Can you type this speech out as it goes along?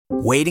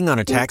Waiting on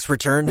a tax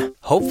return?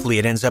 Hopefully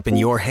it ends up in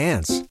your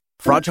hands.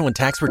 Fraudulent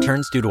tax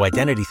returns due to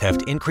identity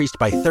theft increased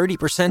by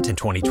 30% in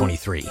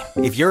 2023.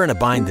 If you're in a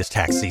bind this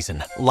tax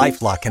season,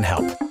 LifeLock can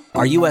help.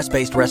 Our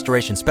U.S.-based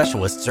restoration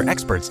specialists are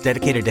experts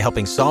dedicated to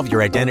helping solve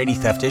your identity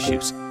theft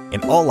issues.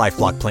 And all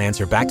LifeLock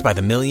plans are backed by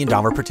the $1 Million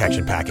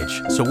Protection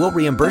Package. So we'll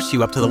reimburse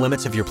you up to the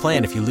limits of your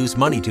plan if you lose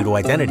money due to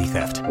identity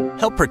theft.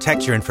 Help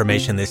protect your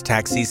information this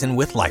tax season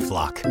with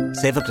LifeLock.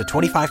 Save up to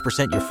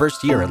 25% your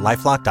first year at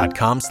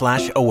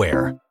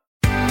LifeLock.com/aware.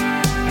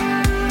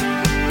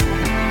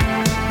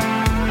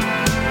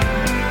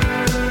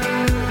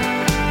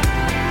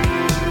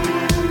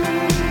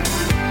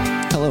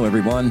 Hello,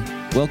 everyone.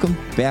 Welcome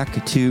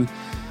back to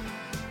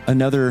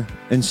another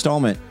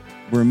installment.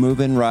 We're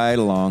moving right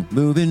along.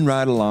 Boop,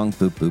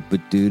 boop,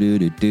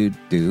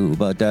 boop, do.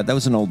 But that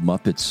was an old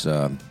Muppets,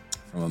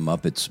 from a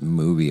Muppets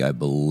movie, I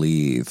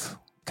believe.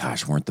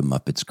 Gosh, weren't the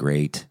Muppets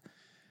great?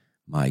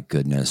 My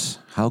goodness.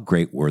 How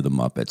great were the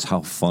Muppets?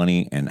 How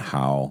funny and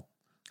how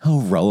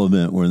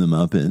relevant were the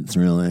Muppets,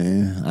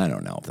 really? I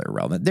don't know if they're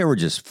relevant. They were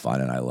just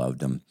fun, and I loved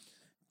them.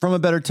 From a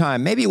better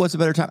time. Maybe it was a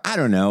better time. I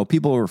don't know.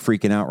 People are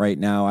freaking out right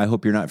now. I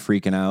hope you're not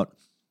freaking out.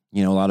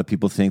 You know, a lot of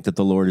people think that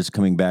the Lord is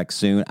coming back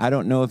soon. I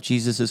don't know if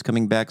Jesus is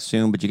coming back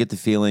soon, but you get the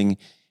feeling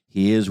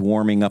he is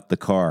warming up the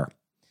car.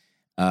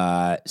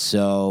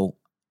 So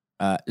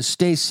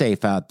stay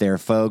safe out there,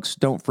 folks.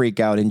 Don't freak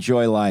out.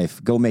 Enjoy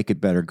life. Go make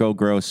it better. Go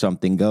grow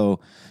something. Go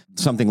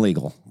something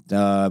legal.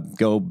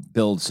 Go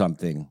build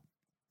something.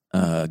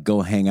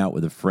 Go hang out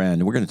with a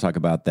friend. We're going to talk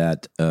about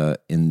that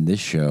in this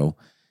show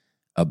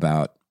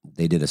about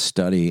they did a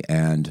study,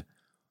 and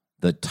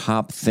the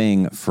top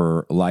thing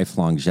for life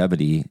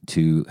longevity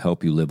to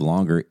help you live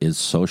longer is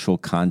social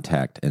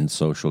contact and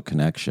social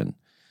connection.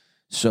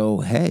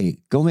 So, hey,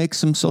 go make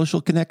some social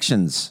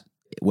connections,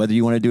 whether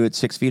you want to do it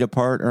 6 feet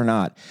apart or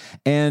not.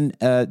 And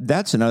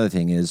that's another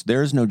thing is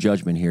there's no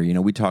judgment here. You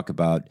know, we talk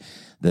about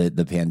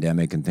the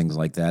pandemic and things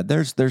like that.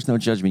 There's no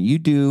judgment. You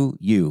do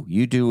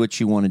what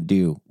you want to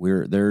do.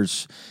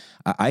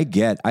 I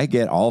get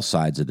all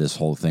sides of this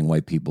whole thing, why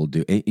people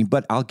do.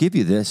 But I'll give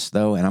you this,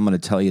 though, and I'm going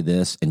to tell you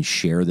this and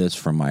share this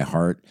from my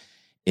heart,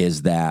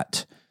 is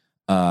that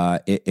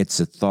it's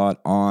a thought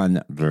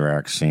on the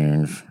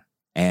vaccines.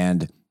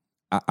 And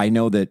I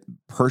know that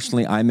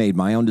personally I made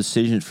my own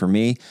decision for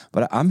me,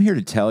 but I'm here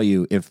to tell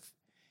you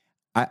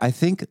I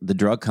think the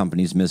drug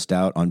companies missed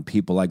out on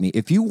people like me.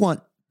 If you want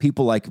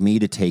people like me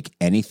to take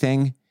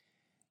anything,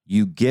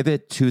 you give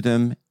it to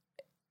them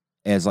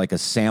as like a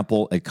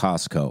sample at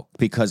Costco,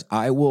 because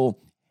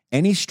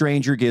any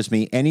stranger gives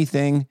me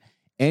anything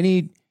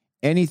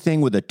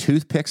with a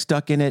toothpick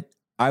stuck in it,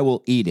 I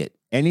will eat it.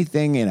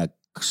 Anything in a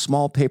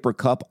small paper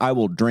cup, I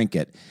will drink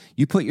it.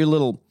 You put your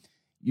little,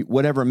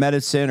 whatever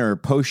medicine or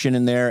potion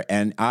in there,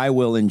 and I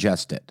will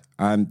ingest it.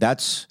 I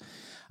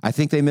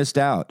think they missed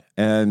out,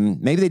 and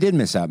maybe they did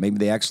miss out. Maybe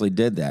they actually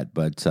did that.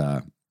 But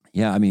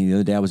yeah, I mean, the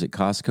other day I was at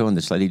Costco, and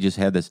this lady just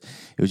had this,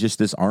 it was just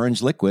this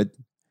orange liquid.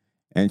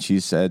 And she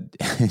said,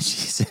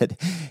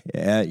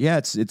 yeah,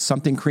 it's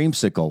something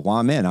creamsicle. Well,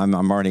 I'm in.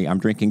 I'm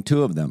drinking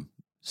 2 of them.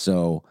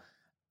 So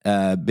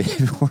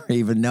before I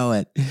even know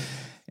it,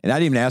 and I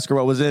didn't even ask her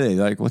what was in it.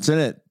 Like, what's in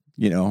it?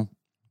 You know,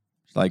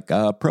 it's like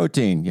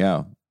protein.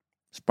 Yeah,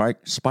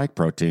 spike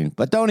protein.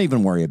 But don't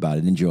even worry about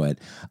it. Enjoy it.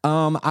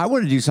 I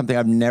want to do something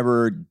I've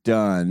never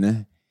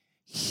done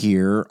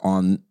here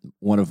on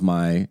one of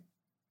my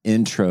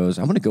intros.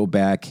 I want to go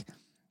back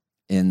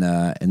in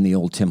the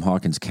old Tim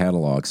Hawkins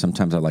catalog.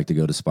 Sometimes I like to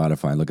go to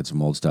Spotify and look at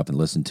some old stuff and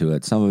listen to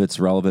it. Some of it's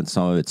relevant,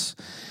 some of it's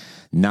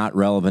not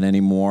relevant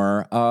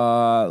anymore.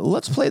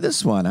 Let's play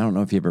this one. I don't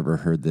know if you've ever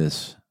heard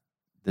this.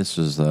 This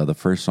was the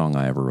first song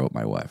I ever wrote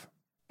my wife.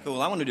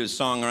 Cool, I want to do a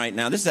song right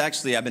now. This is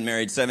actually, I've been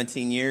married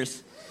 17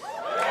 years.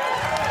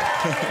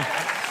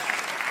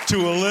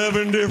 To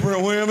 11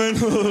 different women.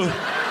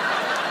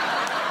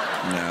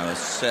 No,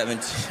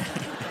 17.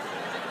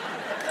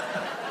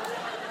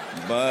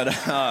 But,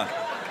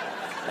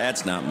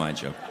 that's not my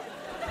joke.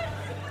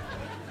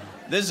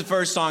 This is the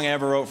first song I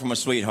ever wrote for my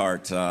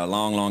sweetheart a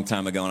long, long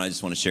time ago, and I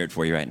just want to share it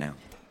for you right now.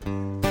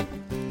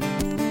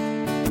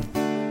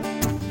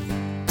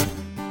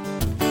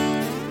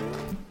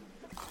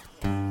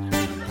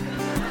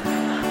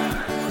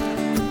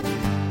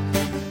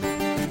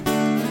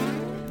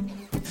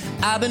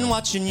 I've been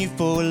watching you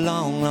for a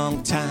long,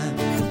 long time,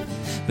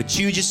 but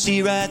you just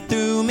see right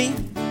through me,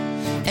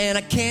 and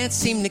I can't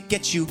seem to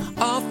get you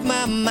off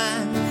my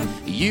mind.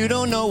 You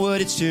don't know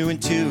what it's doing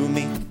to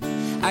me.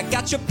 I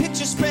got your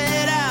picture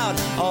spread out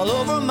all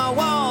over my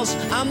walls.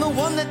 I'm the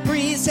one that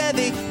breathes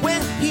heavy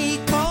when he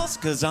calls,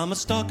 'cause I'm a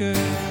stalker.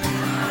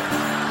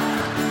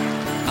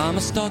 I'm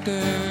a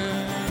stalker.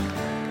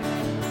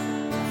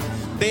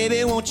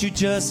 Baby, won't you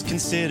just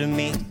consider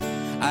me?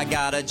 I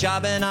got a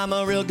job and I'm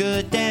a real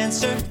good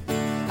dancer.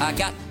 I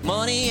got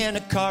money and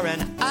a car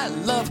and I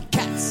love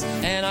cats,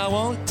 and I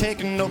won't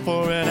take no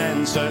for an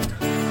answer.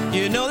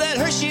 You know that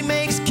Hershey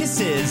makes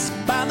kisses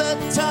by the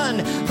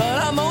ton,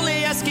 but I'm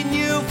only asking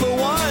you for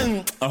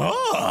one.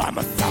 Oh, I'm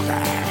a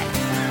stalker.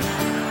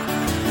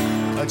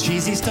 a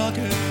cheesy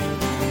stalker.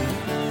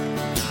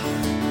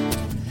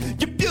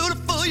 You're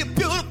beautiful, you're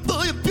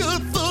beautiful, you're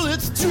beautiful,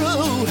 it's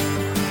true.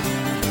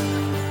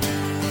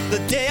 The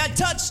day I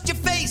touched your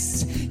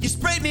face, you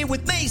sprayed me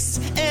with mace,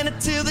 and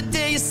until the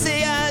day you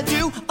say I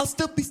do, I'll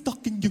still be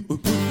stalking you.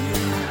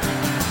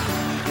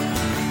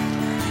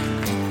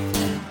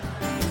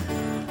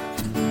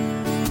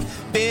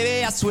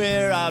 Baby, I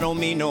swear I don't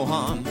mean no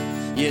harm.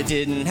 You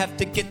didn't have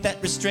to get that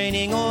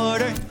restraining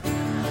order.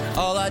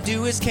 All I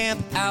do is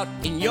camp out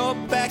in your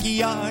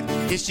backyard.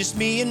 It's just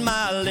me and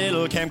my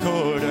little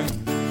camcorder.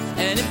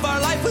 And if our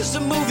life was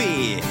a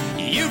movie,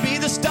 you'd be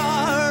the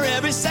star.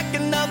 Every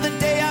second of the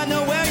day I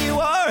know where you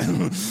are.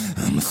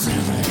 I'm a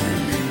sinner.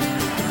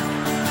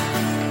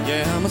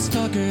 Yeah, I'm a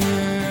stalker.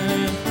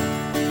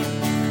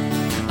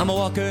 I'm a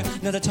walker,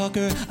 not a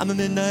talker. I'm a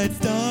midnight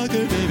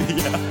stalker, baby,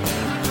 yeah.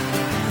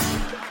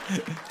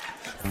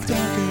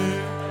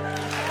 Stalker.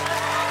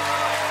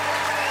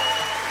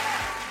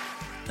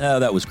 Oh,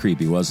 that was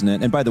creepy, wasn't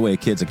it? And by the way,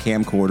 kids, a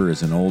camcorder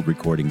is an old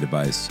recording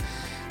device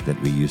that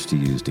we used to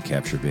use to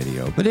capture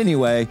video. But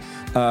anyway,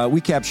 we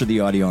captured the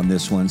audio on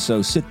this one.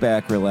 So sit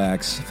back,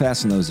 relax,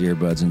 fasten those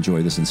earbuds,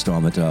 enjoy this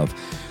installment of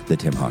the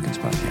Tim Hawkins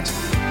Podcast.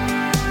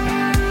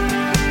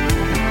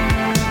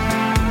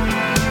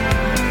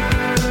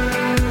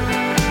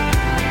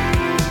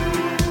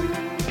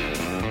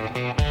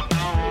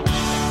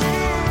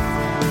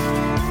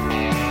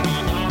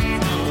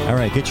 All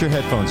right, get your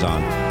headphones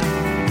on.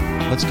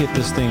 Let's get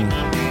this thing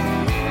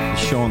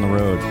show on the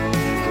road.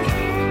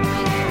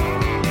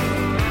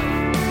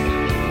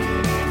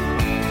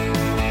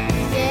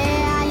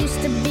 Yeah, I used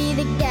to be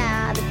the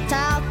guy that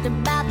talked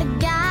about the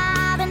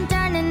guy I've been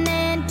turning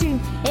into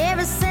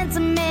ever since I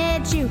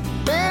met you.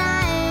 But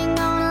I ain't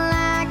gonna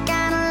lie,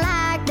 kinda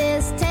like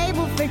this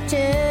table for two.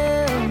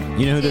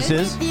 You know who this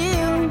is? A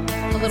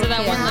little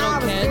that one little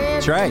kid.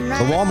 That's right,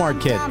 the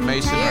Walmart kid.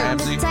 Mason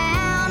Ramsey.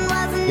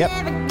 Yep.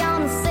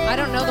 I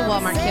don't know the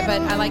Walmart kid,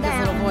 but I like his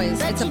little voice.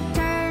 It's a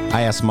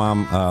I asked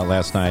Mom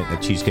last night at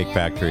Cheesecake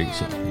Factory.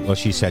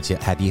 She said,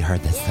 "Have you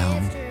heard this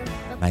song,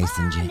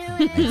 Mason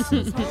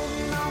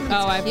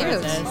oh, I've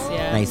heard this.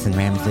 Yeah. Mason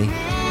Ramsey?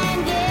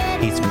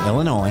 He's from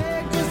Illinois."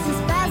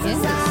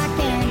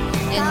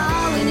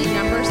 Any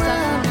number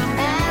stuff?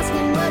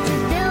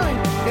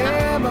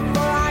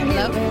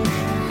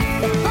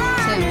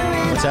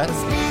 What's that?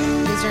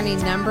 Is there any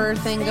number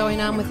thing going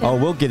on with him? Oh,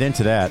 we'll get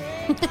into that.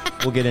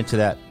 We'll get into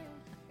that.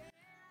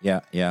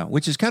 Yeah.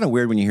 Which is kind of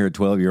weird when you hear a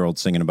 12-year-old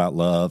singing about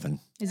love and.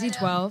 Is he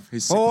 12?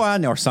 I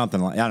know, or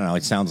something like. I don't know.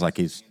 It sounds like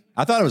he's.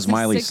 I thought it was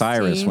Miley 16.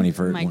 Cyrus when he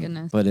first. My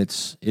goodness. But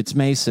it's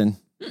Mason.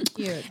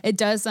 Cute. It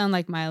does sound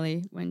like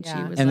Miley when she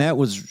was And like that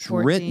was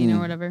 14 written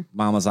or whatever.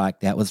 Mom was like,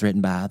 that was written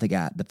by the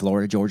guy, the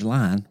Florida Georgia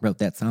Line wrote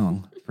that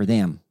song for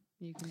them.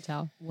 You can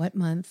tell. What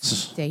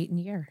month, date, and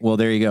year? Well,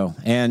 there you go.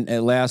 And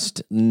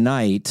last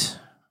night,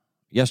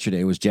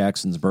 yesterday was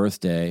Jackson's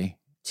birthday.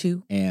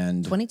 22.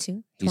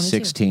 He's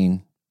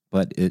 16,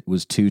 but it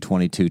was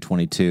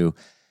 2/22/22.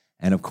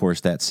 And of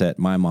course, that set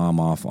my mom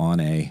off on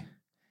a,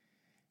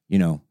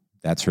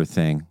 that's her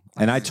thing.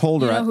 And I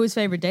told her. You know whose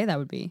favorite day that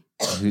would be?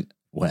 I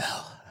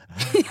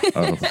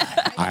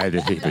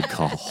didn't even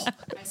call.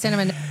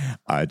 Cinnamon.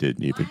 I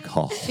didn't even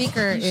call.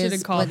 Speaker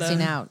is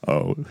blitzing out.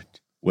 Oh,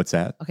 what's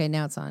that? Okay,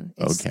 now it's on.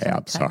 It's Okay,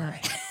 I'm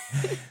sorry.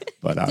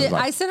 But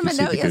I sent him a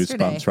note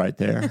yesterday. Goosebumps right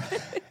there.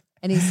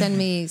 And he sent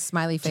me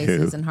smiley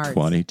faces and hearts.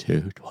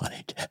 22.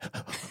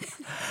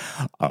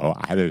 Oh,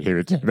 I didn't hear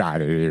it.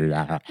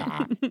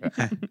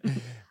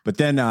 But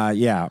then,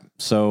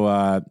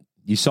 so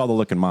you saw the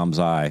look in Mom's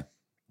eye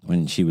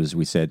when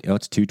we said,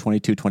 it's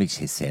 2/22/20.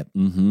 She said,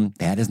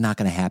 that is not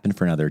going to happen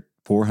for another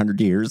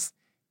 400 years.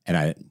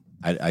 And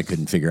I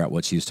couldn't figure out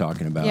what she was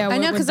talking about. Yeah, I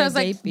know, what because would I was the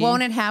like, date be?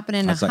 won't it happen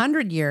in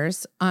 100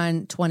 years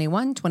on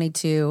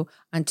 21/22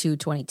 on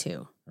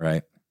 2/22?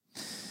 Right.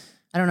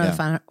 I don't know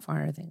the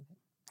final thing.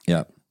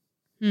 Yeah.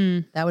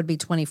 That would be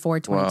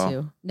 24/22.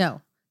 Wow.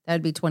 No, that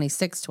would be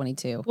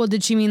 26/22. Well,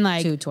 did she mean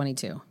like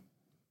 2/22.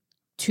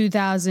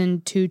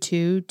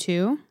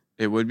 2002?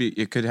 It would be.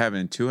 It could happen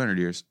in 200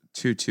 years.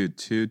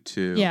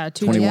 2222. Yeah,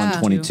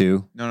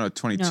 21/22. No,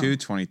 22,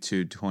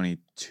 22,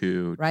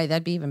 22. Right,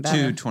 that'd be even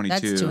better. 2/22.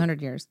 That's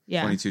 200 years.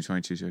 Yeah. 22,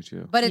 22,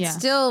 22. But it's Yeah.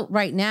 still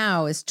right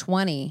now is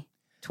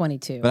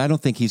 20/22. But I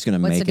don't think he's going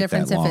to What's make the it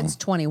difference that long. if it's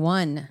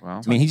 21?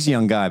 Well, I mean, he's a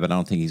young guy, but I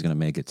don't think he's going to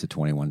make it to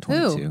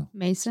 21/22.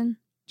 Mason?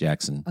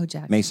 Jackson. Oh,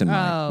 Jackson. Mason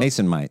might. Oh.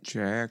 Mason might.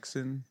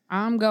 Jackson.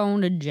 I'm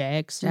going to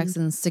Jackson.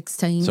 Jackson's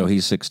 16. So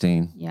he's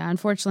 16 Yeah,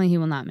 unfortunately, he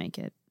will not make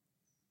it.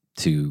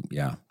 to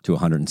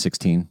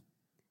 116.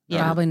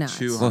 Yeah. Probably not.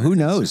 Well, who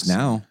knows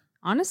now?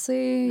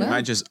 Honestly, We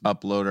might just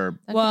upload our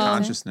Well,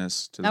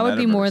 consciousness to the that would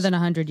be more metaverse. than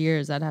 100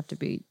 years. That'd have to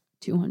be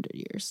 200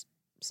 years.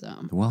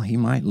 So Well, he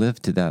might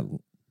live to that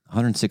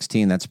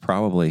 116. That's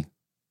probably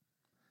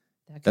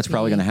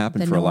going to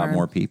happen for a lot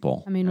more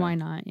people. I mean, why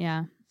not?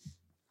 Yeah.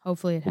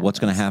 Hopefully it happens. What's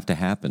going to have to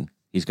happen?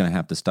 He's going to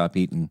have to stop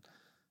eating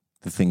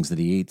the things that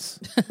he eats.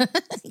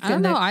 I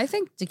don't know. I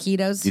think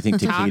Taquitos. Do you think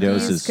taquitos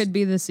Takis is could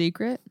be the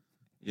secret.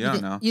 You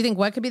don't know. You think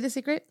what could be the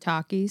secret?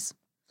 Takis.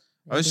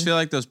 I just feel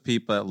like those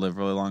people that live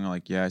really long are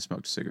like, yeah, I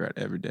smoked a cigarette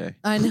every day.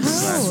 I know.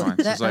 Last one.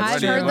 It's like, I've what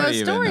do you- heard what do those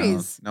you even know?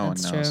 stories. No one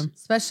That's knows. true.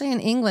 Especially in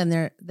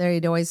England,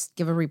 they'd always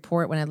give a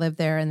report when I lived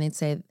there, and they'd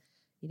say,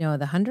 you know,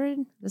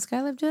 this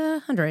guy lived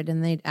 100,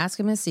 and they'd ask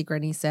him his secret,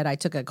 and he said, I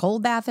took a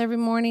cold bath every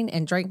morning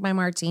and drank my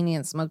martini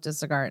and smoked a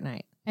cigar at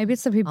night. Maybe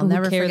it's the people I'll who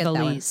never care forget the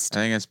that one. least. I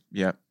think it's,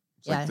 yeah.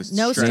 It's Yeah, like the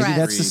no stress. Maybe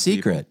that's the stress-free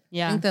people. secret. I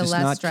Yeah, think the Just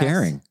less not stress.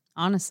 caring.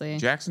 honestly,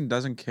 Jackson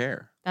doesn't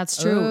care.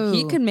 that's true.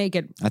 He Ooh. could make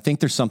it I think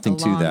there's a something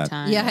to long that.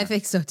 time. Yeah, I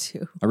think so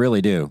too. I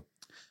really do.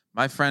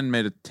 My friend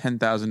made a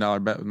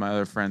 $10,000 bet with my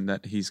other friend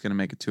that he's going to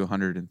make it to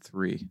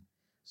 103.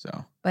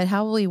 So But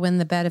how will he win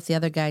the bet if the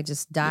other guy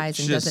just dies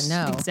and Just- doesn't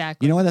know?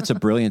 exactly. You know what? That's a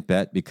brilliant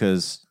bet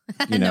because,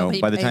 you know,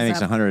 Nobody by the time pays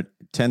he makes up.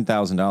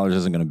 $10,000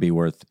 isn't going to be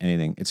worth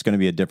anything. It's going to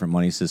be a different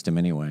money system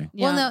anyway.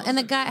 Well, no, and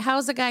the guy,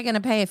 how's the guy going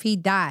to pay if he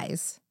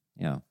dies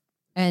Yeah.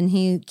 and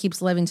he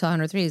keeps living till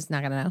 103? He's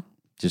not going to know.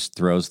 Just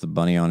throws the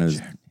money on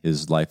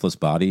his lifeless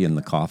body in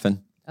the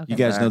coffin. Okay. You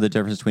guys know the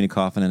difference between a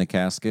coffin and a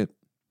casket?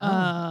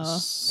 No,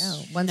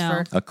 one's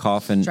No. for A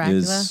coffin Dracula?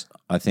 is,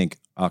 I think,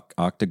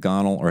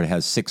 octagonal, or it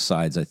has 6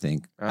 sides, I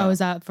think. Oh, is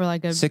that for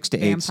like a 6 to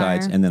 8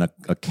 sides. vampire? And then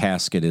a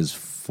casket is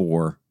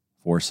 4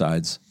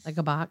 sides. like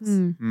a box.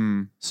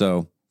 Mm.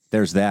 So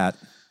there's that.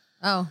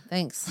 Oh,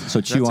 thanks. So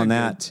chew That's a on good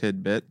that.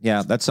 tidbit.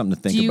 Yeah, that's something to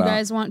think Do you about.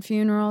 guys want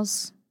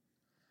funerals?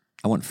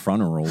 I want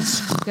funerals.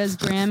 Because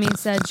Grammy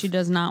said she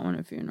does not want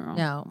a funeral.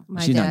 No,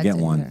 my She's dad not getting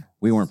didn't one. either.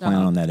 We weren't So-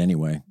 planning on that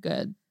anyway.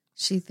 Good.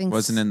 She thinks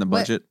Wasn't in the But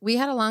budget. we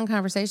had a long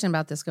conversation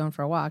about this going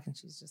for a walk, and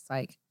she's just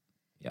like,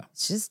 Yeah.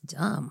 it's just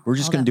dumb. We're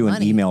just All going to that do an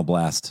money. email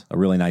blast, a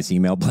really nice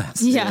email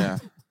blast. Yeah.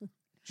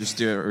 Just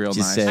do it real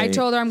Just nice. say- I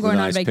told her I'm with going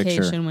a on nice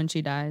vacation picture. when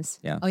she dies.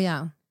 Oh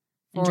yeah, And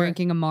For-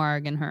 drinking a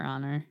marg in her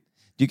honor.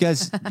 Do you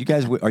guys,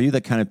 are you the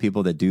kind of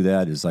people that do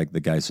that? Is like the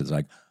guy says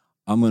like,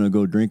 I'm going to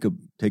go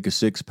take a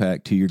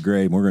 6-pack to your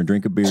grave. And we're going to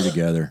drink a beer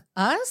together.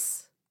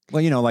 us.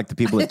 Well, you know, like the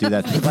people that do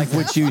that, like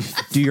would you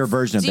do your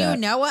version of Do that?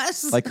 you know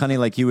us? Like, honey,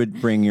 like you would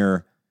bring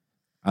your,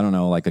 I don't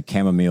know, like a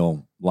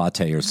chamomile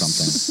latte or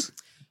something.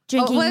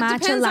 Drinking well, it matcha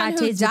depends on who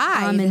lattes with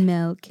died. almond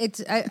milk. It's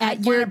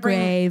At your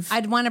grave.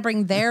 I'd want to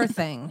bring their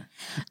thing.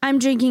 I'm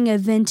drinking a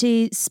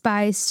venti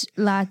spiced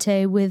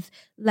latte with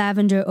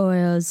lavender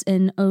oils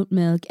and oat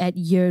milk at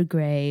your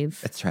grave.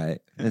 That's right.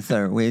 It's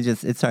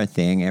our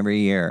thing every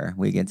year.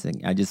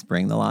 I just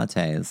bring the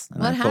lattes and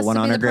Well, it I has put one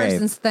to on be her the grave.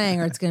 person's thing,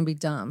 or it's going to be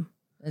dumb.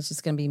 It's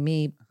just going to be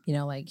me. You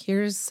know, like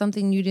here's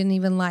something you didn't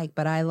even like,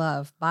 but I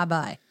love. Bye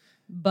bye.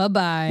 Bye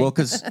bye.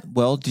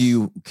 Do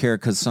you care?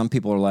 Because some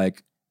people are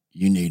like,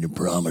 you need to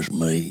promise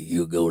me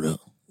you'll go to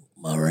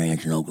my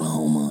ranch in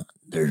Oklahoma.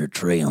 There's a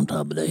tree on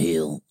top of the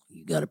hill.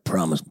 You got to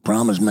promise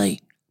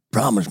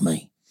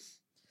me.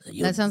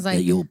 That sounds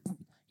like you'll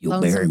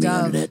Lonesome bury me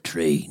Dove. under that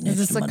tree next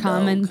Is this to a my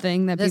common dog.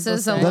 thing that this people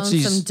is a say? Let's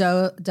use-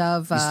 lonesome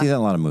dove You see that in a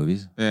lot of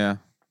movies. Yeah.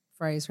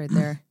 phrase right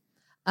there.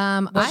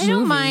 I don't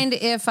movie? mind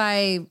if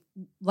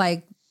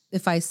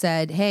I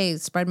said, "Hey,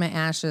 spread my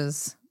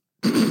ashes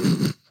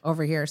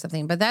over here" or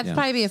something. But that'd Yeah.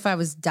 probably be if I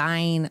was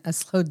dying a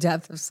slow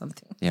death of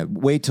something. Yeah,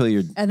 wait till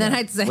you're. And then yeah.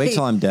 I'd say, wait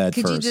till I'm dead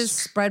Could first. you just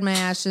spread my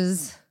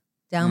ashes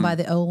down by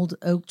the old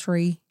oak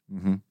tree?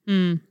 Mhm.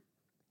 Mm.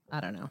 I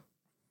don't know.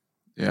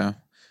 Yeah.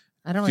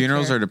 I don't. Really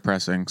Funerals care. are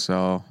depressing,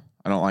 so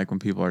I don't like when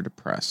people are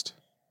depressed.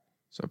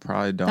 So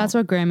probably don't. That's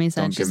what Grammy don't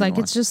said. give She's me like,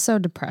 one. it's just so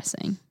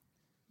depressing.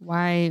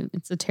 Why?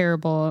 It's a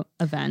terrible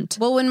event.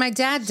 Well, when my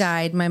dad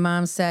died, my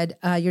mom said,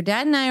 "Your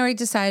dad and I already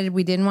decided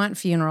we didn't want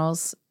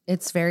funerals.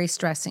 It's very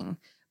stressing.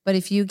 But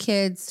if you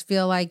kids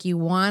feel like you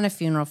want a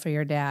funeral for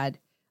your dad,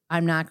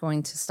 I'm not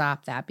going to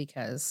stop that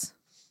because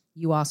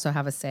you also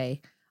have a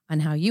say on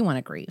how you want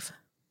to grieve."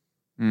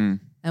 Mm.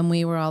 And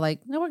we were all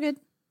like, "No, we're good."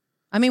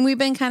 I mean, we've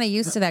been kind of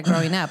used to that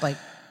growing up. Like,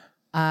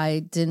 we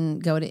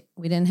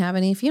didn't have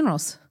any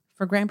funerals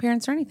for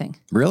grandparents or anything.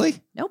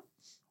 Really? Nope.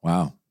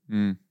 Wow.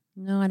 Mm.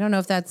 No, I don't know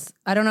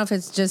if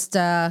it's just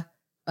a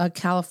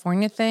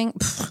California thing.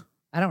 Pfft,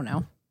 I don't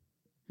know.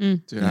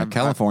 Dude, Yeah,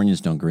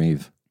 Californians don't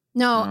grieve.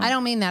 No, No. I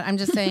don't mean that. I'm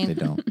just They saying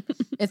don't.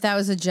 if that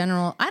was a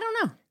general, I don't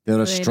know.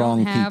 They're They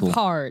strong don't have people.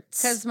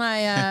 hearts. Because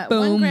my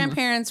one Boom.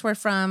 grandparents were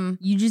from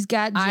You just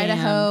got jammed.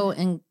 Idaho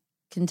and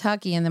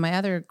Kentucky, and then my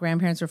other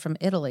grandparents were from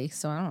Italy.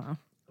 So I don't know.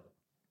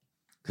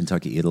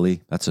 Kentucky,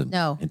 Italy. That's a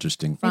No.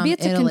 interesting. From Maybe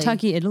it's Italy. a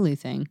Kentucky Italy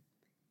thing.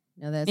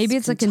 No, that's Maybe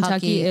it's a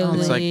Kentucky only.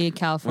 It's Italy like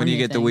California. when you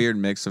get the thing. weird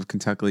mix of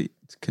Kentucky,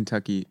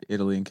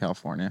 Italy, and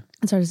California.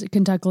 Sorry, is it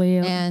Kentucky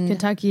And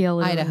Kentucky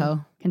Italy,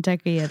 Idaho.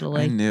 Kentucky I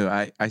Italy. knew.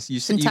 You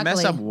said you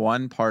messed Kentucky. up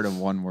one part of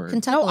one word.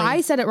 Kentucky. No,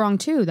 I said it wrong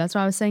too. That's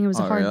why I was saying it was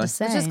Oh, hard really? to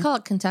say. Let's just call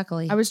it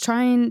Kentucky. I was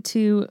trying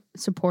to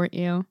support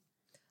you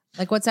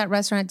Like, what's that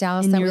restaurant,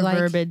 Dallas, in that your we like?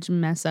 verbiage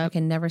mess I up.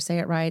 can never say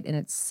it right, and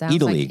it sounds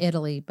Italy. like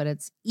Italy, but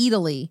it's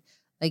Italy.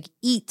 Like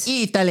eat.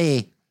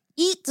 Italy.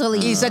 Italy.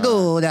 It's a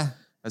good.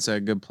 That's a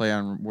good play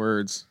on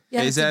words.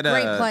 Yeah, Hey, it's a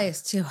great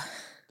place, too.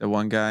 The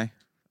one guy,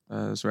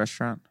 his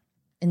restaurant?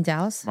 In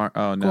Dallas?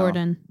 Oh, no.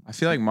 Gordon I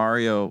feel like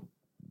Mario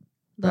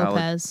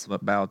Lopez.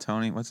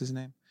 Ballatoni. What's his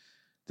name?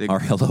 The-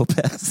 Mario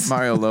Lopez.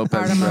 Mario Lopez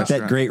Pardon me.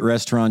 restaurant. That great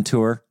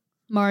restaurateur.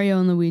 Mario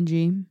and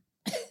Luigi.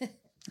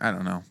 I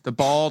don't know. The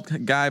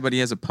bald guy, but he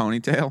has a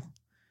ponytail.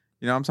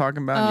 You know what I'm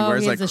talking about? Oh, he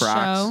wears he like has a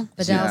Crocs. show?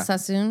 Vidal Yeah.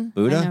 Sassoon. I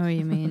know Buddha? what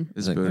you mean.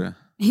 Is Is it Buddha.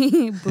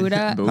 Buddha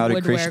Hare would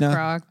wear Krishna?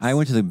 Crocs. I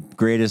went to the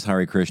greatest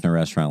Hare Krishna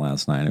restaurant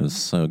last night. It was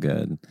so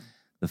good.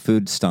 The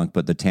food stunk,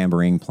 but the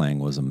tambourine playing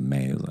was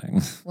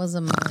amazing. Was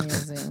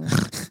amazing.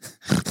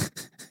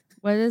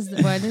 What is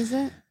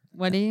it?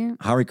 What do you?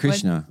 Hare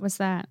Krishna. What's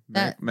that?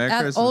 Merry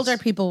That Christmas. older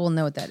people will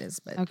know what that is,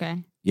 but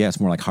Okay. Yeah, it's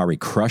more like Hare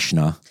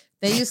Krishna.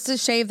 they used to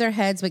shave their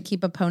heads but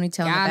keep a ponytail in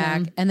the Got back,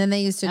 him. and then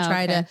they used to Oh,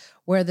 try okay. to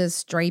wear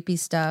this drapey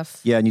stuff.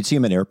 Yeah, and you'd see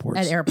them at airports.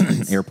 At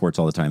airports. airports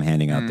all the time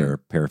handing out their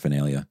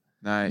paraphernalia.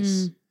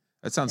 Nice. Mm.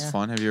 That sounds Yeah.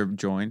 fun. Have you ever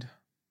joined?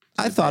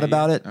 I Did thought they-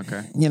 about it,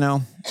 Okay. you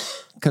know,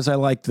 because I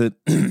like the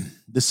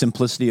the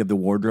simplicity of the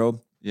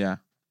wardrobe. Yeah.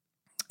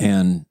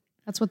 And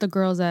That's what the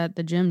girls at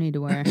the gym need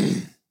to wear.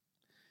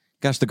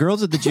 gosh, the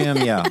girls at the gym,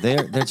 yeah,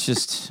 that's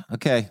just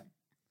okay.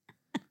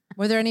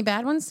 Were there any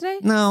bad ones today?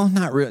 No,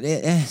 not really.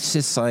 It's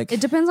just like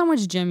It depends on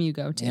which gym you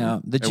go to. yeah,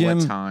 the At gym.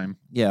 what time?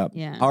 Yeah,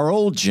 Yeah. our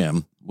old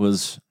gym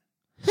was.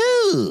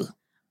 Whew,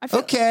 I feel,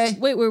 okay,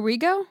 Wait, where we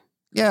go?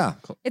 yeah,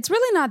 It's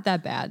really not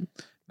that bad.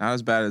 Not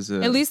as bad as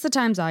At least the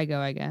times I go,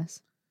 I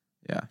guess.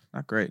 Yeah,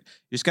 not great.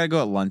 You just got to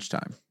go at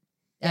lunchtime.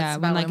 Yeah,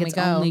 That's when about like when it's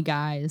we go. only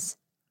guys.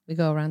 We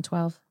go around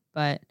 12.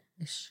 But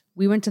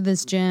we went to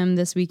this gym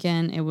this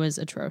weekend. It was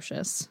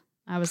atrocious.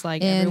 I was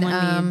like, In,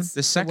 everyone needs The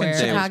to second wear- day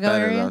was Chicago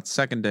better area? though. The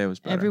second day was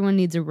better. Everyone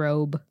needs a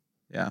robe.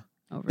 Yeah.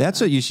 Over that's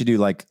that. what you should do,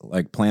 like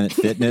Planet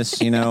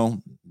Fitness, you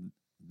know,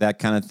 that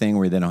kind of thing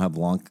where they don't have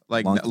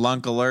Like lunk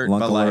lunk alert,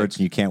 lunk but alerts, like and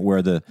you can't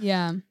wear the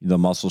Yeah.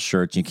 muscle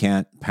shirts, you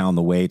can't pound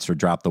the weights or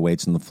drop the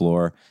weights on the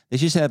floor. They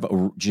just have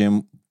a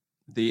gym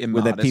the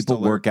where that immodest people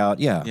alert. work out.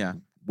 Yeah, Yeah.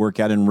 work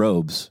out in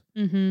robes,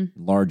 Mm-hmm.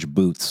 large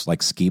boots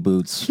like ski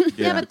boots.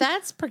 Yeah, but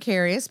that's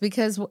precarious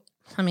because,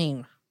 I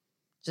mean,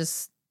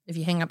 just if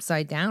you hang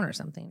upside down or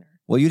something.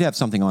 Well, you'd have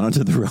something on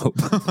under the robe.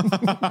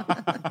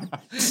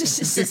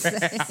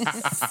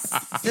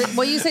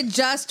 Well, you said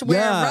just wear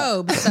Yeah. a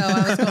robe, so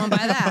I was going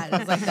by that. I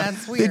was like,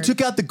 that's They weird.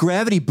 took out the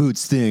gravity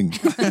boots thing.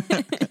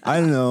 I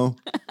don't know.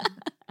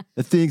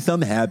 The thing,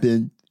 something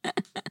happened.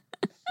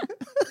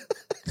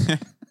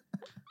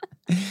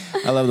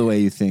 I love the way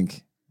you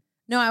think.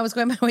 No, I was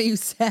going by what you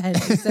said.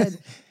 You said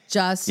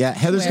just. Yeah,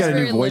 Heather's got a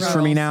wear new voice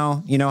for me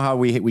now. You know how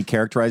we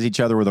characterize each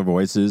other with our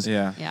voices?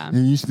 Yeah. Yeah. It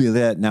used to be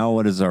that. Now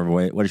what is our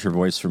voice? What is your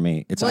voice for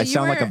me? It's Well, I you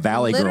sound like a were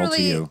valley girl to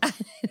literally- you.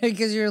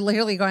 Because you're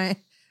literally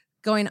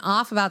going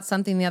off about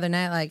something the other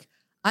night, like,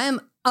 I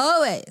am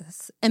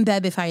always in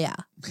bed before you.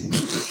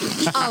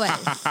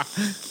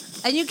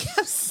 Always. And you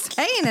kept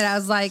saying it. I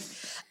was like,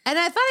 and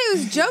I thought he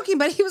was joking,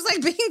 but he was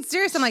like being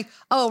serious. I'm like,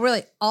 oh,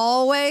 really?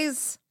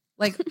 Always?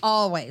 Like,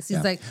 always. He's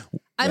Yeah. like,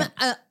 I'm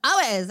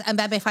always in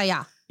bed before you.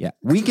 Yeah,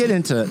 we get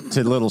into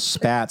little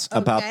spats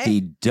about Okay.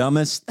 the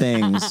dumbest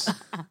things,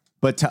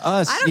 but to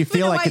us, I don't you even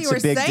feel know like why it's you a were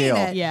big saying deal.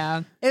 it.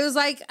 Yeah. It was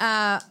like,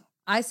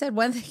 I said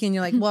one thing and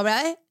you're like, well,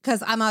 right?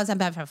 Because I'm always in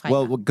bed before you.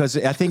 Well, because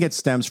I think it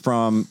stems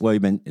from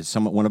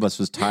one of us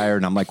was tired,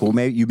 and I'm like, well,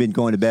 maybe you've been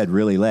going to bed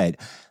really late.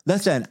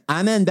 Listen,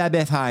 I'm in bed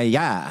before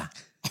ya.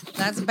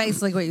 That's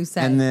basically what you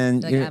said. And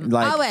then like, you're I'm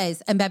like-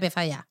 always in bed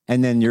before you.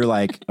 And then you're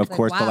like, of Like,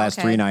 course, the wow, last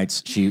okay. 3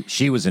 nights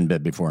she was in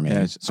bed before me.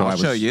 Yeah, So I'll I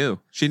was, show you.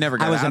 She never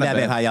got I was out in of bed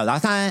bed. before ya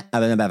last night. I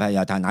was in bed before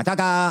ya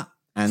tonight.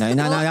 And then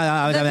Well,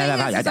 the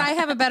thing is, I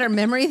have a better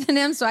memory than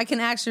him, so I can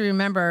actually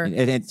remember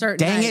certain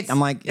dang nights. it! I'm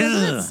like,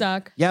 Doesn't it ugh.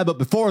 suck? Yeah, but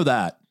before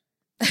that,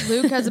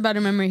 Luke has a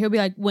better memory. He'll be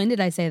like, when did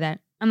I say that?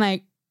 I'm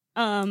like,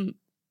 on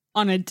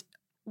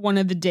one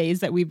of the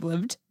days that we've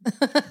lived.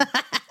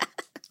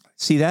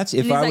 see, that's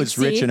if And he's I like, was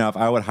rich "See?" enough,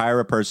 I would hire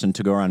a person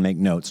to go around and make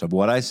notes of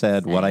what I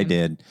said, what I Same.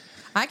 did,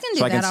 I can do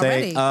so I that can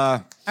say, already.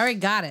 I already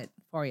got it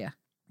for you.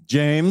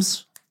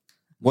 James,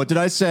 what did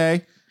I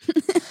say?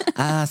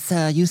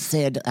 Sir, you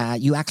said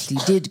you actually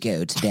did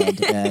go to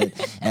bed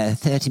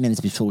 30 minutes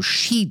before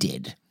she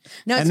did.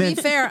 No, And to then-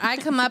 be fair, I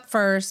come up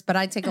first, but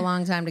I take a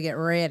long time to get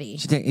ready.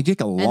 It took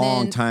a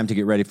long then- time to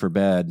get ready for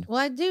bed. Well,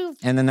 I do.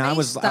 And then I face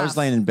was stuff.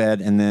 laying in bed,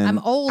 and then I'm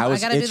old. I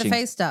was got to do the itching.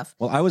 face stuff.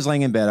 Well, I was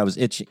laying in bed. I was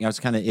itching. I was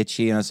kind of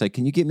itchy, and I was like,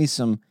 "Can you give me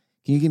some?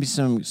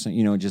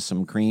 Just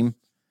some cream,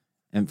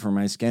 and for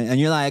my skin?" And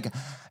you're like,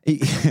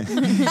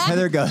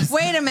 Heather goes,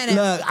 Wait a minute.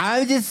 Look,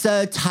 I'm just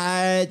so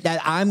tired that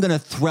I'm gonna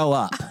throw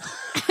up.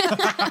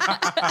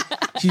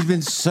 She's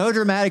been so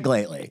dramatic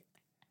lately.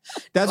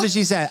 That's what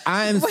she said.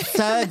 I'm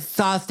so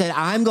exhausted.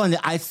 I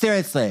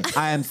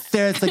am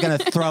seriously gonna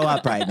throw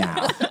up right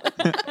now.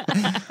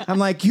 I'm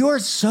like, you're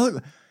so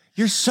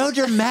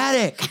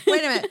dramatic.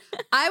 Wait a minute.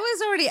 I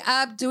was already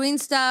up doing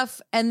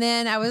stuff, and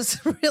then I was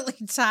really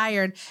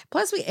tired.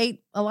 Plus, we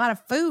ate a lot of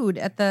food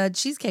at the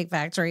Cheesecake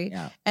Factory,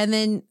 Yeah. and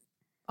then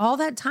all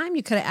that time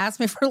you could have asked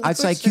me for.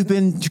 It's like you've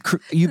been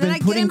then I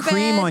get putting in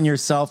cream bed, on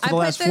yourself for I the put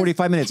last this-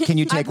 45 minutes. Can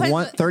you I take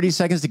put 30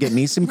 seconds to get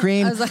me some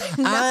cream? I was like,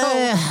 no.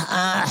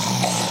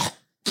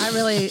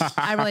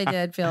 I really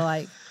did feel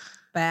like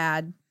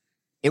bad.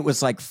 It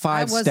was like 5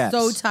 I was steps.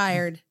 so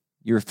tired.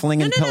 You were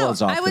flinging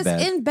pillows off I the was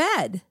bed. in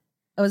bed.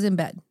 I was in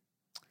bed.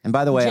 And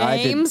by the way,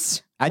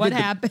 James, What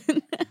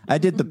happened? I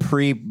did the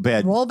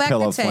pre-bed Roll back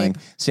pillow the tape. fling.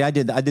 See, I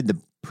did the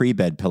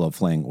pre-bed pillow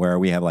fling where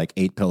we have like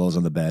 8 pillows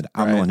on the bed.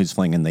 I'm the Right. one who's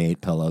flinging the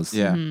 8 pillows.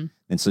 Yeah.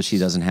 And so she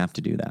doesn't have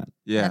to do that.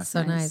 Yeah. That's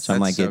so nice. So I'm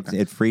That's like, so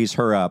it frees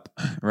her up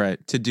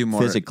Right. To do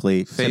more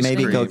physically to face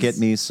maybe go creams. get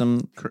me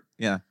some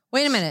Yeah.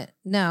 Wait a minute.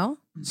 No.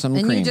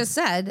 cream. You just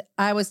said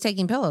I was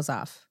taking pillows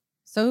off.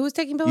 So who was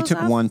taking pillows You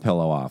took off? 1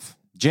 pillow off.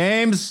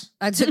 James.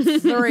 I took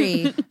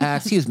 3.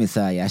 Excuse me,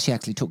 sir. Yeah, she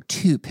actually took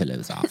 2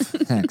 pillows off.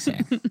 Thanks, sir.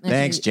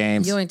 Thanks,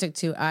 James. You only took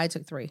 2. I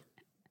took 3.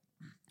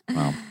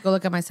 Wow. Go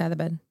look at my side of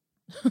the bed.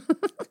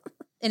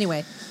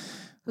 Anyway.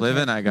 Liv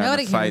and I got in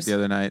Nobody a fight cares. the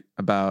other night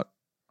about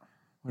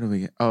what did we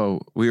get? Oh,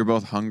 we were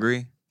both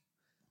hungry.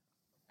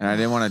 And I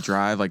didn't want to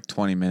drive like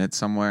 20 minutes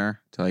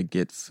somewhere to like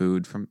get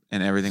food from,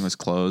 and everything was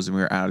closed and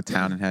we were out of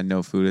town and had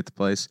no food at the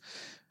place.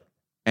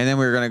 And then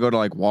we were going to go to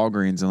like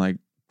Walgreens and like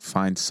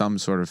find some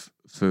sort of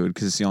food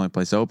because it's the only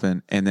place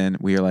open. And then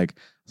we were like,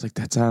 I was like,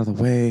 that's out of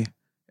the way.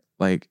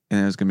 Like, and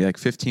it was going to be like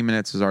 15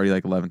 minutes. It was already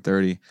like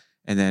 11:30.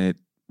 And then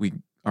we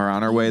are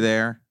on our way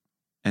there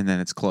and then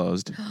it's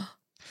closed.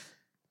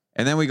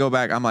 And then we go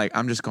back. I'm like,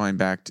 I'm just going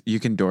back. You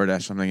can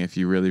DoorDash something if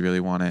you really, really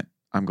want it.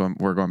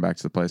 We're going back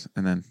to the place.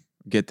 And then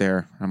get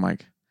there. I'm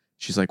like,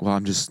 she's like, well,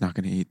 I'm just not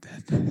going to eat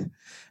then. And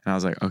I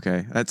was like,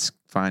 okay, that's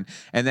fine.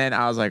 And then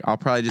I was like, I'll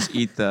probably just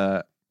eat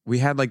we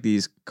had like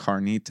these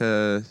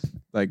carnita,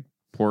 like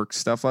pork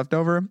stuff left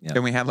over. Yeah.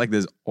 And we had like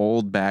this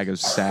old bag of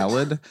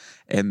salad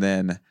and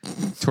then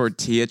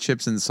tortilla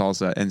chips and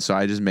salsa. And so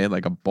I just made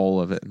like a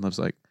bowl of it and Liv's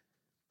like,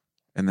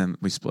 and then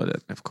we split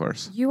it, of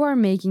course. You are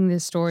making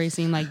this story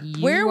seem like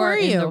you Where were are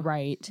in you? the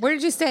right. Where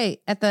did you stay?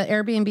 At the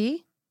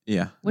Airbnb?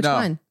 Yeah. Which No,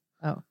 one?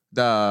 Oh.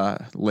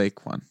 The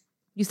lake one.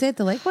 You stayed at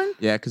the lake one?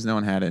 Yeah, because no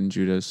one had it in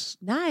Judah's.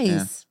 Nice.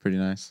 Yeah, it's pretty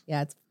nice.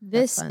 Yeah, it's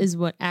This fun. is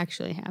what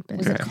actually happened.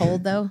 Was it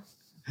cold though?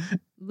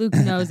 Luke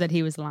knows that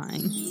he was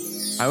lying.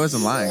 I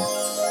wasn't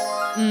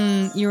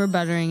lying. You were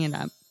buttering it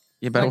up.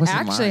 Yeah, but I what wasn't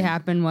actually lying.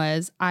 happened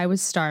was I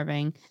was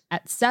starving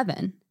at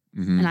 7.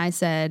 Mhm. And I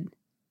said,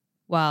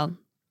 well,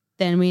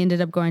 then we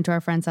ended up going to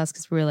our friend's house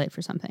because we were late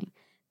for something.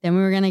 Then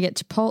we were going to get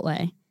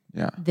Chipotle.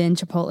 Yeah. Then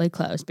Chipotle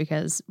closed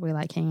because we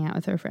like hanging out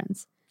with our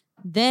friends.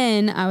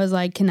 Then I was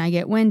like, can I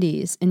get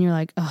Wendy's? And you're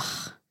like,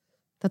 ugh,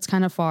 that's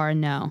kind of far.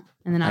 No.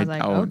 And then I was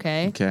like,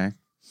 okay, Okay.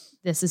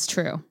 this is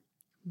true.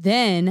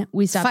 Then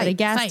we stopped at a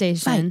gas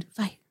station.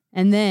 Fight.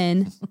 And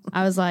then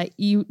I was like,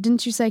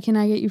 didn't you say, can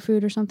I get you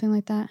food or something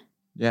like that?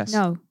 Yes.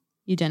 No,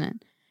 you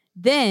didn't.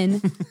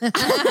 Then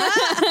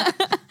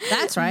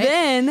That's right.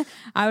 Then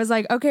I was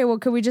like, okay, well,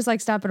 could we just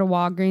like stop at a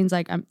Walgreens?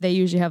 Like they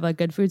usually have like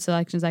good food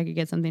selections. I could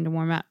get something to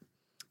warm up.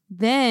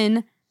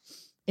 Then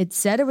it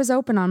said it was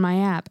open on my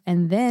app.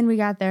 And then we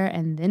got there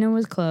and then it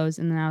was closed.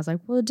 And then I was like,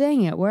 well,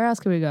 dang it. Where else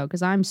could we go?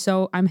 Because I'm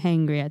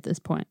hangry at this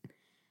point.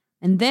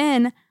 And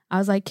then I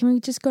was like, can we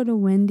just go to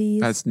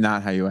Wendy's? That's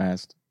not how you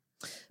asked.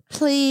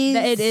 Please.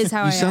 It is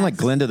how You I sound like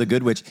asked. Glinda the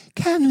Good Witch.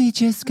 Can we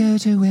just go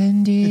to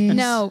Wendy's?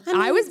 No,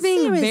 I was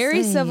being very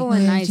seriously. civil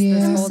and nice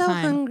this I'm whole so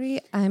time. hungry.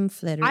 I'm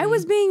flittery. I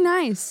was being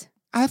nice.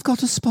 I've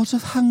got a spot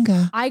of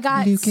hunger. I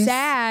got Lucas.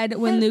 sad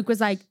when Luke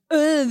was like,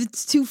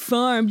 it's too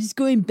far. I'm just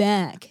going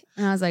back.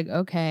 And I was like,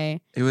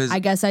 okay, It was I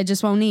guess I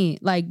just won't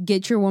eat. Like,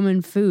 get your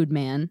woman food,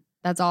 man.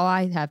 That's all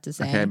I have to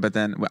say. okay, but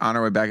then on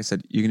our way back, I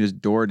said you can just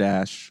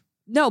DoorDash.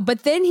 No,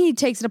 but then he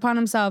takes it upon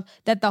himself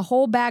that the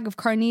whole bag of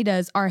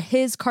carnitas are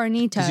his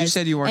carnitas. 'Cause you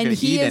said you weren't and gonna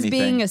he eat is anything.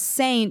 being a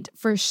saint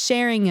for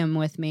sharing them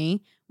with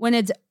me when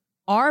it's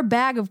our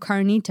bag of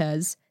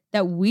carnitas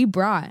that we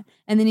brought.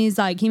 And then he's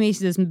like, he makes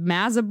this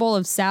massive bowl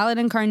of salad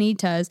and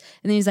carnitas.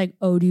 And then he's like,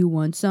 oh, do you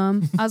want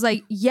some? I was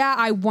like, yeah,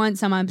 I want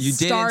some. I'm You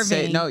starving.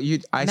 didn't say no.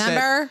 I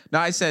Remember? said no.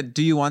 I said,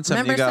 do you want some?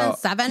 Remember You go. since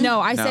 7? No,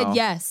 I No. said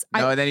yes.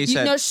 No, and then you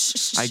said, no,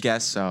 shh. I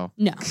guess so.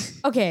 No.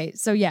 Okay,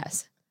 so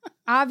yes.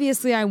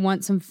 Obviously, I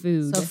want some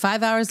food. So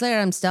 5 hours later,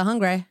 I'm still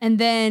hungry. And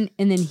then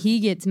he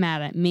gets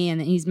mad at me, and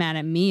then he's mad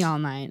at me all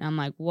night. And I'm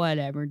like,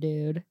 whatever,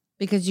 dude.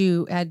 Because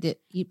you had to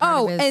eat part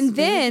Oh, of his and food?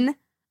 then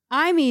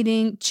I'm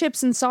eating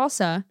chips and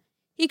salsa.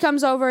 He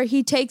comes over,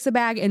 he takes a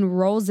bag and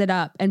rolls it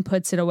up and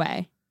puts it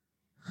away.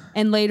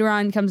 And later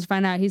on comes to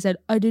find out, he said,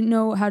 I didn't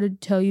know how to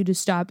tell you to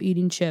stop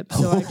eating chips,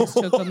 so I just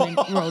took them and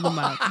rolled them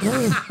up.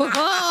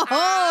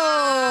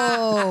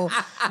 Whoa.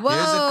 Whoa.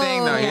 Here's the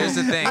thing, though. Here's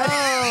the thing.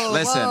 Whoa,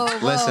 Listen, whoa,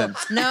 whoa. listen.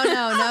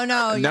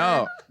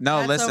 No.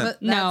 No, That's listen.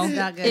 No, That's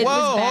not good. it Whoa,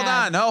 was hold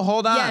bad. on. No,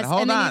 hold on. Yes,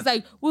 hold and then on. he's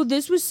like, well,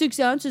 this was 6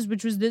 ounces,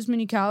 which was this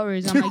many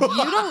calories. I'm like,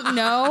 you don't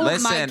know my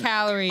Listen,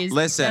 calories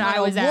listen. that I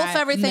was wolf at,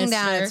 everything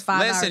down. mister. It's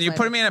 5 hours Listen, you're later.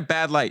 putting me in a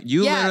bad light.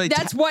 You Yeah, literally.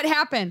 that's what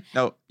happened.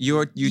 No,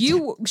 you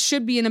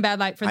Should be in a bad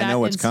light for that. I know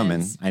what's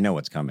instance. coming. I know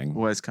what's coming.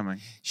 was coming.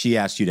 She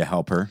asked you to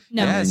help her.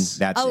 No. And Yes.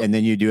 and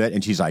then you do it,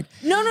 and she's like,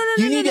 No.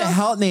 You need to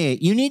help me.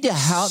 You need to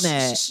help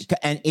me Shh.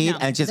 and eat No.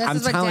 and just. This I'm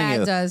is what telling Dad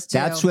you, does, too.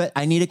 that's what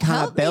I need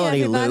Help me,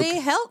 accountability, everybody.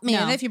 Luke. Help me. No.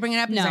 And if you bring it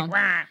up, he's No. like,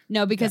 Wah.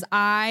 No, because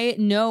I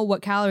know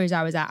what calories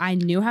I was at. I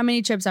knew how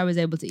many chips I was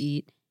able to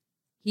eat.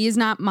 He is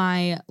not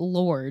my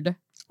lord.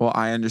 Well,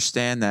 I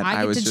understand that. I I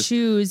get was to just.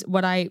 choose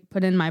what I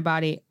put in my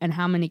body and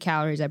how many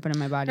calories I put in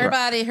my body. Her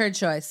body, her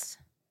choice.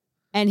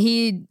 And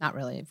he Not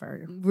really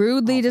for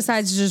rudely All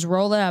decides to just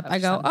roll it up. I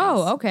go, some things.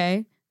 oh,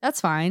 okay. That's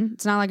fine.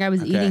 It's not like I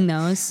was Okay. eating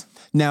those.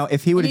 Now,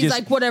 if he would And have he's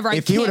just like, whatever, I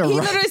if he can't. would've He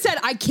ru- literally said,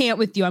 I can't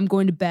with you. I'm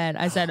going to bed.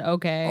 I said,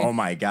 okay. Oh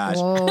my gosh!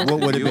 Whoa. What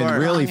would have You been are-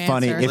 really Wrong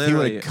funny answer. if he would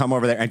Literally. have come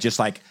over there and just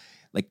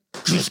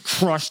just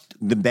crushed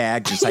the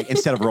bag, just like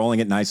instead of rolling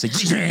it nicely.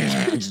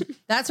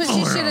 That's what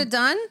you should have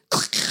done.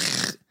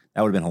 That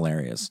would have been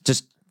hilarious,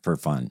 just for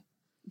fun.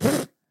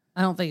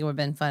 I don't think it would have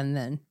been fun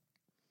then,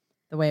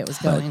 the way it was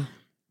going.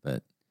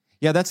 But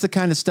yeah, that's the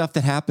kind of stuff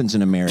that happens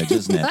in a marriage,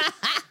 isn't it?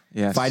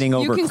 Yes. Fighting you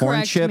over can corn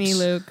correct chips. me,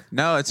 Luke.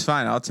 No, it's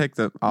fine. I'll take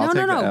the. I'll No,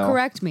 take the L.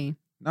 correct me.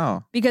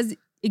 No, Because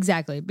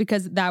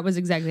that was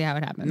exactly how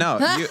it happened. no,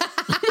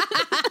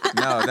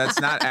 no. That's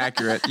not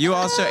accurate. You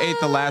also ate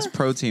the last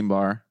protein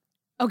bar.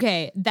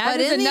 Okay, that But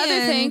is in the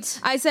another thing. end,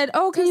 I said,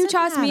 oh, can you doesn't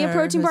toss me a matter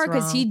protein bar? who's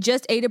Because he wrong.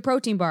 just ate a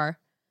protein bar.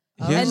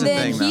 Here's And the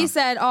then thing, he though.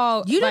 said,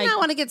 oh, You do like, not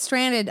want to get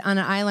stranded on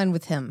an island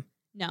with him.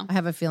 no. I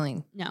have a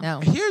feeling. No.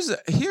 Here's the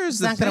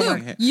not gonna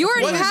thing. work. You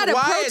already What is- had a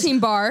why is- protein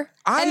bar,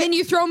 I- and then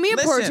you throw me a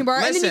Listen, protein bar,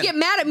 and then you listen. get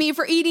mad at me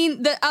for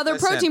eating the other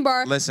Listen, protein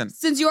bar listen.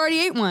 since you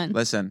already ate one.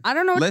 Listen. I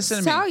don't know what Listen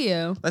to to me. tell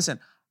you. Listen,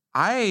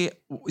 I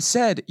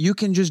said you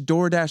can just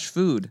DoorDash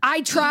food.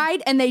 I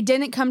tried, and they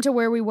didn't come to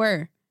where we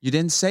were. You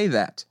didn't say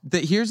that.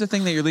 Here's the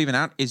thing that you're leaving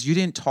out is you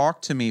didn't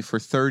talk to me for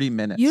 30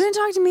 minutes. You didn't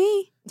talk to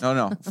me.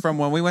 No. From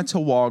when we went to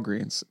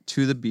Walgreens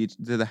to the beach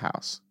to the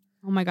house,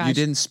 Oh my gosh. you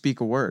didn't speak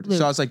a word. Luke.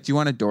 So I was like, "Do you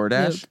want to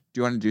DoorDash? Luke. Do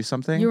you want to do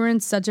something?" You were in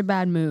such a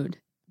bad mood.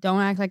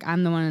 Don't act like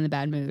I'm the one in the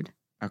bad mood.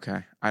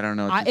 Okay, I don't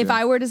know. What to If do.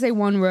 I were to say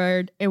one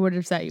word, it would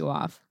have set you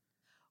off.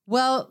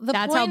 Well,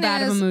 That's how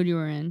bad of a mood you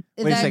were in.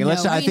 Wait a second.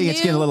 I think it's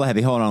getting a little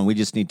heavy. Hold on. We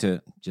just need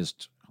to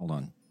hold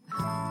on.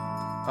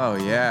 Oh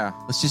yeah.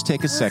 Let's just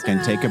take a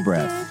second, take a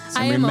breath,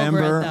 I and am over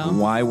remember it, though.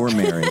 why we're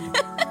married.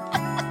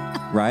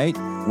 Right?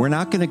 We're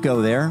not going to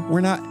go there.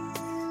 We're not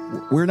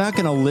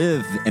going to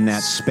live in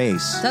that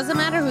space. Doesn't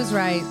matter who's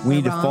right. We or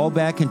need to wrong. fall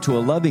back into a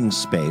loving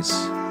space,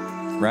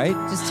 right?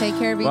 Just take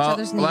care of each Well,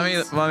 other's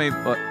needs. let me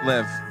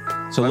live.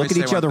 So Let look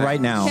me at each say other one right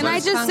thing. now. Can I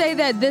was just hung- say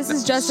that this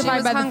is justified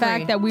was by the hungry.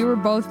 fact that we were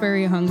both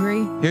very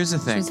hungry? Here's the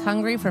She thing: was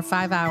hungry for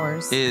 5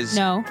 hours. is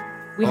No,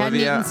 we hadn't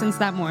Olivia- eaten since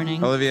that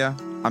morning. Olivia,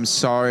 I'm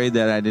sorry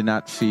that I did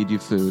not feed you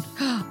food.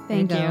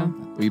 Thank There you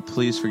you. Will you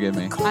please forgive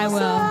me? I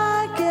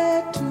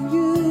will.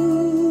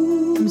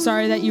 I'm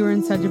sorry that you were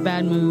in such a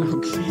bad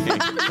mood.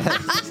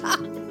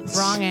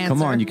 Wrong answer.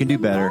 Come on, you can do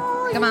better.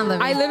 Come on,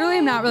 Livy. I literally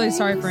am not really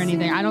sorry for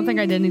anything. I don't think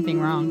I did anything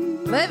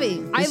wrong.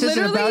 Livy. I This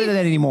isn't about literally.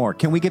 it anymore.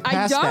 Can we get I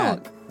past don't.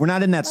 that? We're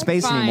not in that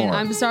space Fine. anymore.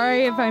 I'm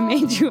sorry if I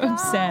made you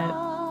upset.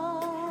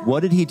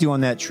 What did he do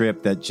on that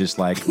trip that just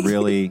like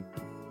really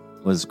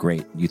was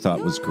great? You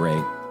thought was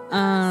great?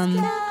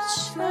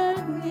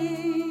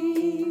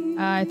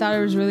 I thought it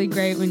was really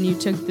great when you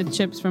took the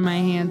chips from my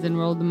hands and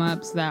rolled them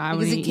up so that I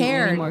Because wouldn't he eat any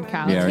cared. more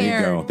calories. There you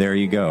cared. go. There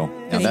you go.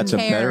 Now He that's a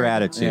better cared.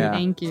 attitude. Yeah.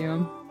 Thank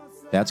you.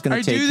 That's going I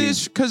to take do you.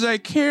 this because I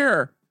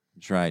care.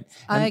 That's right.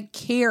 I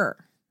care.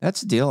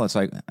 That's the deal. It's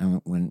like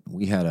when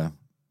we had a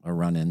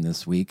run in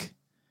this week,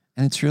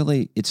 and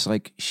it's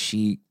like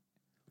she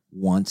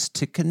wants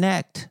to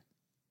connect.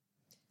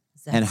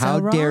 Is that And how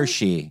so dare wrong?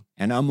 she?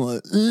 And I'm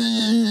like,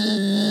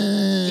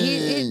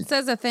 He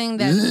says a thing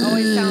that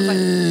always sounds like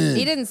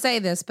he didn't say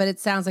this, but it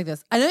sounds like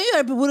this. I know you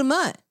are, but what am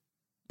I?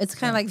 It's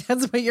kind of like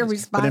that's what your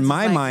response. but in is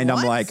my like, mind, I'm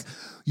what? like,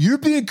 you're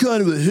being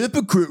kind of a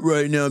hypocrite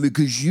right now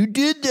because you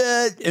did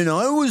that, and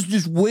I was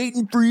just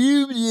waiting for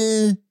you.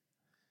 Yeah.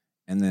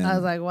 And then I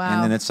was like, wow.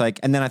 And then it's like,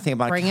 and then I think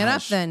about, bring it up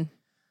gosh, then.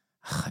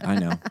 I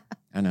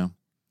know.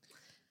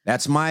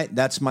 That's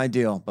my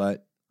deal.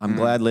 But I'm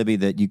glad, Libby,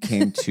 that you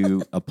came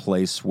to a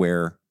place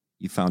where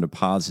you found a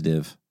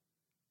positive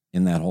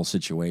in that whole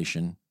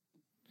situation.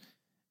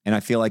 And I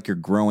feel like you're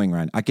growing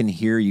right. I can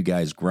hear you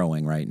guys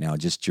growing right now.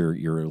 Just your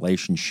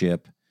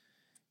relationship.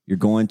 You're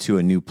going to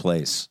a new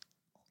place.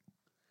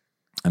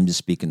 I'm just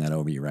speaking that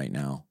over you right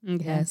now.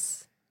 Okay.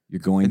 Yes. You're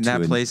going And to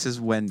that a, place is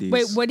Wendy's.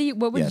 Wait, what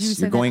would yes, you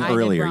say? you're going that I did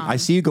earlier. wrong? I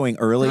see you going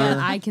earlier. Yeah,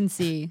 I can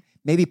see.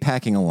 Maybe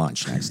packing a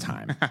lunch next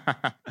time.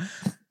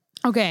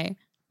 Okay.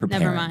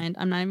 Preparing. Never mind.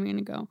 I'm not even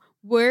gonna go.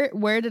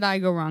 Where did I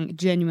go wrong?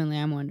 Genuinely,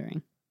 I'm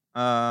wondering.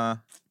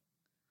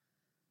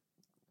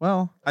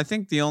 Well, I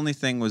think the only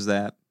thing was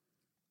that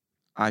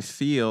I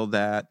feel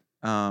that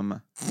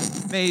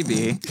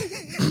maybe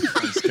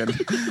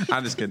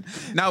I'm just kidding.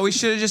 No, we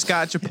should have just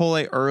got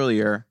Chipotle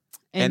earlier,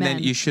 and then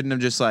Amen. you shouldn't have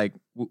just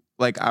we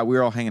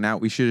were all hanging out.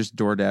 We should have just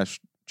DoorDash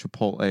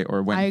Chipotle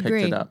or went I and picked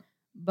agree. it up.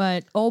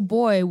 But old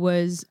boy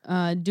was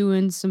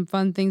doing some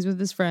fun things with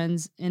his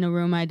friends in a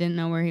room I didn't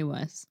know where he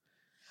was.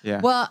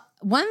 Yeah. Well,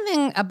 one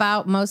thing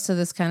about most of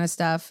this kind of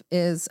stuff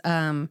is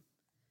I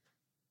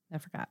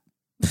forgot.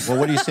 Well,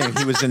 what are you saying?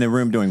 He was in the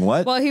room doing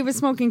what? Well, he was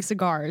smoking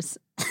cigars.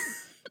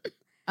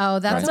 Oh,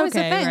 that's Right. always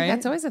Okay, a thing. right?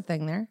 That's always a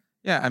thing there.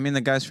 Yeah, I mean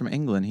the guy's from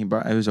England.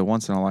 It was a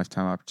once in a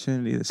lifetime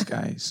opportunity. This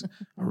guy's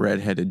a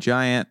redheaded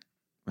giant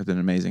with an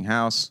amazing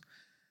house.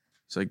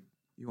 He's like,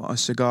 "You want a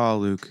cigar,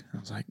 Luke?" I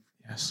was like,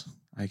 "Yes,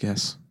 I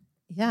guess."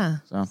 Yeah.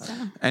 So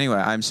anyway,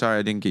 I'm sorry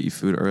I didn't get you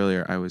food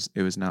earlier.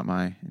 It was not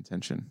my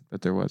intention,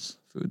 but there was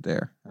food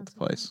there at the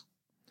place.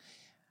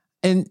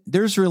 And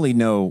there's really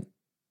no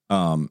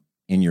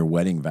in your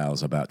wedding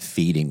vows about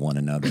feeding one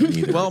another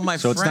either. Well,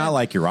 so it's not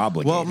like you're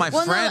obligated. Well, my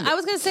friend. No, I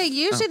was going to say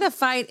usually the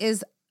fight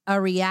is a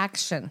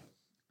reaction.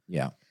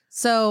 yeah.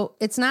 So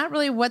it's not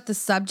really what the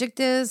subject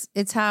is.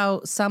 It's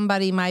how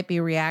somebody might be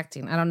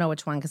reacting. I don't know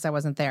which one because I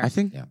wasn't there. I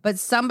think But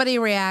somebody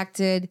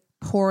reacted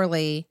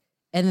poorly,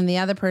 and then the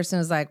other person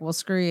was like, "Well,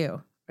 screw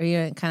you," or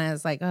you kind of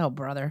is like, "Oh,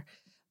 brother."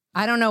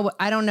 I don't know.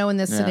 I don't know in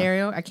this Yeah.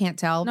 scenario. I can't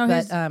tell. No,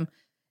 but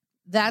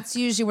that's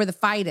usually where the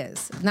fight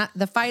is. Not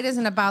the fight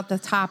isn't about the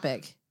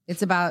topic.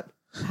 It's about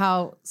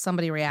how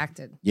somebody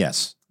reacted.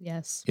 Yes.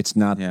 Yes. It's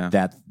not Yeah.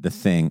 that the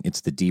thing. It's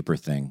the deeper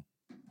thing.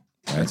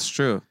 that's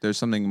true. There's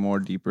something more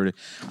deeper.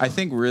 I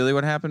think really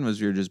what happened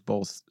was we were just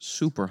both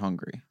super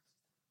hungry.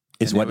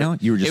 Is And what it now?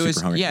 You were just it super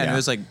was, hungry. Yeah, and it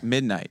was like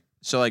midnight.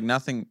 So like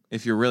nothing.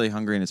 If you're really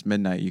hungry and it's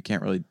midnight, you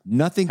can't really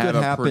nothing have good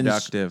a happens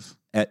productive.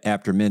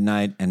 after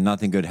midnight, and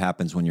nothing good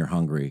happens when you're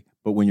hungry.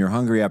 But when you're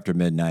hungry after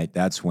midnight,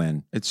 that's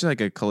when. It's like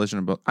a collision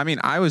of both. I mean,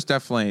 I was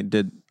definitely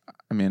did.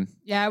 I mean,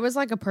 Yeah, it was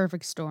like a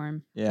perfect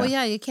storm. yeah. Well,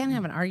 yeah, you can't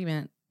have an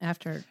argument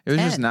after. It was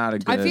 10. just not a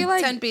good. I feel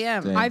like 10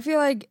 p.m. thing. I feel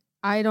like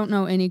I don't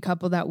know any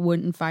couple that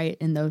wouldn't fight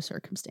in those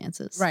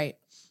circumstances. Right.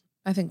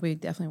 I think we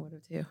definitely would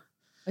have too.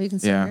 Oh, you can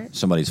see Yeah. it.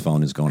 Somebody's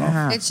phone is going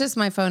off. It's just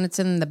my phone. It's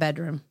in the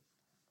bedroom,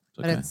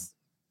 but Okay. it's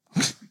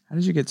How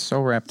did you get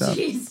so wrapped up?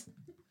 It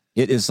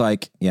is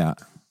like, yeah,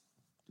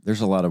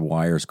 there's a lot of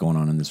wires going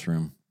on in this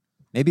room.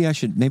 Maybe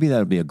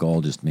that'll be a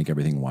goal, just make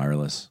everything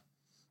wireless.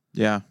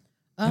 Yeah.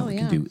 And oh we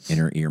yeah. can do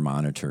inner ear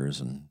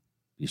monitors and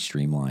be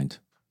streamlined.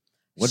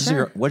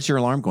 Sure. What's your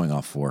alarm going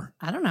off for?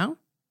 I don't know.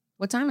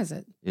 What time is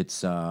it? It's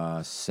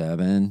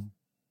 7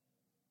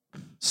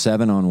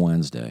 on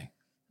Wednesday.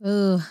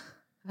 Ooh,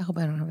 I hope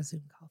I don't have a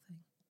Zoom call thing.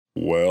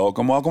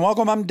 Welcome, welcome,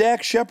 welcome. I'm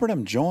Dak Shepard.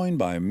 I'm joined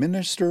by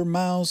Minister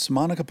Mouse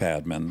Monica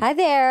Padman. Hi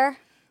there.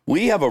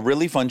 We have a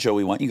really fun show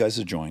we want you guys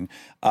to join.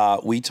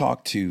 We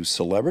talk to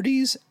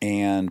celebrities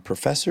and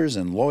professors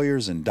and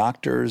lawyers and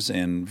doctors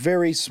and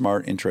very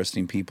smart,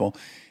 interesting people.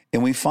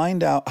 And we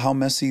find out how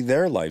messy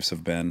their lives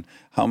have been,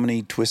 how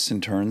many twists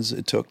and turns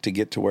it took to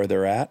get to where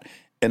they're at,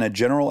 and a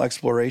general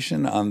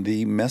exploration on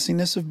the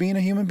messiness of being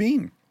a human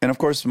being. And of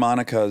course,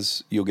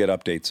 Monica's, you'll get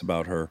updates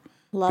about her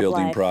Love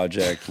building life.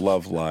 project,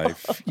 love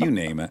life, you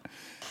name it.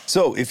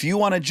 So if you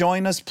want to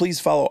join us, please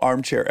follow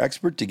Armchair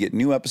Expert to get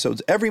new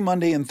episodes every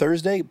Monday and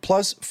Thursday.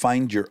 Plus,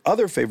 find your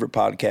other favorite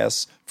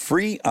podcasts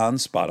free on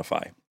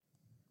Spotify.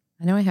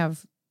 I know I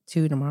have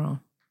 2 tomorrow.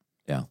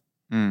 Yeah.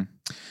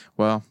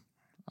 Well,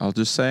 I'll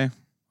just say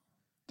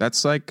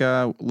that's like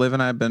Liv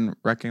and I have been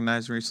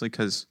recognized recently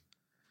because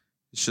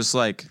it's just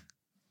like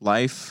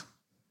life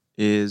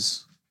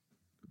is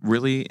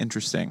really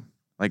interesting.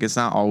 Like it's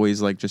not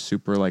always like just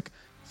super like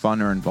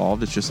fun or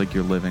involved. It's just like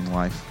you're living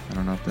life. I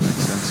don't know if that makes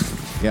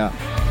sense. Yeah.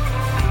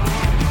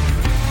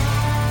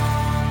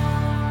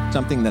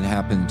 Something that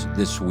happened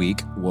this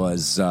week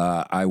was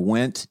I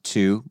went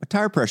to my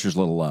tire pressure's a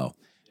little low,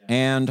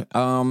 and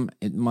on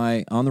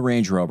the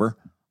Range Rover,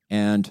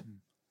 and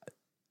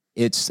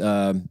it's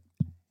the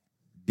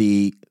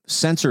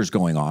sensor's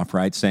going off,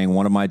 right, saying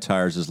one of my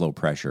tires is low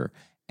pressure,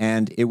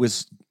 and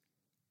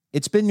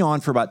it's been on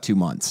for about 2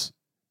 months.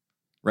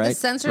 Right. The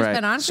sensor's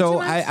been on for So 2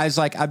 months? I was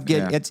like, I'm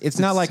getting it's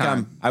not like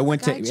time. I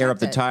went to I air up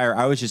the checked it. tire.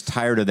 I was just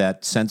tired of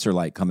that sensor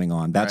light coming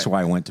on. That's Right.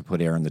 why I went to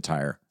put air in the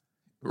tire.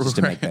 Just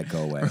to make that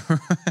go away. Well,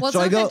 it's So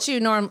I not go-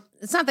 that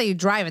it's not that you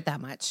drive it that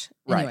much.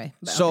 Anyway.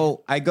 But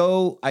So I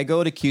go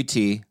to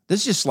QT. This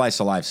is just slice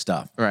of life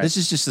stuff. Right. This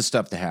is just the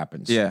stuff that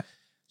happens. Yeah.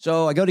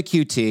 So I go to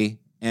QT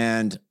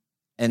and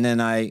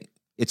then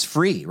it's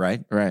free,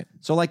 right? Right.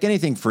 So like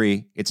anything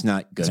free, it's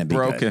not going to be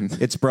broken. good.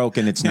 It's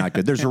broken. It's not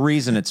good. There's a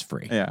reason it's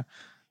free. Yeah.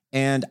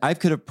 And I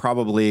could have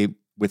probably,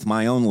 with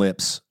my own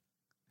lips,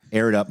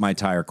 aired up my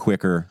tire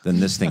quicker than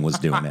this thing was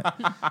doing it.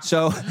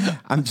 So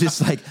I'm just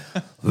like,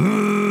 like,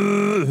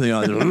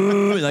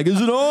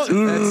 is it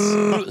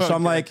on? So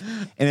I'm like,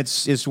 and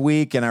it's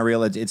weak, and I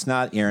realize it's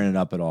not airing it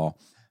up at all.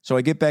 So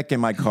I get back in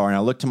my car, and I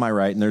look to my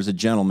right, and there's a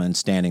gentleman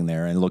standing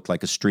there, and looked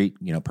like a street,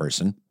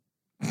 person.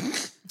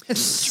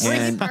 Street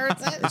And,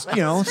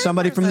 person.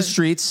 somebody from the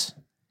streets.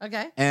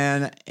 Okay.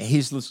 And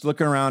he's just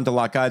looking around to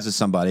lock eyes with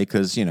somebody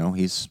because,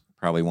 he's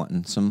probably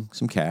wanting some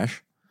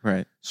cash.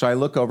 Right. So I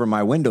look over,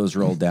 my windows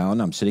rolled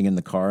down. I'm sitting in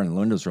the car and the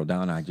windows roll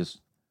down. And I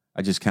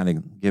just kind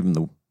of give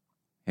him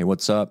hey,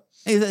 what's up?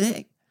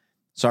 Hey.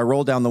 So I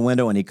roll down the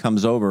window and he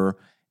comes over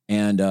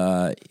and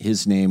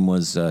his name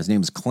was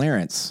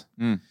Clarence.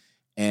 Mm.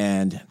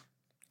 And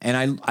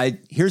I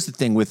here's the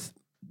thing with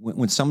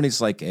when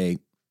somebody's like a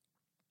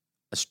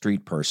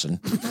street person,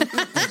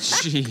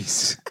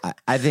 Jeez.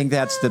 I think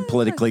that's the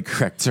politically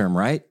correct term,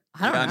 right?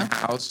 I don't know.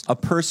 House. A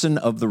person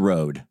of the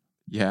road,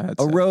 Yeah.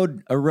 That's a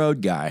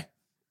road guy.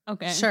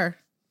 Okay. Sure.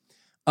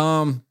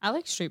 I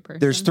like street person.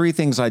 There's 3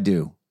 things I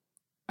do.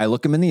 I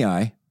look them in the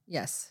eye.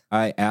 Yes.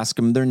 I ask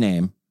them their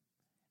name,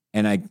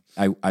 and I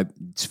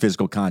it's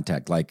physical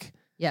contact. Like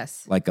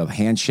Yes. like a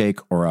handshake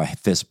or a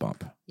fist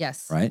bump,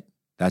 Yes. right?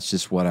 That's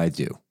just what I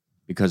do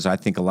because I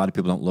think a lot of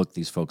people don't look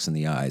these folks in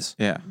the eyes.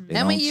 Yeah. They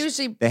And we don't-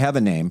 usually they have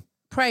a name.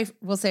 pray.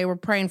 We'll say we're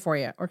praying for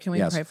you, or can we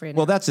Yes. pray for you?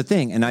 Well, now? that's the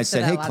thing. And I said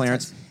said, that "Hey, a lot of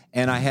Clarence," times.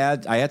 and I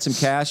had some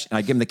cash, and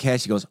I give him the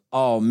cash. He goes,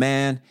 "Oh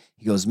man,"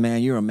 he goes,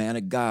 "Man, you're a man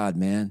of God,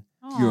 man.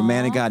 You're a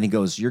man of Aw. God." And he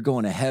goes, "You're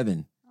going to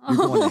heaven. You're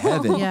going to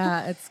heaven."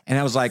 yeah, it's And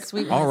I was like,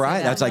 Sweet when "All they say right."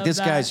 that. That's like Love this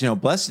that. guy's,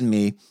 blessing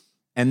me.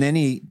 And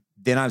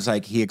then I was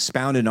like, he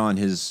expounded on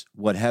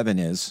what heaven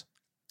is,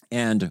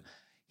 and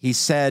he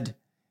said,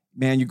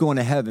 "Man, you're going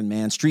to heaven,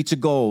 man. Streets of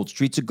gold,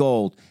 streets of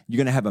gold. You're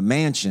going to have a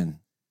mansion."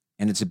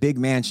 And it's a big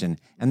mansion.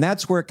 And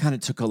that's where it kind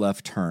of took a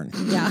left turn.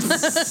 yeah.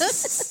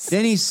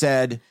 Then he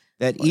said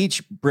that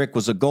each brick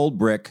was a gold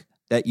brick,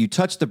 that you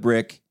touch the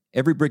brick,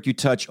 every brick you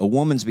touch, a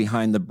woman's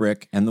behind the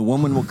brick, and the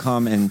woman will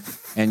come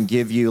and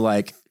give you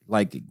like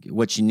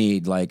what you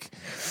need, like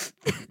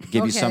give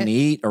you Okay. something to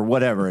eat or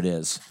whatever it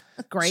is.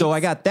 Great. So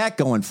I got that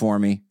going for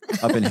me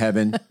up in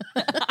heaven.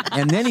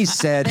 And then he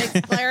said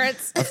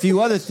Clarence. a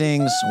few other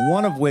things,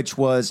 one of which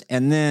was,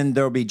 and then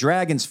there'll be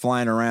dragons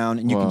flying around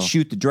and you Whoa. can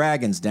shoot the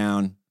dragons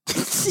down.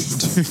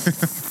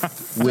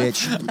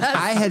 Which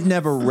I had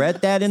never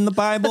read that in the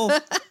Bible.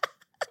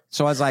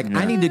 So I was like,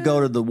 I need to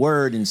go to the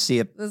word and see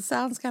if, This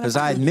sounds kind of because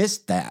I had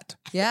missed that.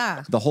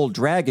 yeah. The whole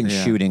dragon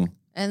Yeah. shooting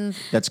And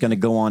that's going to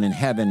go on in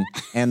heaven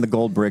and the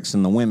gold bricks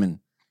and the women.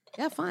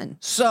 yeah, fun.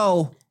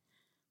 So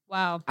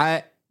Wow.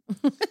 I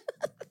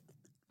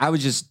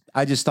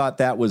just thought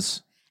that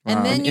was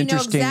And then an you know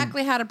interesting-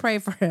 exactly how to pray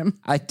for him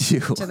I do.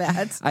 to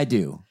that. I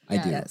do. I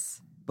do.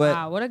 Yes. But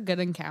Wow, what a good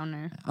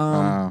encounter.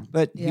 Wow.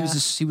 but Yeah. he was a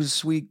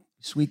sweet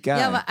guy.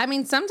 Yeah, but I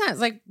mean, sometimes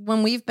like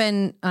when we've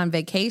been on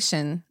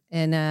vacation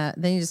and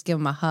then you just give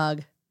him a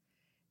hug.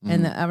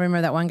 And Mm-hmm. I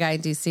remember that one guy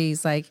in DC,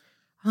 he's like,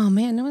 "Oh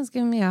man, no one's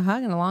given me a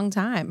hug in a long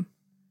time."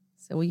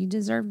 So well, you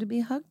deserve to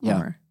be hugged Yeah.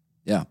 more.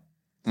 Yeah.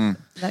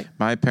 Like,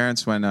 My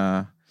parents, when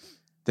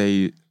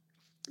they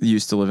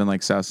used to live in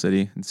like South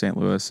City in St.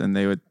 Louis, and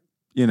they would,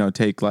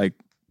 take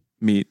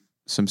meet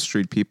some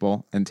street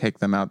people and take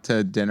them out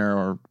to dinner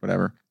or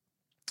whatever.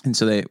 And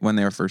so when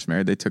they were first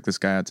married, they took this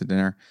guy out to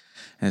dinner,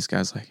 and this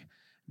guy's like,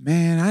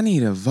 "Man, I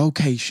need a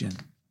vocation."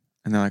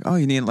 And they're like, "Oh,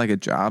 you need like a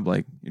job?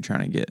 Like you're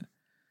trying to get,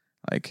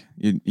 like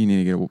you need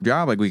to get a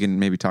job? Like we can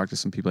maybe talk to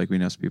some people, like we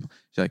know some people."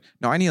 She's like,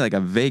 "No, I need like a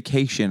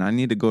vacation. I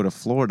need to go to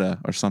Florida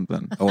or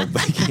something." Oh,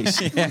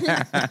 vacation.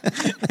 Yeah.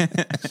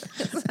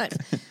 it's like,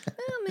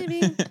 well,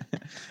 maybe.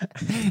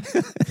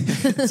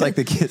 It's like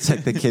the kid.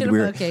 Get a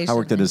I vocation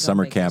worked at and a go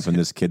summer camp, vacation. and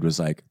this kid was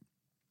like,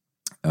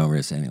 "Oh,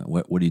 we're saying,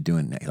 what are you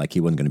doing?" Like he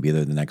wasn't going to be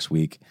there the next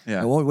week.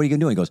 Yeah. What are you going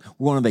to do? He goes,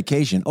 "We're going on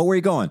vacation." "Oh, where are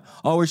you going?"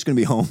 "Oh, we're just going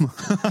to be home."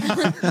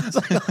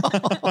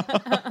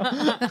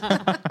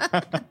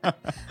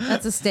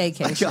 That's a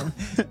staycation.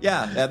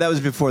 yeah, that was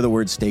before the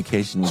word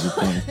staycation was a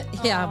thing.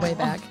 Yeah, way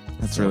back.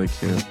 That's really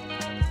cute.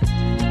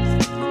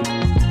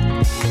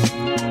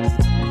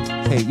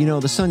 Hey,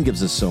 the sun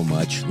gives us so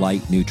much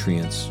light,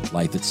 nutrients,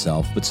 life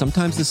itself, but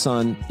sometimes the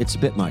sun, it's a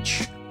bit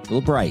much, a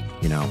little bright,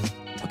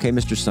 Okay,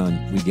 Mr.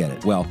 Sun, we get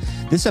it. Well,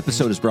 this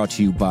episode is brought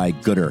to you by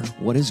Gooder.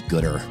 What is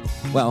Gooder?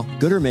 Well,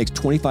 Gooder makes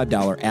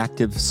 $25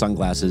 active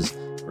sunglasses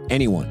for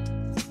anyone,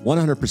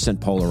 100%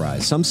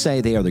 polarized. Some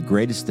say they are the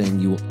greatest thing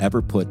you will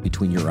ever put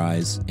between your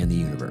eyes and the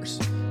universe.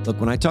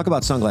 Look, when I talk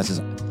about sunglasses,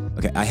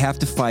 okay, I have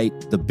to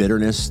fight the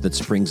bitterness that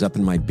springs up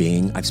in my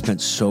being. I've spent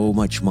so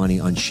much money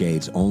on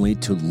shades only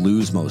to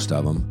lose most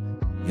of them.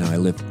 I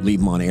leave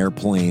them on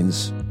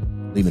airplanes,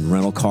 leave them in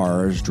rental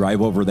cars,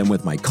 drive over them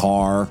with my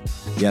car.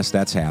 Yes,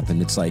 that's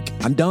happened. It's like,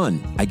 I'm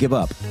done. I give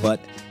up. But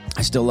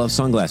I still love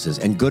sunglasses.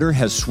 And Gooder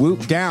has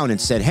swooped down and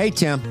said, "Hey,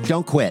 Tim,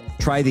 don't quit.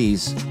 Try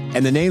these."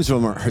 And the names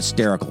of them are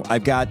hysterical.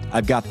 I've got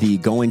the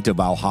Going to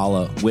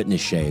Valhalla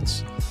Witness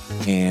shades.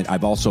 And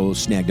I've also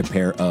snagged a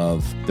pair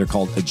of, they're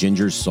called A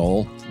Ginger's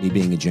Soul, me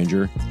being a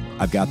ginger.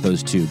 I've got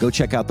those too. Go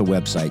check out the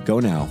website. Go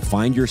now.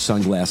 Find your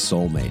sunglass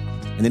soulmate.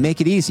 And they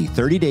make it easy.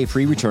 30-day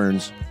free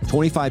returns,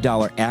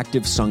 $25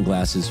 active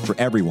sunglasses for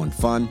everyone.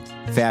 Fun,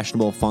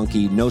 fashionable,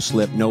 funky, no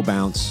slip, no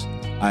bounce.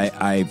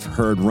 I've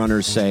heard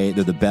runners say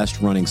they're the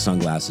best running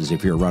sunglasses.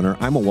 If you're a runner,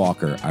 I'm a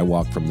walker. I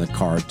walk from the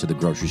car to the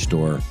grocery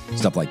store,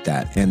 stuff like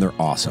that. And they're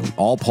awesome.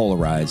 All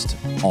polarized,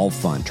 all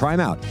fun. Try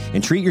them out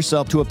and treat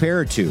yourself to a pair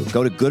or two.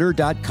 Go to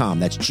gooder.com.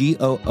 That's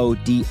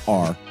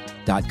GOODR.com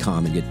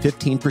and get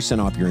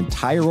 15% off your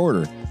entire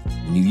order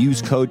when you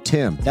use code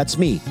TIM. That's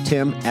me,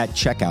 Tim, at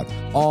checkout.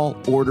 All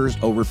orders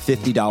over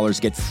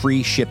 $50 get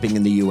free shipping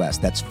in the U.S.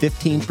 That's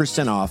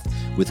 15% off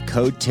with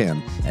code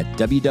TIM at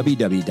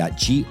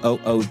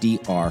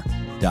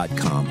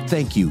www.goodr.com.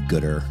 Thank you,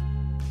 Gooder.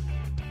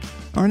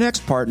 Our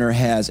next partner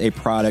has a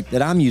product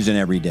that I'm using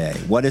every day.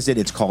 What is it?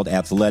 It's called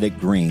Athletic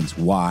Greens.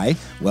 Why?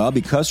 Well,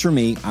 because for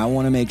me, I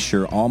want to make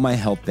sure all my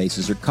health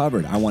bases are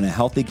covered. I want a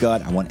healthy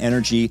gut. I want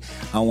energy.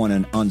 I want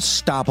an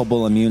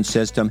unstoppable immune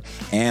system.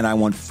 And I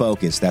want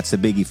focus. That's the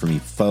biggie for me,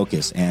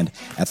 focus. And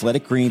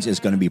Athletic Greens is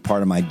going to be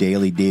part of my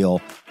daily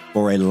deal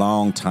for a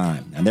long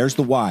time. And there's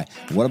the why.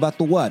 What about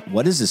the what?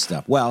 What is this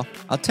stuff? Well,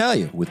 I'll tell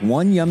you. With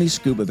one yummy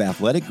scoop of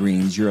Athletic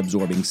Greens, you're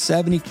absorbing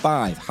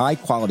 75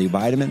 high-quality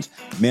vitamins,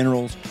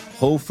 minerals,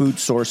 whole food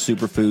source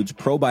superfoods,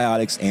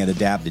 probiotics, and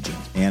adaptogens.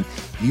 And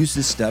use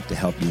this stuff to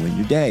help you win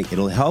your day.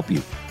 It'll help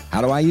you.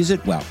 How do I use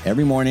it? Well,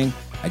 every morning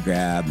I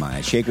grab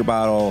my shaker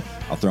bottle.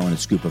 I'll throw in a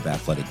scoop of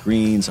Athletic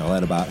Greens. I'll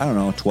add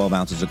about, 12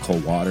 ounces of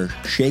cold water.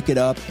 Shake it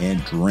up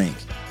and drink.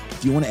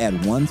 If you want to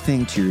add one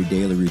thing to your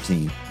daily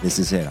routine, this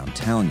is it, I'm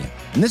telling you.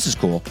 And this is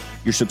cool.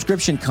 Your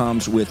subscription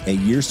comes with a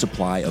year's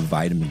supply of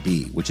vitamin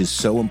D, which is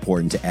so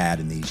important to add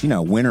in these,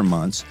 winter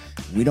months.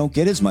 We don't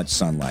get as much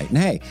sunlight. And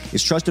hey,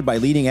 it's trusted by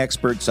leading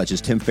experts such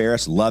as Tim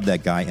Ferriss, love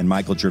that guy, and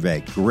Michael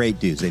Gervais. Great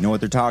dudes. They know what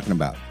they're talking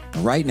about.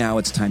 Right now,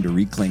 it's time to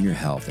reclaim your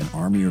health and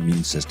arm your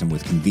immune system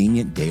with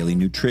convenient daily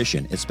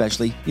nutrition,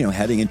 especially,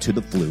 heading into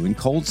the flu and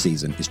cold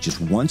season. It's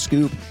just one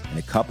scoop and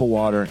a cup of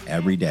water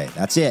every day.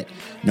 That's it.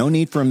 No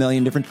need for a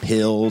million different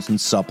pills and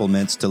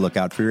supplements to look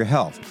out for your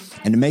health.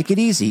 And to make it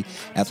easy,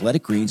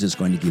 Athletic Greens is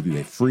going to give you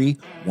a free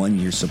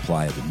 1-year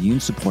supply of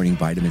immune-supporting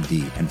vitamin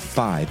D and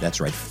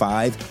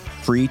 5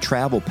 free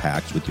travel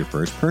packs with your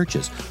first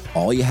purchase.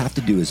 All you have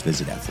to do is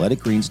visit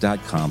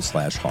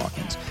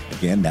athleticgreens.com/Hawkins.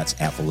 Again, that's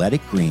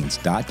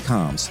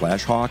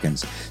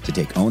athleticgreens.com/Hawkins to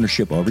take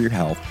ownership over your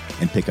health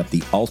and pick up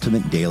the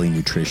ultimate daily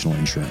nutritional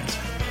insurance.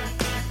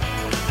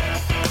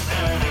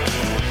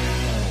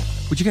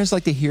 Would you guys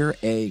like to hear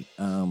a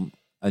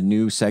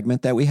new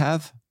segment that we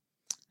have?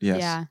 Yes.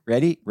 Yeah.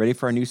 Ready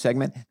for our new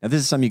segment? Now,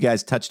 this is something you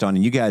guys touched on,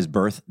 and you guys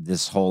birthed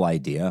this whole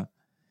idea.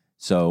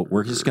 So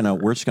we're just gonna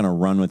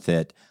run with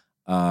it.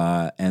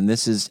 And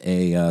this is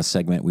a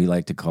segment I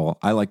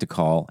like to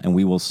call, and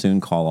we will soon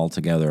call all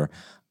together,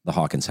 the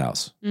Hawkins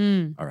House.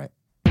 All right.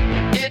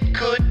 It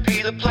could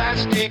be the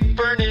plastic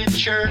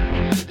furniture,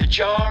 the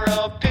jar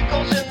of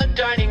pickles in the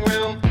dining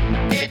room.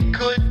 It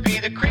could be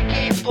the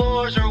creaky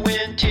floors, or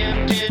when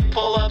Tim did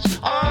pull-ups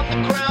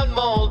on the crown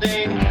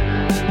molding.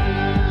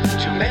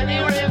 Too many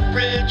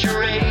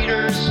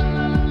refrigerators,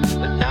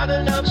 but not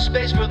enough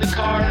space for the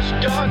cars.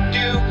 Dog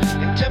do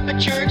and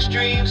temperature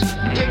extremes.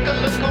 Take a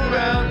look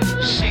around,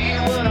 see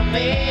what I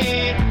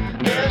mean.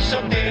 There's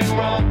something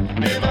wrong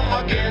in the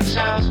Hawkins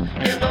house,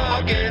 in the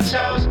Hawkins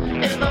house,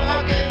 in the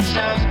Hawkins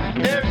house.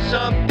 There's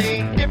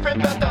something different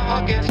about the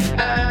Hawkins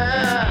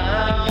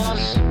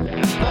house.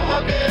 The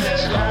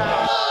Hawkins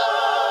house.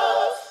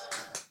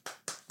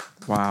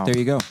 Wow. There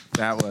you go.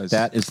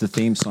 That is the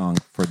theme song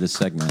for this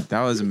segment.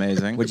 That was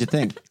amazing. What'd you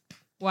think?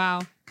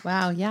 Wow.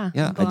 Wow, yeah.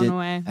 Yeah, Blown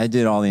away. I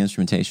did all the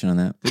instrumentation on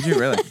that. Did you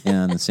really?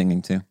 Yeah, and the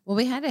singing too. Well,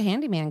 we had a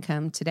handyman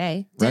come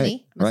today.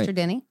 Denny, Right, Mr. right.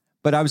 Denny.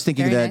 But I was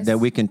thinking Very that nice.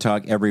 we can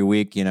talk every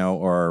week,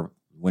 or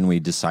when we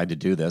decide to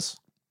do this,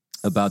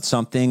 about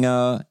something.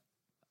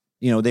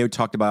 They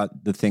talked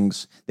about the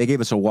things. They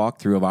gave us a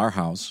walkthrough of our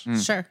house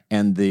Sure.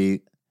 and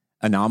the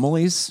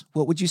anomalies.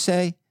 What would you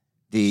say?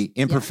 The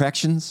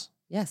imperfections,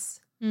 Yes.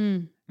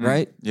 Mm.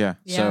 right? Yeah.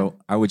 Yeah. So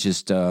I would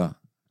just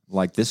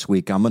like this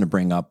week, I'm going to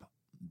bring up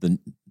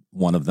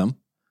one of them,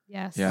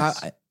 Yes.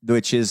 Yes.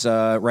 which is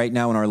right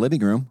now in our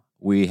living room.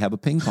 We have a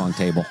ping pong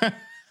table.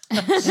 In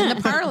the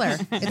parlor.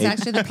 It's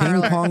actually the Ping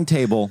parlor. pong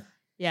table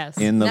Yes.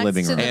 in the Next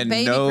living to room. the And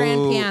baby no-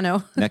 grand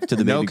piano. Next to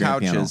the baby No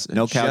grand piano. couches.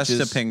 No couches.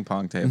 Just a ping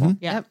pong table,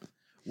 Yeah. Yep.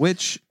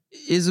 which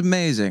is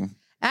amazing.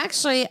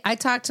 Actually, I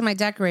talked to my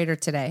decorator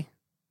today.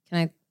 Can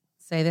I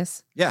say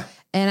this? Yeah.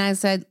 And I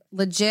said,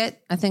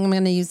 legit, I think I'm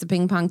going to use the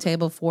ping pong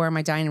table for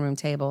my dining room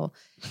table.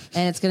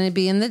 And it's going to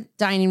be in the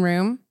dining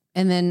room.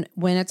 And then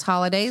when it's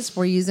holidays,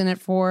 we're using it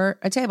for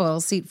a table.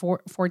 It'll seat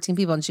 14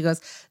 people. And she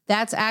goes,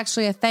 that's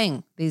actually a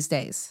thing these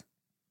days.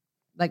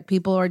 Like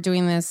people are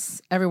doing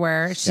this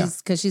everywhere.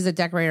 Because she's a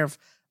decorator of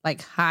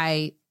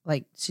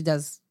she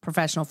does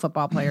professional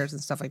football players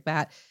and stuff like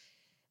that.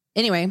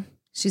 Anyway,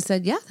 she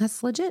said, yeah,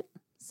 that's legit.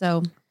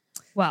 So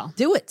Well,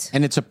 do it.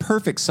 And it's a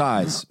perfect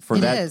size for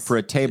It that is. for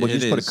a table. It You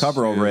just put a is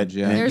cover over it, huge,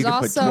 yeah. and There's you can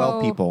put also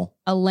 12 people.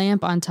 a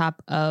lamp on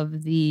top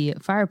of the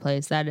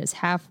fireplace that is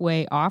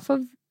halfway off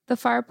of the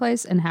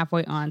fireplace and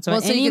halfway on. So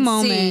at so any you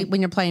can see moment,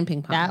 when you're playing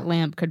ping pong. that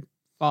lamp could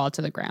fall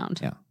to the ground.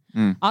 Yeah.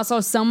 Also,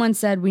 someone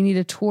said we need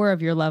a tour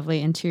of your lovely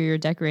interior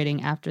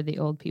decorating after the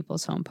Old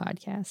People's Home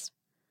podcast.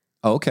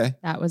 Oh, okay.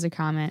 That was a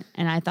comment,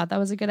 and I thought that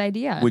was a good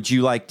idea. Would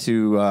you like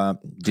to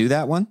do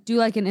that one? do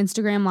like an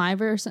Instagram live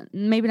or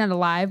something? Maybe not a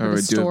live, but Or a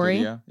do story.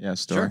 video. Yeah,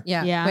 story.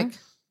 Yeah. Yeah. Quick.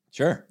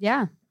 Sure.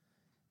 Yeah,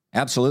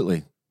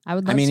 Absolutely. I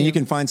would love I mean, to. you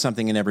can find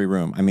something in every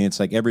room. I mean, it's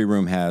like every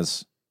room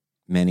has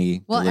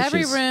many. Well,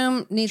 every delicious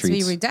room needs to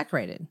treats. be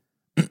redecorated.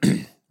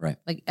 Right.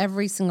 Like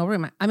every single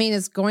room. I mean,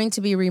 it's going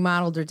to be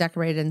remodeled or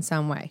decorated in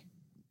some way.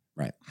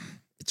 Right.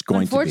 It's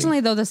going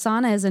Unfortunately, though, the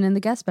sauna isn't in the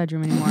guest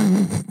bedroom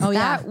anymore. Oh,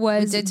 yeah. That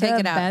was We did take the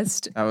it out.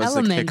 best That was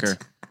element. the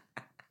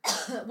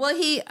kicker. Well,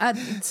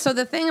 so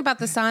the thing about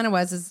the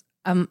sauna is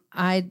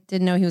I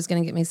didn't know he was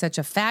going to get me such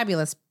a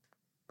fabulous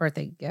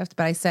birthday gift,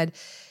 but I said,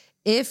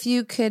 if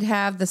you could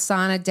have the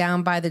sauna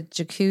down by the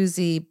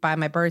jacuzzi by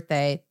my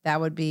birthday,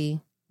 that would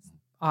be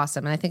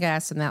awesome. And I think I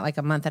asked him that like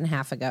a month and a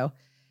half ago.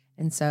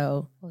 And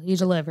so Well, he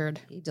delivered.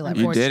 You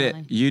did it.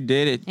 You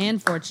did it.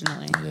 And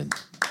fortunately.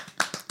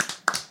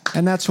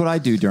 And that's what I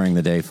do during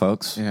the day,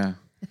 folks. Yeah.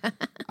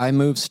 I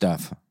move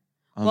stuff.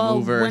 A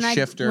mover, when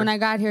shifter. when I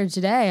got here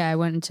today, I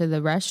went into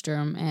the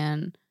restroom,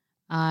 and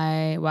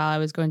while I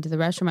was going to the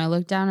restroom, I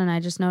looked down and I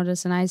just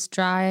noticed a nice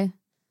dry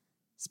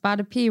spot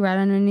of pee right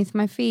underneath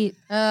my feet.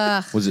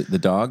 Was it the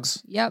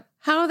dogs? Yep.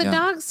 how are the Yeah.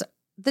 dogs?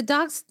 The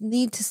dogs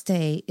need to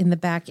stay in the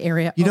back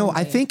area. You know,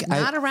 only, I think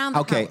not around the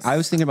Okay, house. I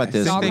was thinking about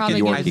this. Dog they probably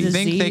can- get I think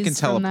they can disease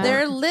from that. teleport.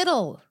 They're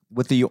little.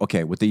 With the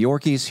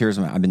Yorkies, here's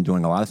what I've been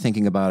doing a lot of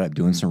thinking about it. I'm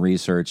doing some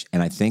research,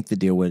 and I think the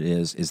deal with it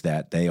is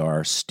that they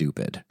are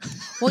stupid.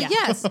 Well, Yeah.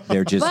 yes,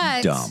 They're just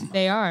but dumb.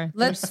 They are.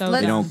 They're Let's so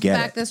They don't get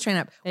back it. this train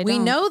up. They We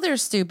don't. know they're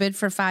stupid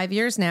for 5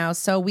 years now,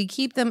 so we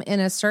keep them in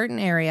a certain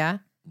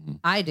area. Mm-hmm.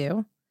 I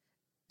do.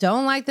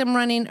 Don't like them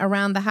running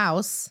around the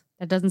house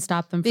That doesn't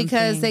stop them from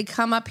because peeing. they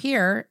come up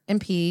here and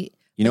pee.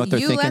 You know but what they're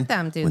you thinking? let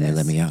them do When this. they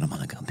let me out, I'm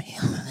gonna go pee.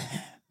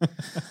 I'm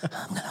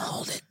gonna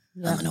hold it.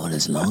 I'm gonna hold it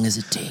as long as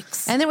it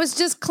takes. And it was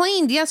just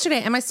cleaned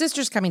yesterday, and my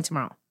sister's coming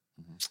tomorrow.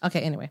 Mm-hmm.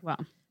 Okay, anyway, Wow.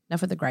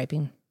 enough of the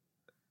griping.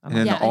 And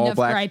then Yeah, the all enough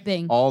black,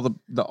 griping. all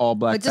the all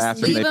black But just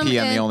bathroom. leave They them pee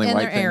on the in- only in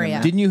white their thing. in area.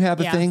 there. Didn't you have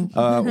a Yeah. thing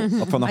from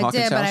the I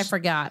Hawkins did, but I house?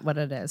 forgot what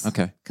it is.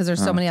 Okay. Because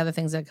there's so Oh. many other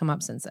things that have come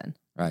up since then.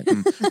 Right.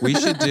 We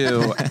should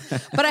do.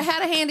 But I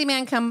had a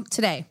handyman come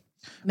today.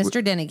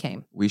 Mr. Denny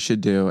came. We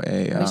should do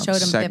a We showed 'em bit by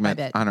segment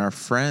bit. on our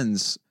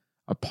friend's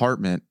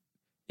apartment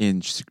in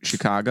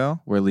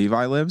Chicago, where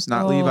Levi lives.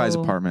 Not Levi's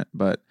Oh. apartment,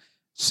 but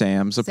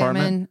Sam's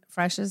apartment. Salmon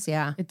Freshes,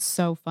 yeah. It's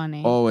so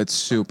funny. Oh, it's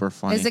super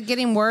funny. Is it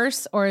getting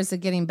worse or is it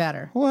getting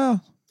better?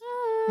 Well,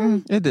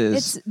 it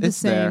is.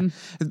 It's the there. same.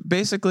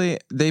 Basically,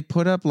 they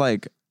put up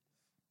like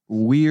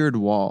weird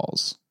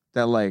walls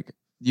that like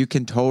you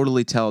can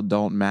totally tell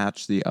don't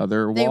match the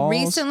other They walls.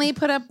 recently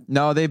put up.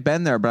 No, they've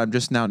been there, but I'm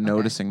just now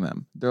noticing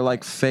them. They're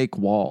like fake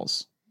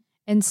walls.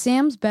 And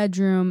Sam's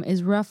bedroom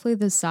is roughly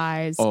the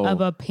size Oh.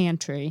 of a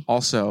pantry.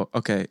 Also,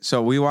 okay,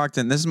 so we walked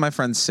in. This is my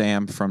friend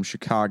Sam from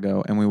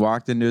Chicago, and we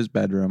walked into his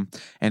bedroom,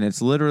 and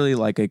it's literally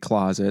like a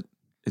closet.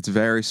 It's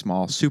very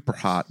small, super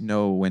hot,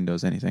 no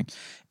windows, anything.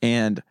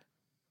 And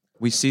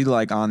we see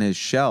like on his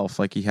shelf,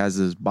 like he has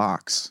this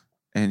box,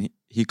 and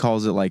he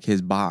calls it like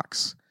his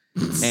box.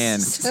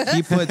 And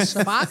he puts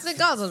The box that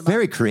calls it.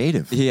 Very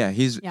creative. yeah,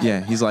 he's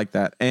like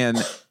that.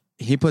 And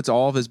he puts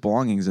all of his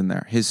belongings in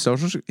there. His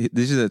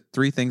these are the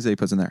three things that he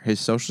puts in there. His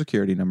social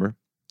security number,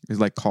 his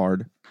like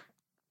card,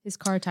 His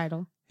car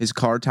title. his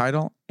card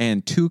title,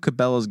 and 2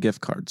 Cabela's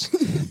gift cards.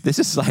 This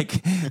is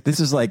like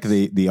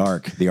the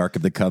Ark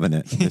of the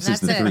Covenant. This is That's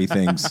the it. 3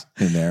 things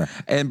in there.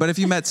 But if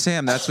you met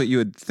Sam, that's what you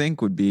would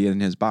think would be in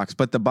his box.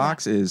 But the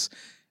box is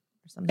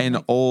an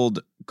old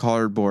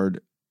cardboard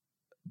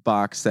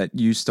box that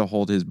used to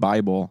hold his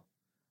Bible.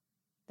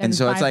 That And his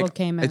so it's Bible like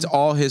came in. it's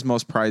all his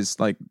most prized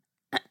like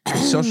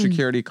social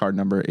security card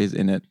number is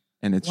in it,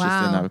 and it's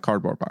just in Wow. a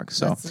cardboard box.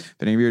 So That's- if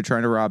any of you are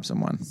trying to rob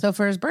someone, So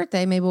for his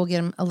birthday, maybe we'll get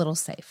him a little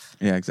safe.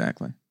 yeah,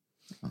 exactly.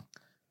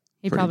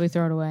 He'd pretty- probably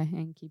throw it away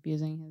and keep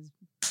using his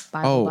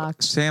Bible Oh,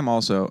 box. Sam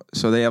also.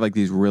 So they have like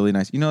these really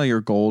nice,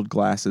 your gold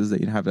glasses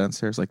that you have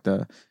downstairs, like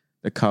the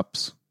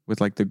cups with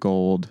like the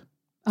gold.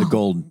 The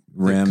gold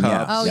rim.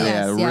 cups. Oh, Yeah,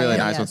 yes. really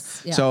nice ones.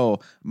 yes, yeah. So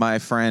my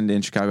friend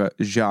in Chicago,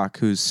 Jacques,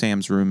 who's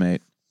Sam's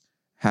roommate,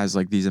 has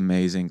like these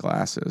amazing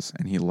glasses,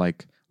 and he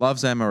like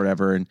loves them or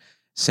whatever. And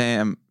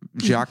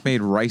Jacques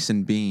made rice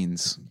and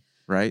beans,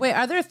 right? Wait,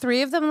 are there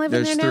 3 of them living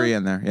There's there now? 3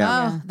 in there.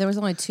 Yeah. Oh, there was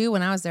only 2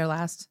 when I was there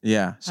last.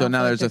 Yeah. So I now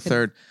feel like there's there a could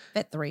third.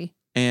 Fit 3.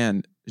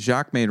 And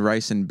Jacques made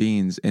rice and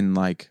beans in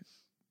like,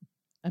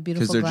 A because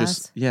beautiful they're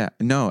glass.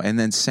 just, no. And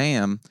then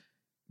Sam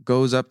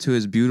goes up to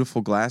his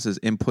beautiful glasses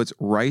and puts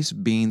rice,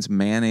 beans,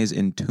 mayonnaise,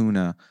 and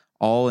tuna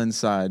all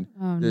inside.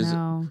 Oh, There's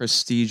no.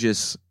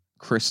 prestigious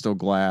crystal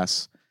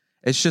glass.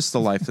 It's just the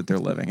life that they're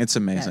living. It's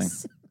amazing.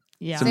 Yes.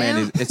 Yeah. It's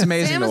amazing. It's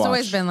amazing Sam to has watch.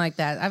 always been like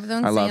that. I've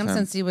known I love Sam him.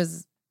 since he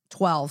was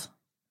 12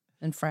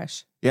 and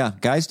fresh. Yeah,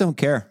 guys don't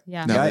care.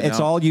 Yeah. No, they It's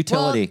don't. all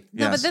utility. Well,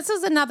 no, Yes. but this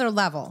is another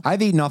level.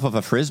 I've eaten off of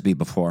a Frisbee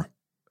before.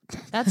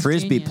 That's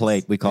Frisbee genius.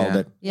 plate, we called Yeah.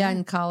 it. Yeah,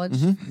 in college.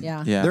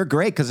 Yeah. Yeah. They're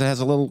great because it has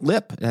a little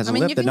lip. It has a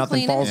lip you that can nothing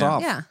clean falls it.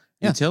 off. Yeah.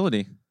 Yeah.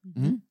 Utility.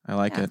 I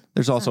like Yeah. it.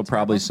 There's also Not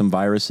probably terrible. some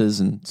viruses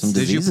and some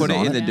Did you diseases put it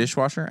on in the Yeah.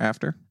 dishwasher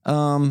after?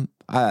 I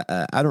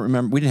don't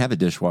remember. We didn't have a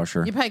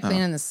dishwasher. You probably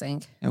clean in the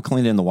sink.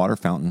 Cleaned it in the water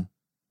fountain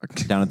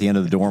down at the end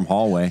of the dorm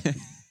hallway.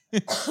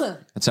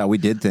 That's how we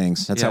did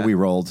things. That's how Yeah. we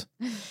rolled.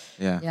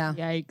 Yeah. Yeah.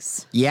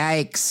 Yikes.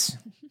 Yikes.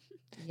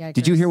 Yeah.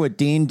 Did you hear what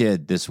Dean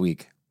did this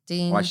week?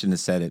 Dean? Well, I shouldn't have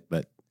said it,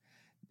 but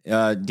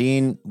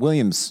Dean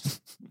Williams.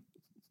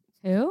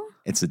 Who?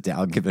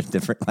 I'll give it a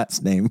different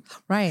last name.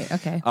 Right.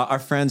 Okay. Our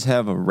friends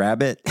have a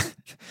rabbit.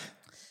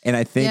 And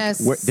I think,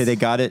 Yes. did they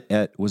got it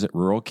at, was it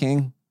Rural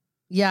King?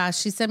 Yeah.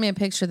 She sent me a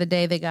picture the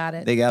day they got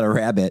it. They got a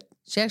rabbit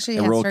She actually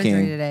at had Rural surgery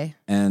King. today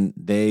And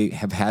they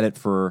have had it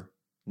for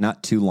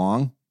not too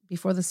long.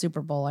 before the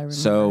Super Bowl. I remember.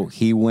 So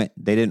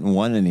they didn't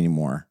want it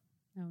anymore.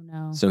 Oh,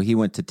 no. So he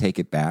went to take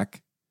it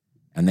back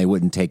and they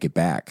wouldn't take it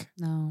back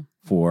No.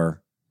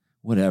 for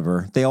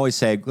whatever. They always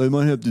say they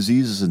might have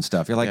diseases and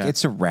stuff. You're like, Yeah.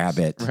 it's a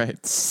rabbit.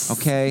 Right.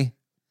 Okay.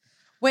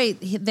 Wait,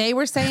 they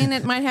were saying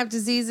it might have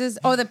diseases?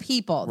 Oh, the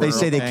people. They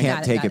say they Okay.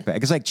 can't take it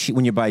back. It's like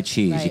when you buy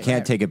cheese, you Right,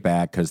 can't right. take it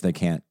back because they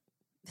can't,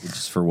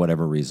 just for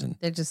whatever reason.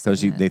 They're just Because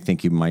saying they it.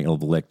 think you might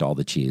have licked all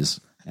the cheese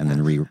and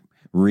then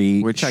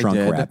Which I shrunk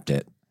did. wrapped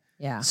it.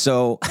 Yeah.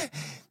 So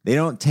they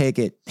don't take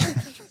it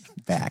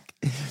back.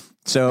 They're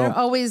So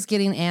always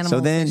getting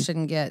animals then- they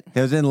shouldn't get.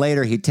 then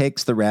later he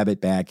takes the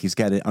rabbit back. He's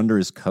got it under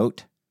his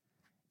coat.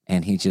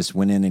 And he just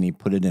went in and he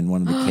put it in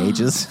one of the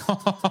cages.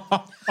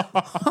 Oh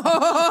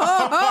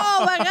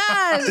my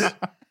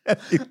gosh.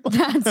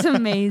 That's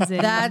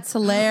amazing. That's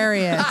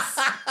hilarious.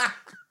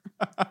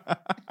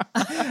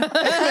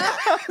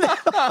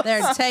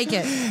 There, take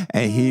it.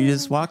 And he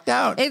just walked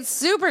out. It's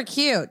super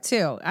cute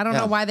too. I don't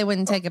know why they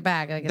wouldn't take it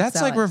back. They could That's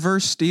sell like it.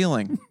 reverse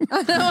stealing.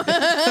 That's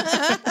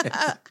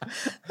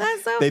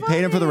so They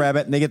paid him for the funny.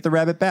 rabbit and they get the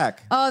rabbit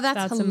back. Oh,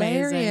 that's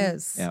amazing.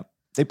 hilarious. Yeah.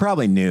 They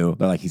probably knew,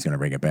 but like, he's going to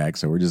bring it back.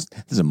 So this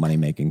is a money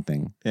making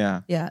thing.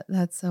 Yeah. Yeah,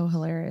 that's so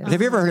hilarious.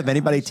 Have you ever heard of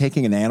anybody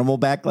taking an animal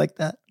back like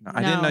that?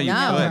 I didn't know you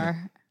No.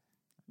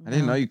 could. I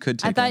didn't know you could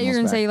take I thought you were animals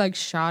gonna say back. you like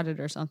shot it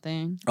or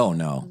something. Oh, It's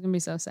no. gonna be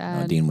so No,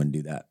 sad. Dean wouldn't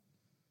do that.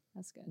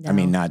 That's good. I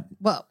mean, not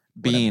Well,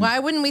 Bean. why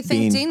wouldn't we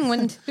think Bean. Dean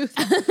wouldn't do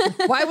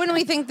that? Why wouldn't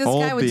we think this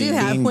guy would do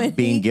that when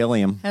Bean he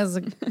Gilliam. has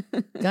a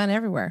gun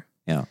everywhere?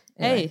 Yeah.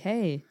 Hey,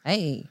 hey,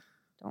 Hey.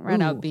 don't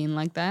write out Ooh. Bean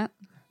like that.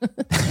 It's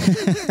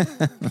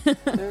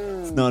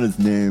not his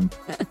name.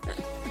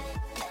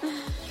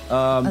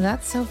 Oh,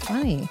 that's so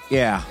funny.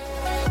 Yeah.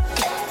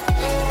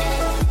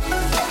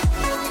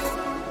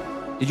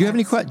 Did you have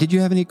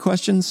any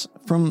questions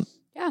from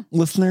Yeah.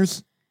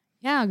 listeners?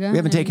 Yeah, go We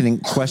haven't ahead. taken any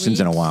questions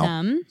in a Read while.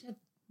 them.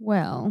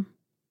 Well,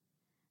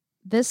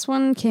 this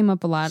one came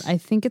up a lot. I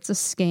think it's a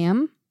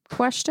scam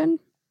question.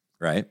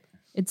 Right.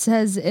 It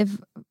says if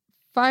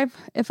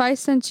I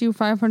sent you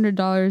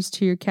 $500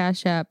 to your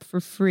Cash App for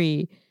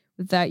free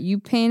without you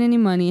paying any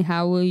money,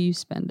 how will you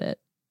spend it?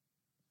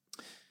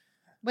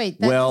 Wait,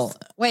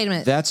 wait a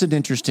minute. That's an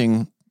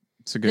interesting.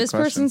 It's a good This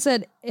question. person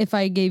said if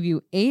I gave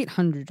you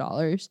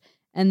 $800,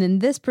 and then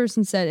this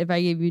person said if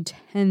I gave you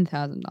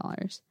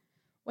 $10,000.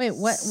 Wait,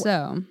 what?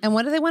 So And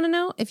what do they want to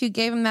know? If you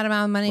gave them that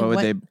amount of money,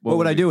 What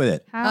would I do with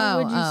it? how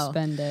would you Oh.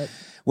 spend it?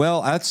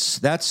 Well,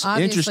 that's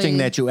Obviously- interesting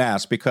that you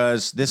asked,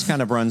 because this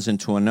kind of runs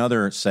into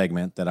another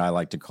segment that I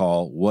like to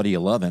call "What Are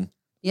You Loving?"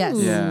 Yes,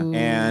 Yeah.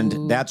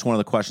 And that's one of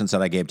the questions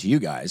that I gave to you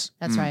guys.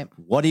 that's right.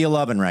 What are you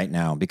loving right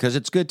now? Because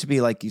it's good to be,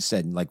 like you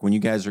said, like when you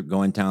guys are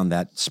going down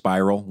that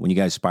spiral, when you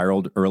guys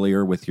spiraled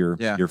earlier with your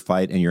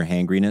fight and your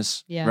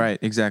hangriness, Yeah. Right,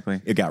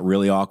 exactly. it got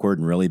really awkward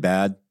and really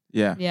bad.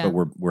 Yeah. Yeah.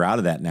 But we're out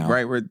of that now.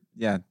 Right,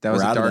 that was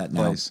We're a out of dark that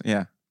now. place.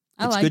 Yeah.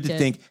 I It's liked good to it.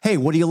 think, hey,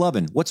 what are you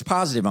loving? What's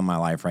positive in my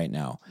life right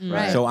now?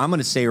 Right. So I'm going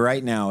to say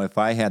right now, if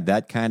I had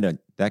that kind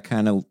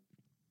of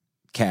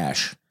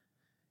cash,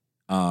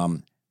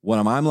 what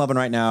I'm loving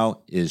right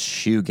now is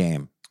shoe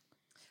game.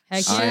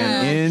 Heck I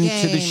yeah. am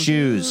into the game.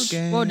 shoes.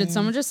 Whoa, did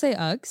someone just say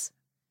Uggs?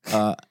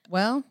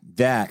 Well,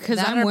 That Because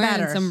That I'm or wearing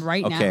better. some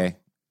right now. okay,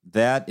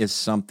 that is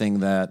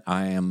something that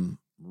I am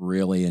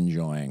really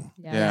enjoying.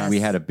 Yeah. We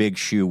had a big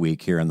shoe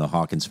week here in the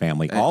Hawkins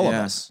family, all of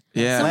yeah. us.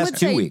 Yeah. Some Last would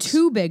 2 say weeks.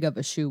 too big of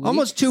a shoe week.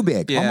 Almost too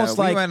big. Yeah, Almost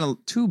we like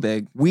went too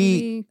big.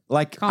 Maybe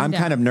calm I'm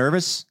down. kind of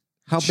nervous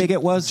how big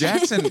it was.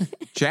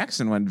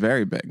 Jackson went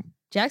very big.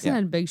 Jackson Yeah.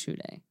 had a big shoe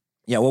day.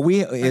 Yeah, well,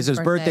 it's his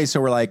birthday. birthday,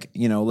 so we're like,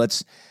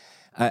 let's.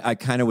 I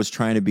kind of was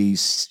trying to be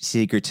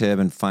secretive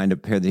and find a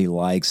pair that he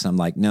likes. I'm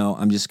like, no,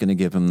 I'm just going to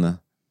give him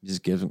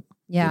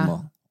yeah,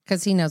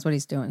 because he knows what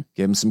he's doing.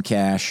 give him some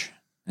cash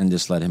and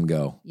just let him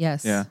go.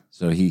 Yes. Yeah.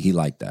 So he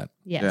liked that.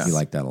 Yes. He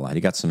liked that a lot.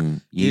 He got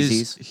some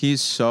Yeezys,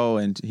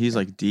 He's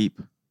like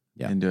deep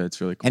into it. It's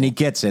really cool. and he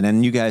gets it.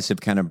 And you guys have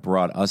kind of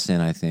brought us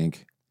in, I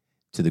think,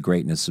 to the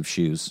greatness of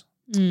shoes.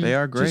 They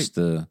are great. Just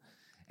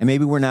and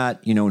maybe we're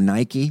not,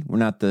 Nike. We're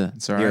not the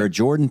all right. Air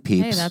Jordan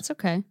peeps. Hey, that's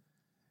okay.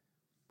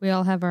 We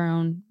all have our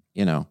own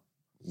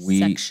we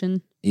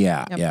section.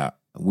 yeah Yep. yeah.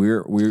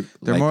 We're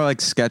They're more like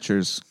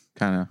Skechers,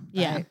 kind of.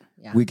 Yeah. Right.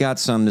 Yeah. We got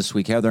some this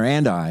week, Heather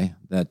and I.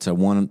 That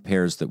one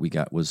pairs that we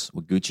got was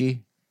with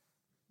Gucci.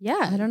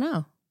 Yeah. I don't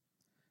know.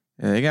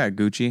 Yeah, they got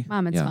Gucci.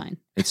 Mom, it's Yeah. fine.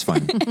 It's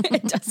fine.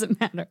 It doesn't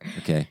matter.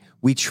 Okay,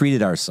 we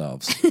treated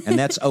ourselves, and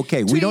that's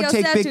okay. we Treat don't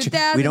take yourself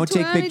big. We don't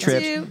take big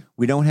 2022. trips.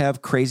 We don't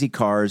have crazy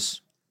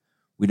cars.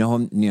 We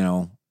don't,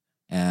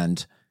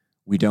 and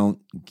we don't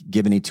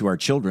give any to our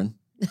children.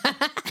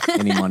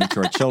 Any money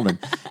to our children.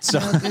 So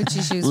No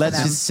Gucci shoes for let's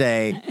them. just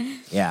say,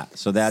 yeah.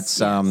 So that's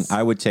Yes.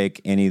 I would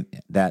take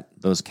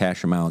those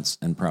cash amounts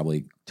and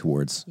probably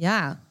towards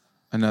Yeah.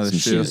 Another some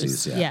shoe.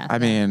 shoes. Yeah. Yeah. I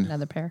mean,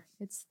 Another pair.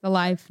 It's the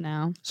life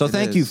now. So It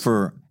thank you is.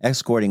 for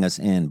escorting us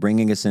in,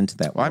 bringing us into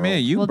that well, I world.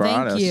 mean, you well,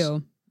 brought thank us.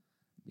 you.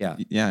 Yeah.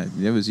 Yeah,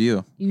 it was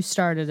you. You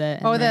started it.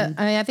 and Oh, then-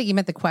 I think you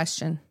meant the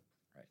question.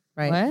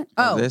 Right. What?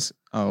 Oh. This.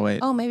 Oh wait.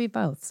 Oh, maybe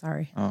both.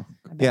 Sorry. Oh.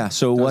 Yeah.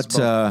 So Does what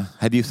both.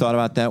 have you thought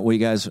about that? What you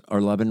guys are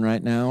loving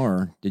right now,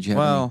 or did you have?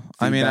 Well,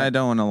 any I mean, feedback? I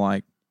don't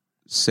want to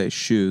say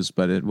shoes,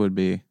 but it would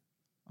be.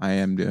 I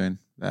am doing.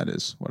 That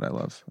is what I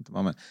love at the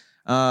moment.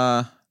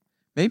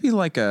 Maybe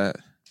like if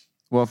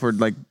we're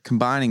like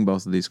combining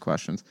both of these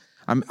questions,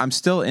 I'm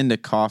still into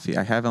coffee.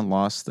 I haven't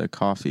lost the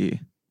coffee,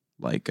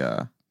 like,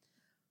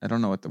 I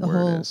don't know what the The word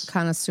whole is.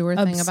 connoisseur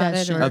thing about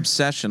it. Or?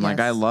 Obsession. Like,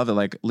 I Yes. love it.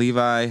 Like,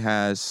 Levi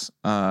has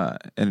a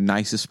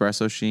nice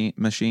espresso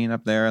machine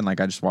up there. And like,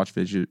 I just watch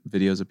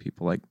videos of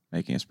people like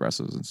making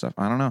espressos and stuff.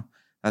 I don't know.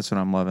 That's what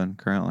I'm loving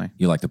currently.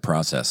 You like the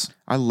process.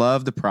 I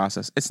love the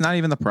process. It's not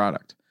even the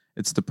product.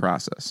 It's the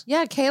process.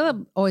 Yeah,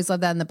 Caleb always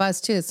loved that in the bus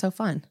too. It's so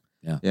fun.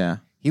 Yeah.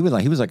 He was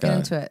like Get a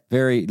into it.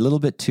 very little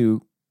bit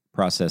too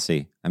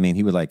processy. I mean,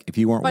 he would like if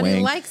you weren't But he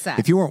weighing likes that.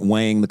 if you weren't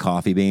weighing the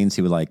coffee beans,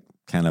 he would like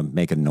kind of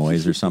make a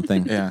noise or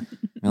something. Yeah.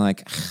 And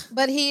like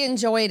But he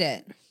enjoyed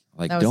it.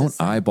 That was don't his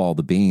thing. eyeball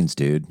the beans,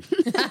 dude.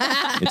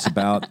 It's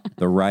about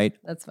the right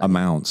That's funny.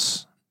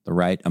 amounts, the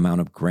right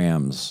amount of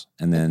grams,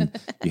 and then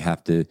you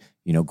have to,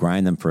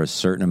 grind them for a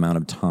certain amount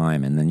of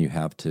time, and then you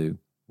have to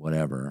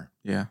whatever.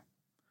 Yeah.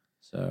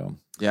 So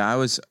Yeah. I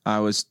was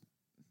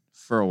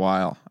for a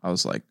while, I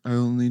was like, I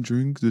only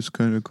drink this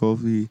kind of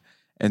coffee.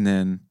 And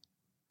then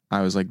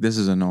I was like, this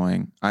is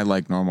annoying. I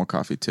like normal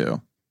coffee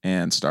too.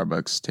 And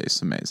Starbucks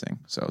tastes amazing.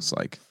 So it's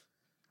like,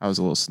 I was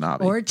a little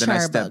snobby. Or then I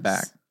stepped Charbucks.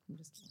 back.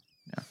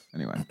 Yeah.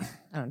 Anyway,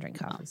 I don't drink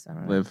coffee, so I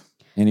don't know. Liv.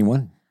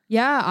 anyone?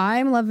 Yeah,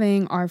 I'm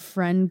loving our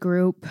friend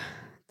group.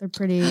 They're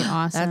pretty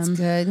awesome. That's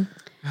good.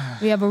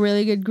 We have a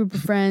really good group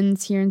of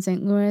friends here in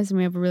St. Louis, and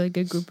we have a really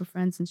good group of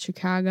friends in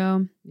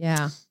Chicago.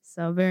 Yeah,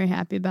 So very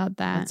happy about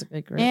that. that's a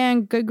big group.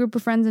 And good group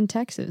of friends in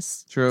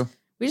Texas. True.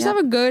 We just Yep.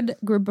 have a good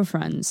group of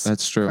friends.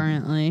 That's true.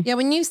 Currently. Yeah,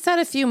 when you said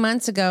a few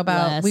months ago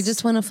about we Blessed.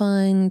 just want to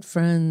find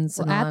friends.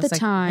 Well, and all, at I was the like,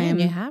 time- man,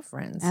 you have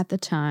friends. At the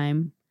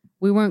time,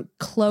 we weren't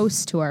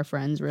close to our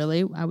friends,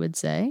 really, I would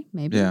say.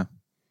 Maybe. Yeah.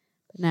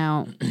 But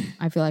now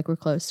I feel like we're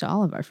close to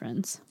all of our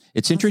friends.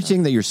 It's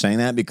interesting that you're saying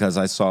that because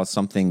I saw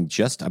something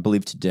just, I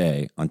believe,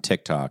 today on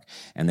TikTok,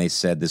 and they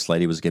said this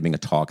lady was giving a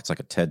talk. It's like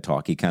a TED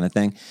Talky kind of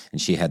thing, and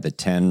she had the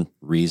 10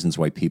 reasons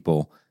why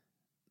people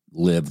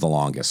live the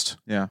longest,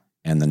 Yeah.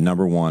 and the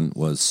number one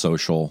was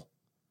social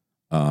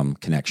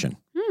connection.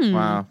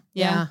 Wow.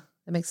 Yeah.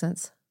 that makes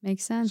sense.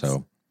 Makes sense.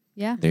 So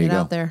yeah. there you Get go.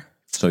 out there.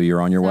 So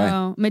you're on your way.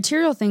 So,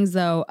 material things,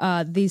 though,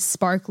 these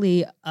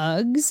sparkly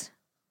Uggs.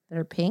 That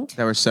are pink.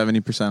 That were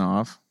 70%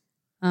 off.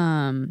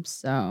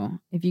 So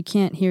if you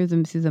can't hear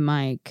them through the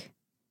mic,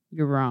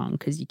 you're wrong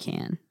because you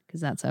can,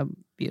 because that's how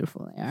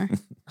beautiful they are.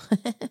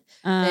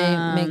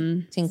 They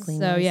make tinkling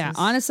So yeah, noises.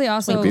 honestly,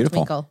 also Twinkle, beautiful.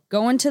 Twinkle.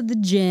 going to the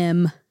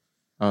gym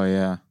Oh,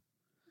 yeah.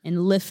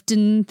 and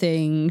lifting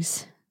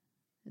things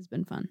has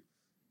been fun.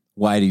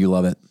 Why do you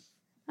love it?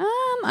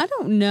 I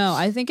don't know.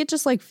 I think it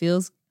just like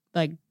feels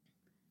like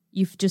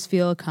you just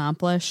feel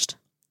accomplished,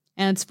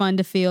 and it's fun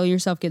to feel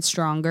yourself get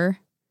stronger.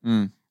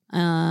 Mm.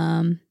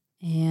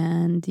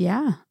 And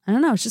yeah, I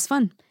don't know. It's just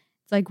fun.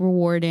 It's like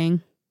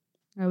rewarding,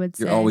 I would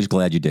say. You're always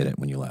glad you did it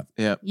when you left.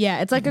 Yep.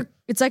 Yeah, it's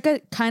like a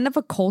kind of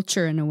a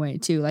culture in a way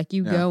too. Like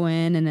you Yeah. go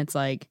in and it's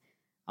like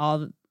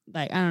all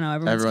like I don't know.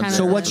 Everyone's Everyone's kind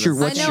So of what's your-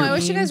 I know. I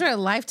wish you routine. guys were at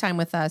Lifetime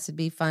with us. It'd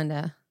be fun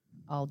to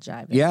all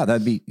jive. it. Yeah,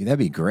 that'd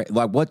be great.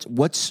 Like,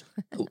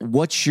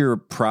 what's your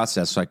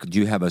process? Like, do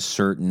you have a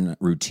certain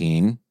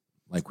routine?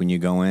 Like when you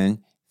go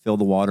in, fill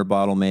the water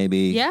bottle,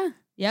 maybe. Yeah.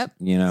 Yep.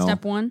 You know,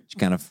 Step one. just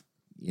kind of,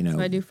 What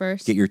do I do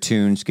first? get your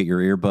tunes, get your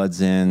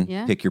earbuds in,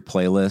 Yeah. pick your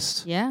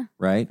playlist. Yeah.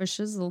 Right. For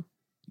shizzle.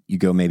 You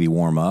go maybe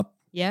warm up.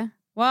 Yeah.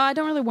 Well, I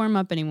don't really warm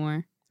up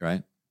anymore,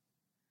 Right.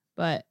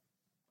 but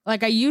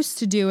like I used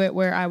to do it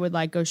where I would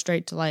like go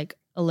straight to like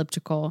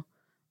elliptical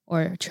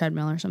or a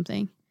treadmill or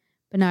something.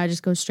 But now I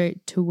just go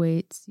straight to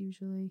weights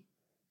usually,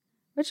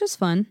 which is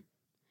fun.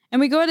 And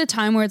we go at a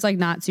time where it's like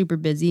not super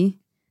busy,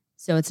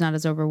 so it's not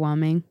as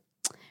overwhelming.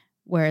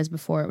 Whereas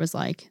before it was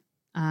like,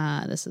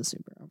 this is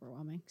super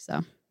overwhelming.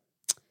 So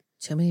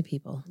Too many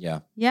people. Yeah.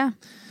 yeah,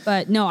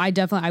 but no,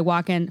 I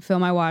walk in, fill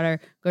my water,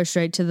 go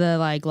straight to the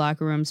like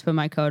locker rooms, put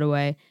my coat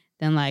away.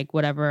 Then like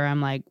whatever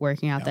I'm like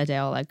working out that day,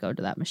 I'll like go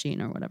to that machine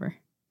or whatever.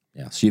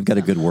 Yeah. So you've got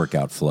a good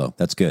workout flow.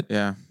 That's good.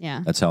 Yeah.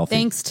 Yeah. That's healthy.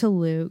 Thanks to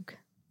Luke.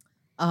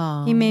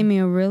 Oh, He made me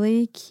a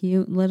really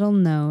cute little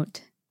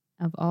note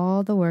of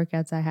all the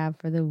workouts I have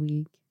for the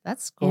week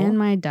That's cool. and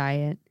my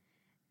diet.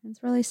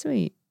 It's really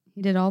sweet.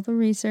 He did all the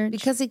research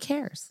because he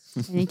cares.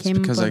 and he came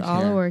up because I with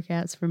all the care.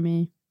 workouts for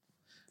me.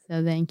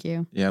 So thank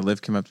you. Yeah.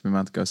 Liv came up to me a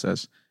month ago,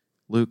 says,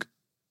 Luke,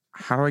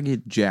 how do I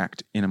get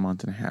jacked in a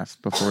month and a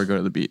half before we go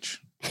to the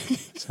beach? I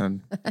said,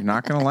 you're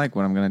not going to like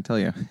what I'm going to tell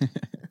you.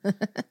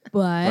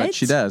 But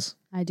she does.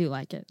 I do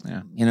like it.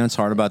 Yeah. You know, it's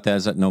hard about that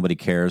is that nobody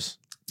cares.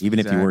 Even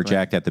if you were Exactly.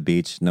 jacked at the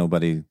beach,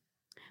 nobody.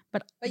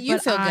 But you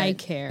feel I good.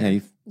 care. Yeah.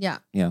 Yeah,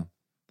 Yeah.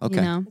 Okay.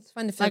 You know? it's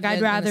fun to feel Like good I'd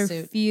in a rather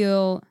suit.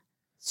 feel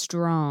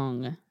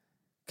strong.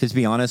 Because to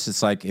be honest,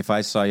 it's like if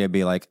I saw you, I'd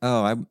be like,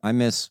 oh, I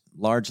miss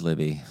large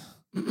Livy.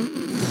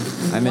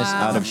 I miss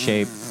out of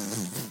shape,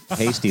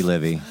 hasty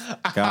Livy.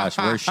 Gosh,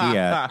 where's she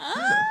at?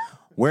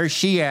 Where's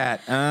she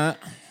at?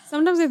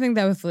 Sometimes I think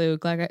that with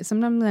Luke. Like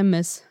sometimes I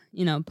miss,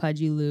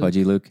 Pudgy Luke.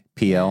 Pudgy Luke,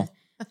 PL.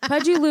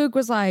 Pudgy Luke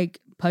would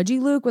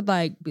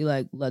be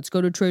like, let's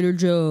go to Trader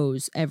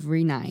Joe's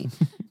every night.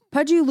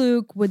 Pudgy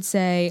Luke would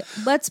say,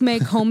 let's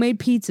make homemade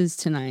pizzas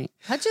tonight.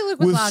 Pudgy Luke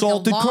was With like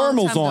salted a long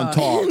caramels time on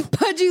ago. top.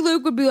 Pudgy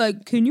Luke would be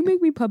like, can you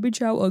make me puppy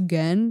chow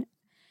again?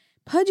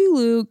 Pudgy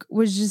Luke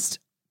was just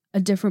a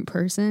different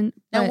person.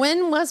 Now, but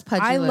when was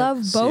Pudgy I Luke? love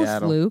both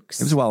Seattle.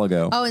 Lukes. It was a while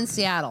ago. Oh, in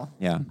Seattle.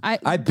 Yeah. I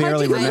I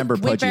barely Pudgy Luke- remember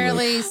We Pudgy Luke.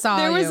 barely saw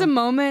There was you. a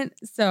moment,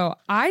 so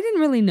I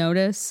didn't really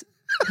notice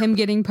him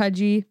getting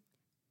pudgy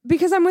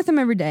because I'm with him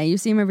every day. You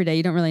see him every day.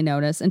 You don't really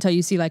notice until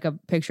you see like a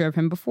picture of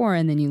him before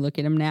and then you look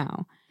at him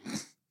now.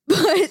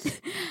 But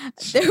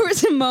there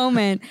was a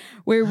moment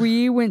where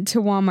we went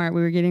to Walmart.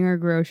 We were getting our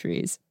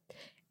groceries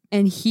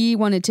and he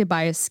wanted to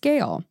buy a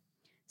scale.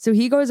 So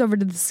he goes over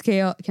to the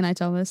scale. Can I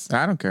tell this?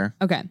 I don't care.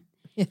 Okay.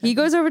 He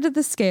goes over to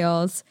the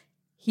scales.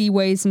 He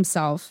weighs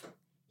himself.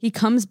 He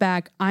comes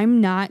back.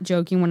 I'm not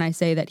joking when I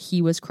say that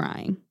he was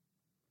crying.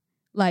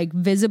 Like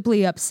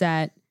visibly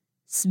upset.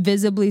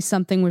 Visibly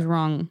something was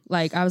wrong.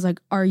 Like I was like,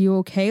 are you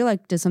okay?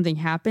 Like did something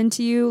happen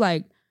to you?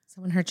 Like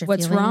Someone hurt your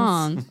what's feelings?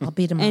 wrong? I'll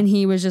beat him And up.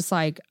 he was just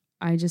like,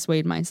 I just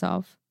weighed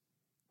myself.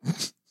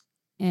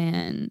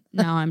 And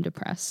now I'm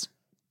depressed.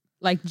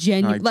 Like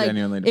genuinely,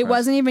 genuinely it depressed.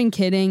 wasn't even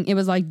kidding. It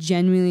was like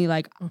genuinely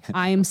like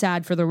I am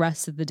sad for the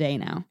rest of the day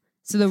now.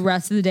 So the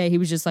rest of the day he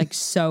was just like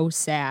so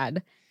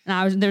sad.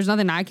 And there's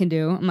nothing I can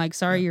do. I'm like,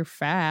 sorry, you're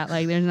fat.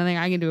 Like there's nothing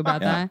I can do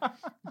about that.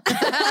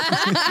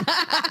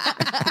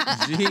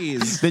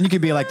 Jeez. Then you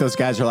could be like those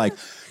guys who are like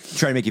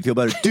trying to make you feel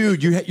better.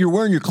 Dude, you're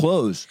wearing your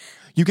clothes.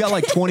 You got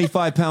like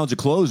 25 pounds of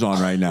clothes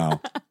on right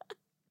now.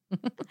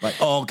 Like,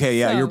 oh, okay,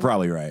 yeah, So- you're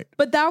probably right.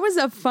 But that was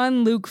a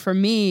fun Luke for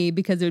me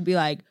because it would be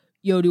like,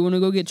 yo, do you want to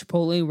go get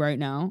Chipotle right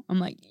now? I'm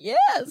like,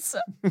 yes.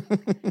 Do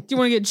you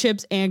want to get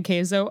chips and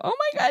queso? Oh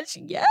my gosh,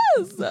 yes.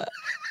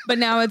 But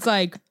now it's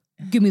like,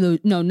 give me those.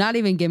 No, not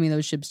even give me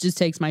those chips. Just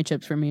takes my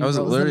chips from me. That was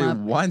and rolls them literally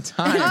up. one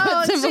time.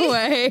 Oh, Puts them she-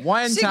 away.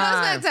 One She goes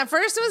back time. to that.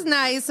 First it was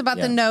nice about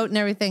Yeah. the note and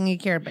everything you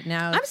cared, but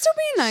now I'm still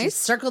being she nice.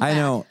 circled I back.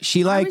 know.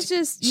 She I liked was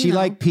just, you she know.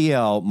 liked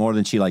PL more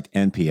than she liked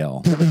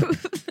NPL.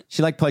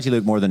 She liked Pudgy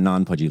Luke more than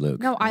non-Pudgy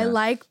Luke. No, I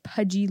like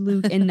Pudgy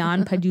Luke and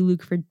non-Pudgy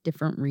Luke for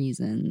different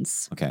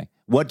reasons. Okay.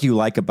 What do you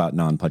like about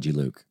non-Pudgy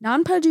Luke?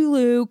 Non-Pudgy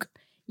Luke,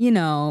 you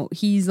know,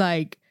 he's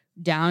like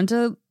down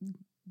to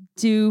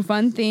do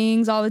fun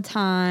things all the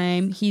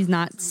time. He's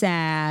not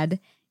sad.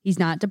 He's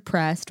not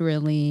depressed,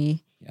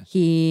 really. Yeah.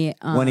 He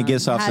When he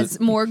gets off has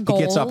the, more he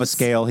goals. gets off a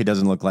scale, he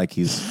doesn't look like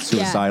he's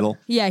suicidal.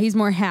 Yeah, he's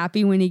more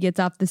happy when he gets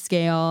off the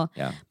scale.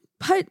 Yeah.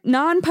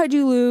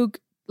 Non-Pudgy Luke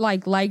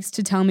likes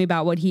to tell me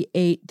about what he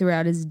ate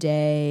throughout his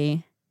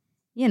day.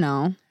 You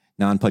know,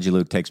 Non-Pudgy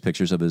Luke takes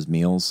pictures of his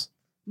meals.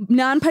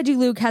 non-Pudgy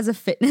Luke has a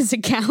fitness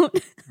account.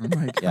 Oh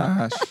my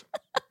Yeah. gosh.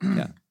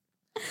 Yeah.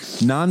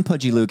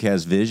 Non-Pudgy Luke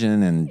has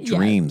vision and Yeah.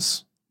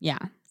 dreams. Yeah.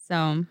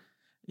 So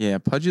Yeah,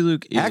 Pudgy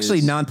Luke is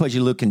Actually, non-Pudgy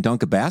Luke can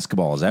dunk a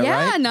basketball. Is that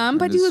yeah, right?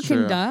 non-Pudgy That is Luke can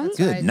true. dunk.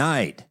 Good right.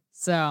 night.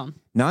 So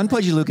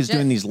Non-Pudgy Luke is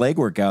doing these leg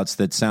workouts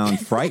that sound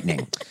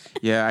frightening.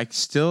 Yeah, I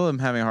still am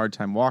having a hard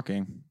time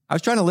walking. I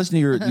was trying to listen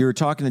to you were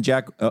talking to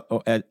Jack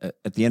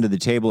at the end of the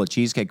table at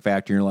Cheesecake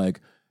Factory. And you're like,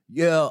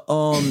 yeah,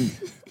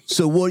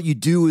 so what you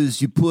do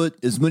is you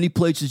put as many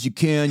plates as you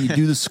can. You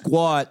do the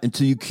squat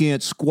until you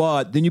can't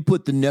squat. Then you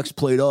put the next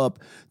plate up.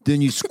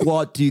 Then you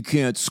squat till you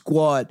can't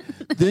squat.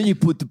 Then you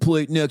put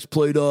the next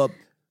plate up.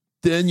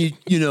 Then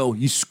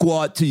you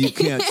squat till you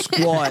can't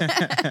squat.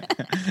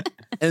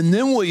 And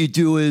then what you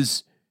do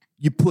is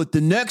you put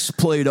the next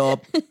plate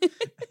up.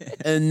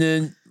 And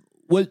then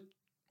what?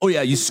 Oh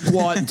yeah, you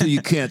squat until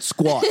you can't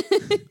squat,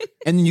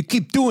 and then you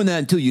keep doing that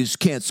until you just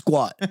can't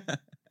squat,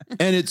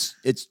 and it's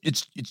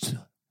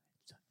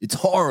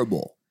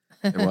horrible.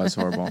 It was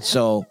horrible.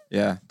 So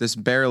Yeah, this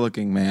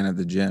bear-looking man at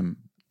the gym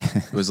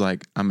was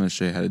like, "I'm going to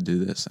show you how to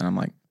do this," and I'm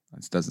like,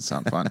 "This doesn't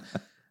sound fun."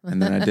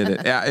 And then I did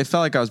it. Yeah, it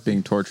felt like I was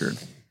being tortured.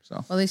 So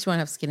Well, at least you won't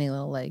have skinny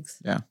little legs.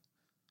 yeah.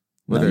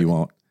 no, you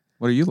won't.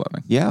 What are you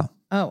loving? Yeah,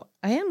 Oh,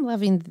 I am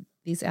loving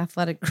these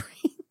athletic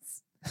greens.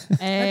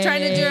 I'm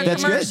trying to do a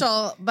That's good.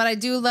 commercial, but I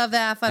do love the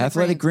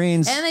Athletic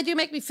greens. And they do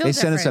make me feel they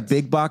different. sent us a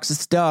big box of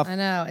stuff. I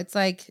know. It's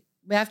like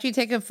after you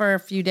take it for a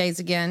few days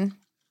again,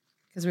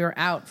 because we were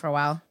out for a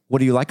while. What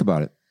do you like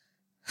about it?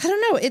 I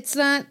don't know. It's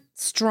not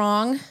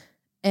strong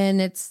and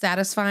it's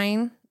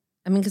satisfying.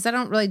 I mean, because I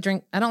don't really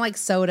drink, I don't like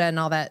soda and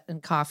all that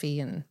and coffee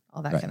and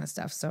all that Right. kind of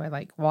stuff. So I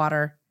like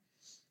water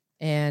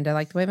and I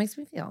like the way it makes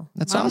me feel.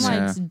 That's Mom awesome.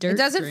 likes dirt It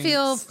doesn't drinks.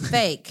 feel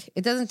fake.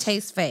 It doesn't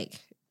taste fake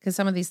because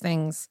some of these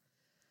things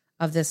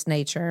of this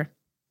nature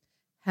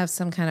have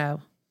some kind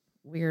of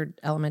weird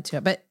element to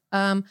it. But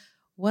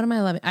what am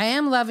I loving? I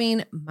am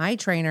loving my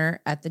trainer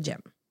at the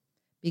gym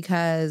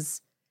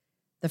because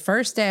the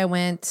first day I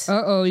went,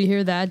 Uh-oh, you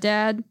hear that,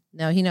 Dad?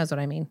 no, he knows what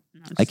I mean.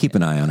 I keep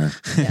an eye on her.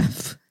 Yeah.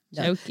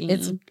 No, Joking.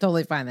 it's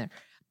totally fine there.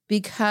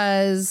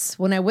 Because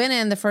when I went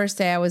in the first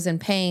day, I was in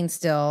pain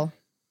still.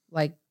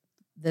 Like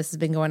this has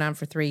been going on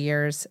for 3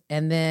 years.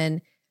 And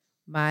then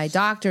my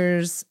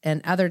doctors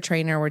and other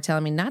trainer were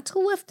telling me not to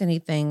lift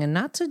anything and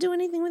not to do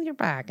anything with your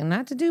back and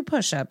not to do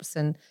push-ups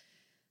and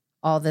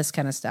all this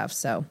kind of stuff.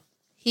 So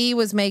he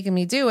was making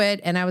me do it.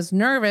 And I was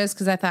nervous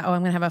because I thought, oh,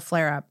 I'm going to have a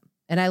flare up.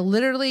 And I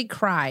literally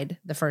cried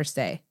the first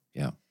day.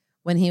 Yeah.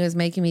 When he was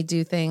making me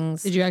do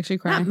things. Did you actually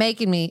cry? Not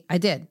making me. I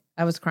did.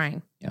 I was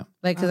crying. Yeah.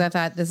 Like, because I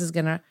thought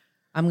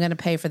I'm going to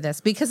pay for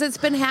this. Because it's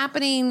been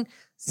happening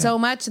so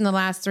much in the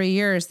last 3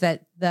 years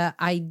that the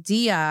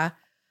idea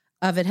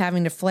of it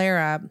having to flare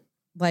up,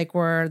 like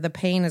where the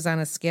pain is on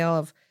a scale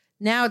of,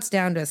 now it's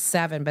down to a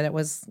 7, but it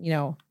was,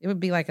 it would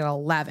be like an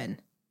 11.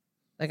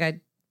 Like how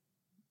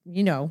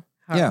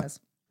it was.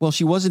 Well,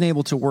 she wasn't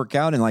able to work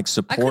out and like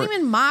support. I couldn't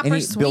even mop or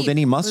sweep. Build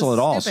any muscle It was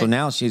at all. So stupid.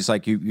 now she's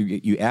like,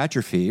 you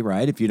atrophy,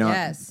 right? If you're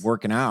not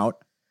working out.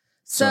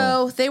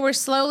 So they were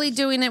slowly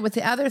doing it with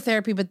the other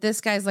therapy, but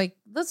this guy's like,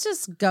 let's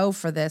just go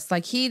for this.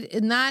 Like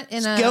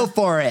Go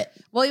for it.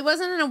 Well, he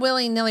wasn't in a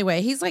willy-nilly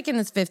way. He's like in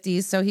his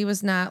 50s, so he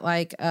was not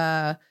like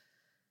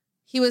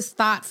he was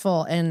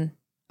thoughtful and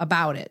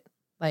about it.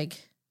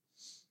 Like,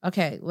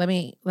 okay, let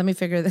me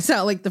figure this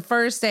out. Like the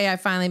first day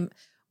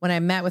when I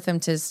met with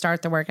him to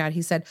start the workout,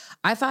 he said,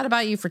 I thought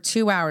about you for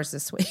 2 hours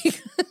this week.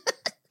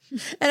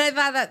 And I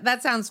thought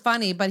that sounds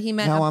funny, but he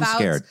meant Now I'm about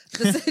scared.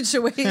 the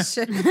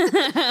situation.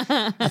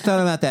 I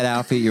thought about that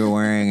outfit you were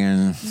wearing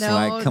and it's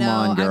like, come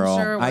on, girl.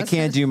 I'm sure I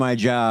can't do my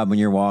job when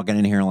you're walking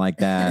in here like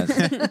that.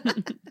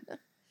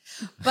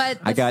 But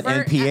I got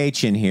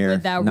NPH in here.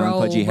 With that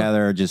Non-pudgy robe.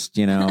 Heather just,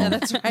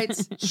 that's right.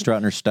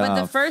 strutting her stuff.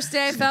 But the first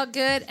day I felt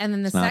good, and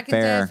then the not second day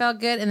I fair. felt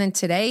good, and then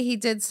today he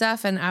did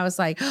stuff, and I was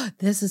like, oh,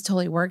 "This is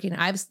totally working."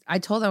 I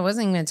told him I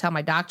wasn't even going to tell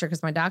my doctor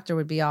because my doctor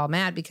would be all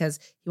mad because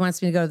he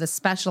wants me to go to the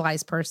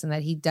specialized person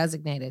that he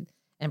designated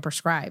and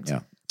prescribed.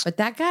 Yeah. But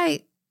that guy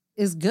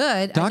is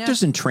good.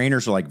 Doctors and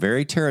trainers are like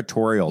very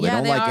territorial. They Yeah,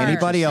 don't they like are.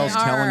 anybody else They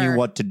telling you are.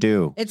 what to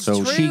do. It's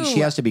so true. she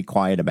has to be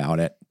quiet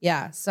about it.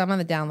 Yeah, so I'm on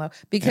the down low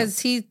because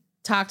he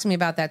talked to me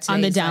about that today.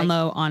 On the He's down like,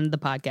 low on the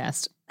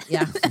podcast.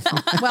 Yeah.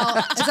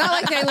 Well, it's not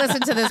like they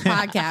listen to this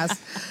podcast.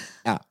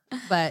 Yeah.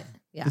 But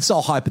yeah. It's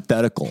all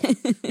hypothetical.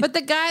 But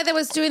the guy that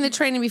was doing the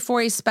training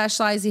before, he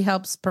specialized, he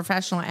helps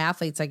professional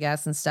athletes, I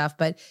guess, and stuff.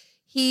 But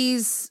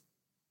he's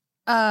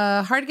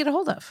hard to get a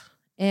hold of.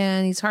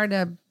 And he's hard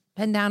to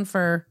pin down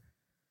for.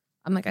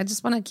 I'm like, I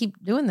just want to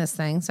keep doing this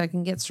thing so I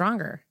can get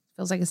stronger.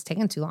 Feels like it's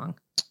taking too long.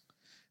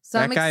 So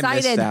That I'm guy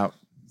excited. missed out.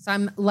 So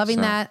I'm loving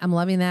So- that. I'm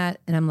loving that.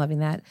 And I'm loving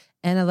that.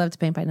 And I love to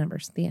paint by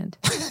numbers. The end.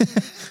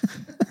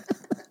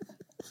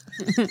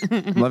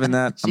 I'm loving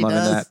that. She I'm loving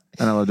does. that.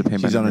 And I love to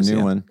paint by She's on a numbers, new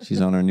yeah. one.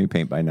 She's on her new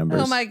paint by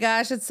numbers. Oh my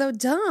gosh, it's so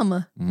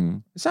dumb. Mm-hmm.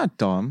 It's not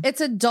dumb.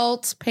 It's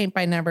adult paint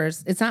by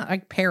numbers. It's not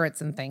like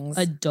parrots and things.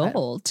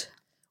 Adult.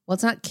 Well,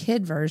 it's not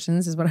kid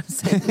versions, is what I'm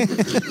saying.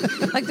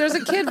 Like, there's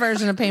a kid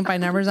version of paint by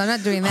numbers. I'm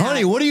not doing that.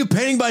 Honey, what are you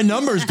painting by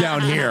numbers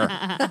down here?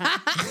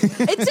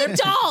 It's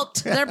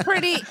adult. They're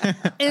pretty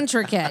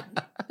intricate.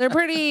 They're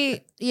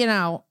pretty,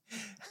 No,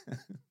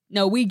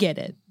 we get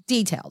it.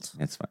 detailed.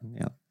 That's fine.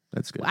 Yeah,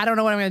 that's good. I don't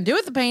know what I'm going to do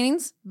with the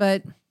paintings,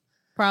 but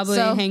Probably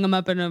So- hang them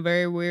up in a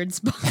very weird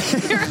spot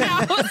in your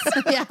house.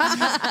 yeah,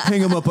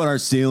 Hang them up on our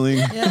ceiling.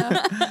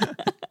 yeah.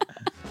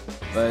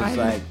 But it's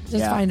like,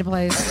 Just find a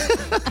place.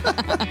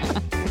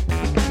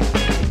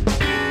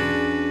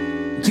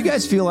 Do you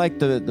guys feel like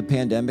the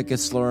pandemic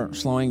is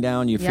slowing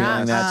down? You Yeah.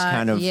 feeling that's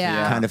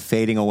kind of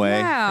fading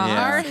away? Wow.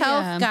 Yeah. Our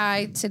health Yeah.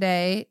 guy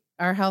today,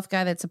 our health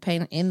guy that's a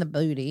pain in the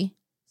booty,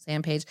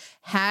 Sam Page,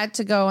 had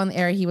to go on the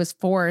air. He was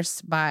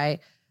forced by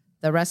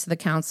the rest of the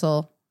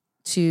council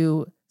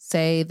to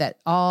say that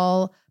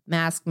all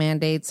mask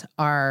mandates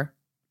are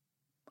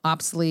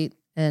obsolete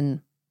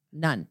and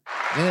none.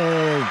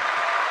 Yay.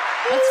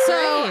 So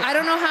I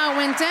don't know how it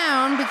went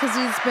down because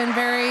he's been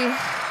very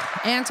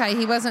anti.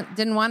 He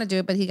didn't want to do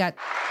it, but he got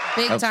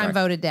big time sorry.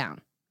 voted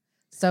down.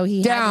 So he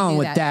had to Down do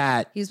with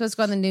that. He's supposed to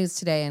go on the news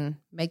today and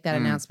make that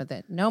announcement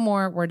that no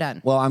more, we're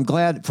done. Well, I'm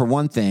glad for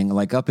one thing,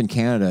 like up in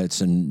Canada,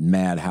 it's a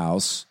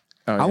madhouse.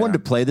 Oh, I wanted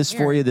yeah. to play this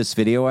for you, this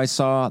video I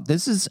saw.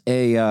 This is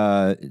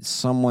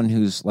someone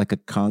who's like a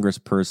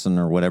congressperson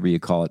or whatever you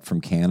call it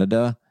from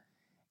Canada.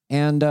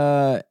 And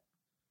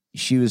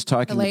she was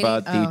talking lady?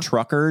 about the Oh.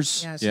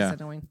 truckers. Yeah, it's Yeah.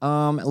 just annoying.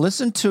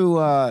 Listen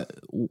to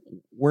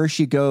where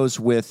she goes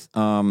with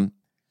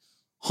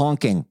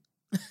honking.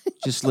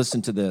 Just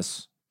listen to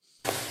this.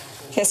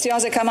 Question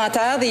et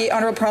commentaires. The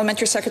Honourable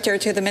Parliamentary Secretary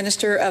to the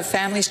Minister of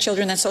Families,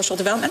 Children and Social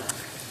Development.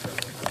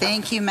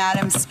 Thank you,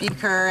 Madam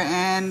Speaker.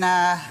 And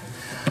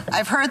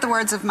I've heard the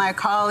words of my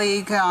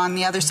colleague on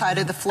the other side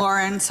of the floor,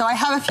 and so I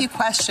have a few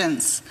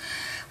questions.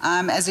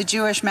 As a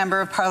Jewish member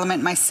of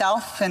Parliament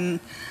myself and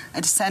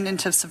a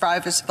descendant of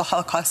survivors of the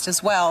Holocaust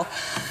as well,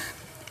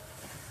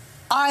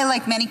 I,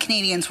 like many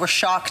Canadians, were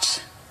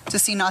shocked to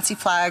see Nazi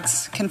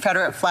flags,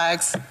 Confederate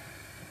flags,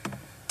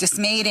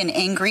 dismayed and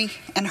angry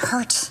and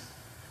hurt,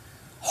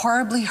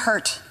 horribly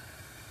hurt.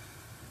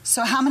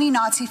 So how many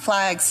Nazi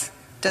flags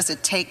does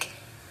it take?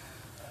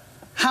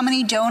 How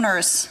many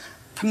donors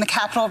from the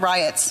Capitol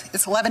riots,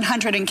 it's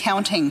 1,100 and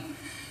counting,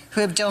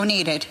 who have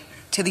donated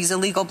to these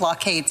illegal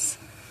blockades?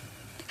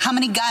 How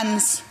many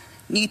guns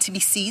need to be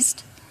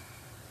seized?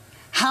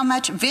 How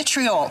much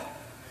vitriol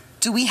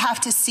do we have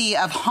to see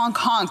of honk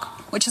honk,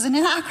 which is an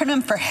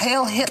acronym for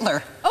Hail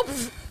Hitler,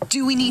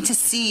 do we need to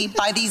see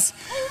by these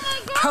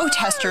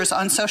protesters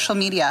on social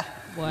media?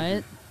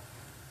 What?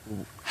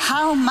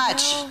 How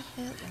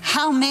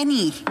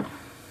many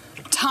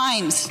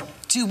times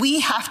do we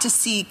have to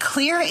see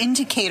clear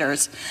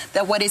indicators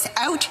that what is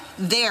out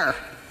there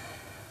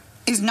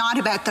is not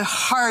about the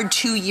hard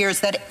 2 years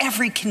that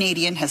every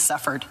Canadian has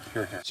suffered?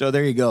 So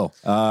there you go.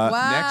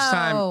 Next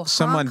time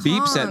someone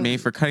beeps at me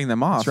for cutting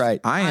them off, That's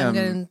right. I'm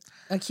going to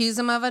accuse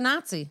them of a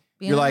Nazi.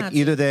 You're like,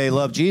 either they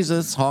love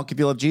Jesus, honk if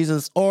you love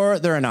Jesus, or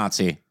they're a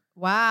Nazi.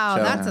 Wow,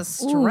 So- that's a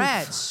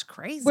stretch.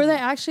 Crazy. Were they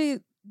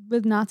actually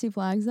with Nazi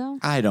flags though?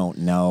 I don't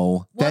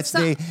know. That's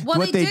they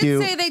what they did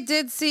do. say they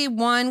did see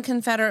one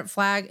Confederate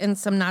flag and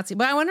some Nazi,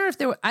 but I wonder if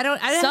there were, I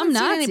haven't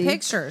seen any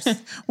pictures.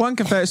 One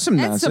confess, some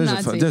And Nazis. some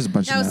There's, Nazi. there's a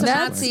bunch No, of some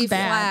Nazis. Nazi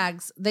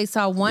flags. They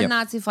saw one Yep.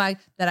 Nazi flag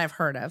that I've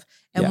heard of,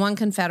 and Yeah. one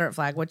Confederate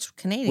flag, which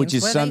Canadians, Which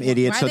is why some they-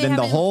 idiot. why So they then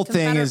the having whole thing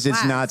Confederate is it's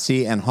flags?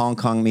 Nazi and Hong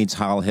Kong meets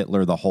Heil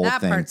Hitler, the whole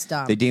That thing. part's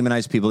dumb. They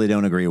demonize people they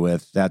don't agree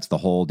with. That's the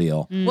whole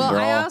deal. Well,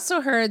 They're I all-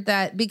 also heard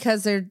that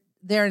because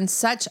they're in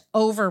such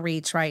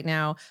overreach right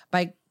now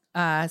by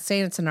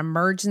saying it's an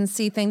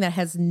emergency thing that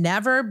has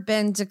never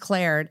been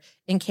declared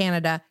in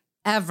Canada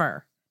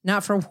ever.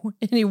 Not for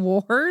any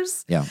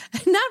wars, Yeah.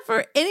 not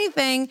for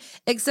anything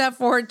except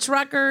for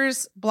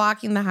truckers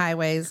blocking the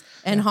highways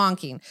and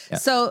honking. Yeah.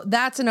 So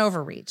that's an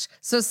overreach.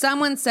 So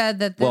someone said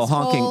that this Well,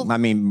 honking, whole, I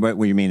mean, what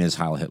you mean is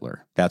Heil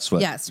Hitler. That's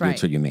what, yes, right.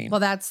 that's what you mean. Well,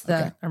 that's the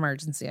Okay.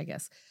 emergency, I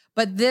guess.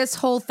 But this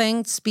whole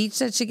speech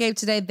that she gave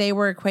today, they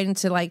were equating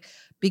to like,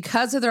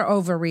 because of their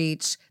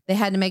overreach, they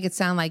had to make it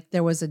sound like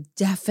there was a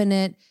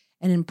definite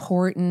and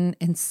important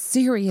and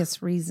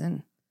serious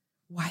reason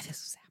why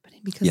this was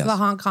happening because Yes. of the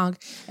Hong Kong,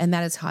 and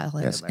that is Heil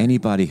Hitler. Yes,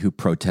 anybody who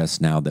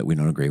protests now that we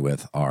don't agree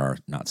with are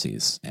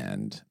Nazis,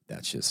 and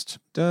that's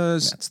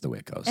the way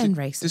it goes. And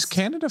racist. Does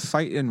Canada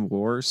fight in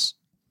wars?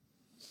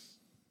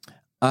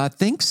 I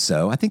think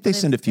so. I think they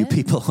send a few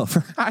people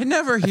over. I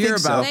never hear think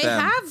so. about They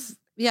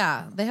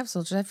them. have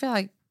soldiers. I feel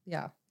like,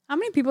 How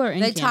many people are in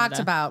they Canada? talked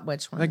about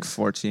which one. Like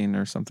 14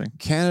 or something.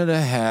 Canada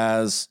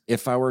has,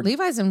 if I were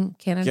Levi's in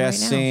Canada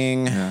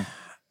guessing, Yeah.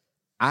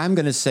 I'm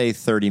going to say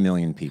 30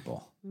 million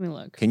people. Let me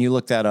look. Can you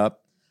look that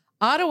up?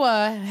 right now.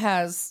 Ottawa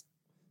has,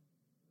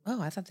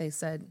 I thought they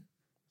said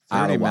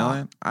 30 Ottawa.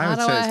 million? I would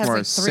Ottawa say it's has more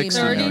like 3 60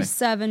 million. million.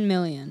 37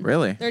 million.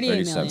 Really? 38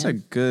 million. That's a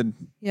good.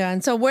 Yeah,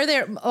 and so we're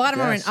there. A lot of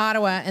them are in Yes.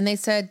 Ottawa, and they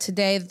said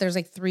today that there's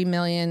like 3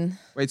 million.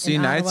 Wait, so the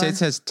in United Ottawa. States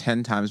has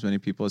 10 times as many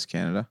people as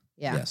Canada?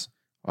 Yeah. Yes.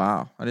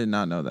 Wow. I did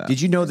not know that. Did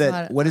you know There's a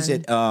lot that, of- what is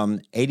it?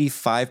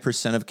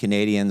 85% of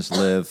Canadians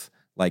live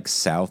like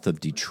south of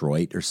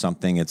Detroit or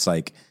something. It's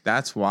like,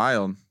 That's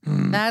wild.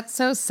 That's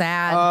so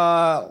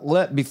sad.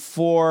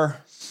 before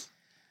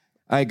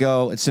I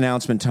go, it's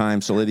announcement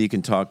time. So Olivia, you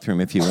can talk through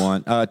them if you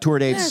want. Tour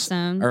dates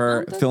sound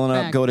are of the filling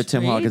up. Go to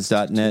factory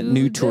timhawkins.net. to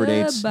New tour the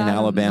dates in bottom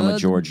Alabama,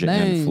 of Georgia, the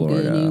and bank,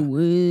 Florida. and he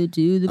went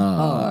to the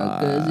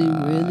park 'cause he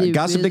really,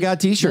 Gossip to really God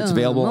t-shirts don't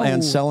available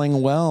and know.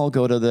 selling well.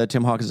 Go to the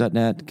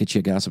timhawkins.net. Get you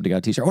a Gossip to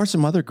God t-shirt or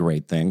some other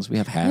great things. We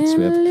have hats.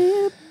 We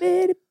have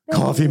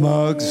coffee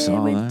mugs.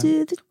 All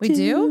that. We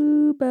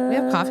do? We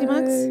have coffee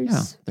mugs?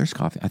 Yeah, there's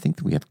coffee. I think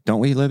we have. Don't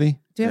we, Libby?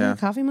 Do you have Yeah. any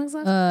coffee mugs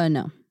left?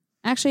 No.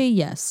 Actually,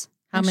 yes.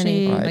 How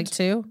many? Actually, Right. Like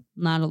 2?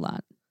 Not a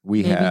lot.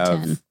 We Maybe have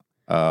 10.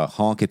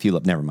 honk if you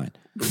love. Never mind.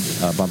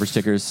 Bumper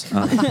stickers.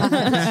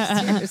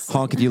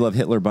 Honk if you love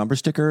Hitler bumper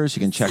stickers.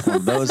 You can check one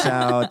of those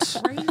out.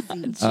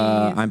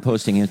 I'm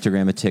posting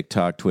Instagram and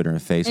TikTok, Twitter, and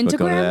Facebook.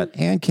 Go to Instagram? that.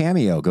 And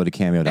Cameo. Go to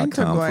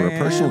cameo.com for a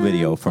personal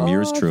video from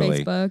yours Or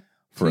truly Facebook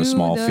for a to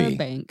small the fee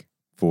bank.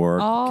 for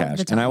All cash.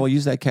 the And I time. will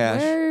use that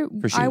cash Where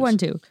for shoes. I want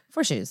to.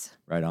 For shoes.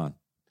 Right on.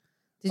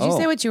 Did you Oh.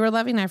 say what you were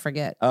loving? I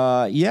forget.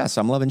 Yes,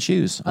 I'm loving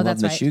shoes. I'm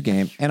that's loving the right. shoe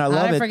game. And I How did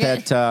love I it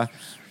forget? that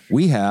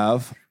we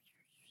have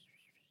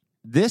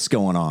this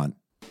going on.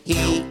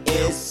 He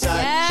is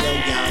such a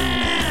young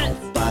man,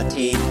 but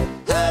he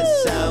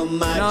has so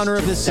much In honor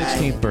of to his say.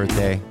 16th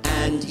birthday.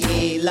 And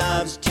he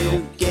loves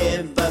to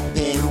give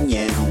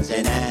opinions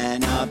in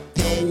an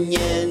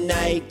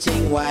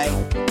opinionating way.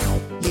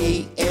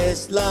 He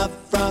is loved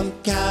from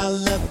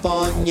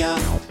California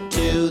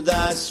to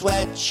the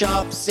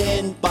sweatshops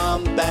in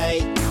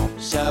Bombay.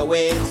 So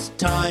it's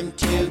time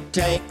to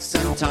take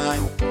some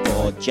time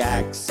for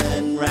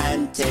Jackson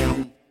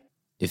ranting.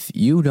 If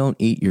you don't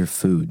eat your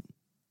food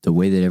the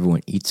way that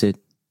everyone eats it,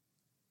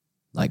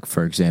 like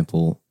for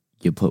example,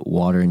 you put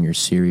water in your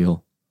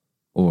cereal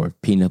or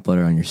peanut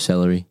butter on your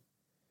celery,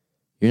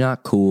 you're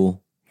not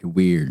cool, you're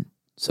weird.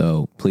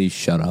 So please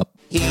shut up.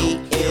 He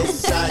is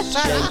such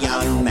a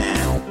young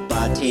man,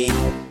 but he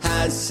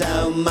has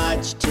so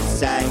much to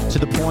say. To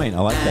the point. I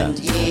like And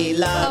that. he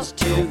loves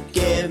to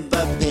give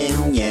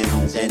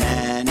opinions in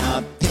an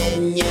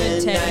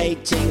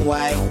opinionating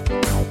way.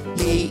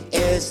 He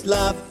is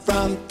loved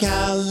from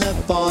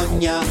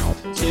California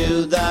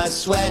to the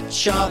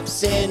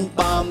sweatshops in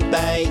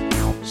Bombay.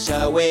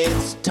 So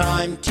it's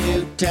time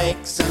to take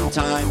some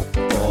time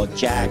for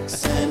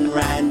Jackson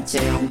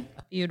ranting.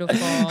 Beautiful.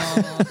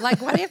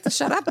 Like, why do you have to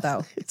shut up,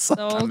 though? So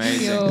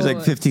Amazing. cute. It's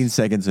like 15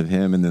 seconds of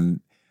him and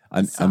then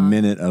a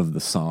minute of the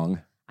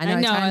song. I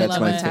know. I That's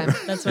love my it.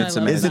 favorite. That's what It's I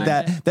love. Isn't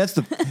about it.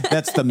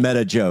 that's the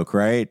meta joke,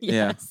 right?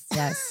 Yes.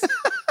 Yes.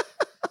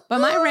 But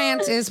my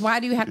rant is, why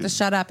do you have to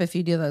shut up if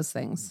you do those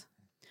things?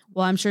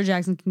 Well, I'm sure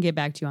Jackson can get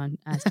back to you on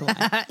as to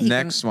why.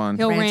 Next one.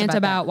 He'll Rant rant about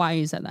about that. why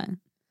you said that.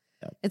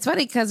 It's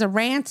funny because a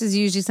rant is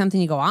usually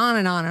something you go on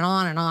and on and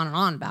on and on and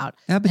on about.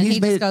 Yeah, but and he's he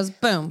made just it-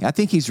 goes, boom. I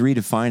think he's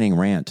redefining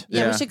rant.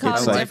 Yeah, we should call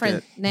It's it a like-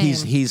 different name.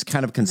 He's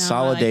kind of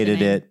consolidated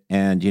name. it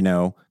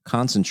and,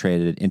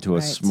 concentrated it into a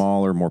Right.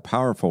 smaller, more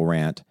powerful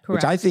rant, which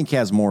I Correct. think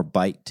has more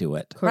bite to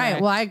it.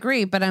 Right. Well, I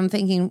agree, but I'm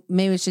thinking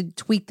maybe we should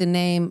tweak the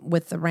name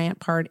with the rant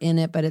part in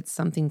it, but it's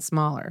something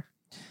smaller.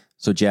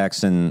 So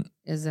Jackson,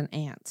 Is an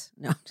ant.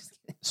 No, I'm just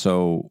kidding.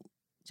 so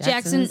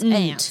Jackson's Jackson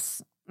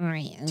ants.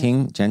 Rant.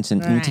 Ting, Jensen,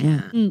 Ting.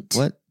 Mm.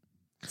 What?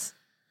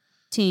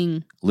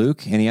 Ting.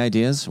 Luke, any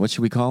ideas? What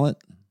should we call it?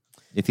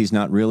 If he's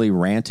not really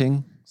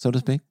ranting, so to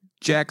speak.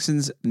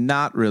 Jackson's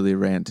not really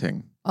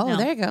ranting. Oh, No.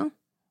 there you go.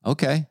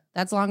 Okay.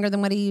 That's longer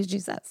than what he usually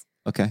says.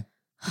 Okay.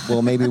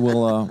 Well, maybe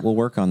we'll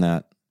work on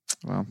that.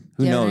 Well,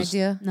 Who Do you have an knows?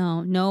 idea?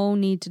 No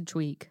need to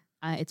tweak.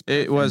 It's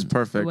it was the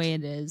perfect. way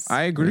it is.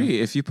 I agree.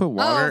 If you put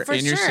water Oh, for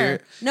in your sure. cereal,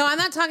 No, I'm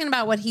not talking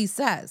about what he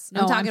says.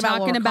 No, I'm talking about,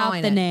 what we're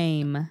calling the it.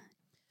 name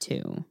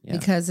too. Yeah.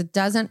 Because it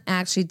doesn't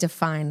actually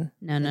define.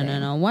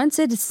 No. Once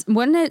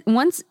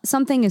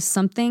something is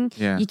something,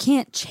 Yeah. you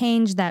can't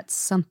change that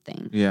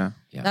something. yeah.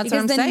 Yeah. That's because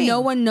what I'm then saying. no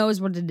one knows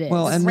what it is.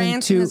 Well, and then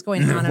ranting too, is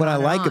going on and what I on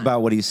and like on.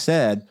 about what he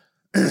said,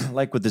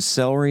 like with the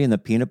celery and the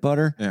peanut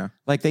butter, Yeah.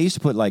 like they used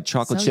to put like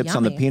chocolate So chips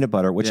on the yummy. peanut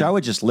butter, which Yeah. I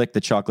would just lick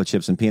the chocolate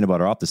chips and peanut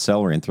butter off the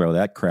celery and throw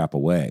that crap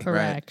away.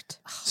 correct.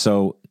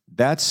 So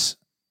that's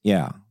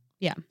Yeah.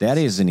 that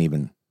isn't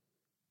even.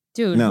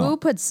 Dude, No. who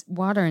puts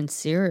water in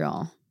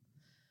cereal?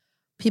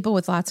 People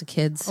with lots of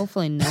kids.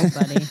 Hopefully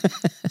nobody.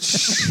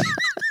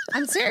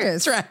 I'm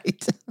serious.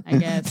 right. I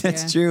guess.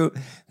 That's yeah. true.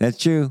 That's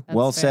true. That's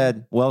Well fair.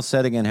 said. Well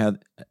said again,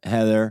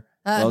 Heather.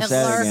 Well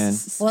said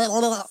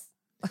again.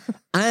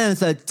 I am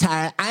so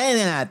tired. I am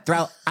gonna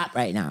throw up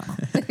right now.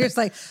 You're just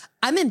like,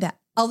 I'm in bed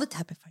all the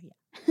time for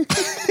you.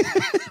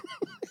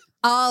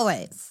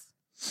 Always.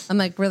 I'm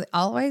like, really?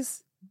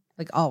 Always?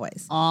 Like,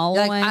 always. Always.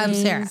 You're like, I'm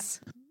Sarah.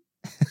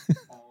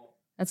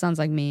 That sounds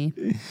like me.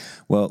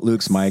 Well,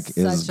 Luke's mic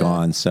is Such a-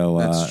 gone, so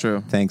That's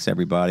true. Thanks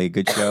everybody.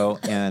 Good show.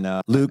 And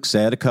Luke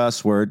said a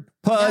cuss word.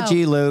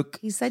 Pudgy Luke,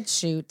 He said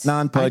shoot.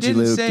 non-pudgy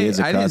didn't Luke say- is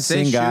a I didn't say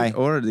cussing shoot guy.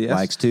 or the S.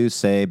 Likes to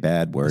say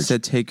bad I words.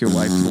 said take your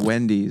wife to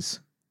Wendy's.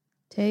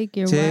 Take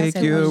your Take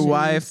wife your to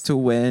wife to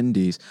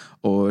Wendy's,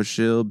 or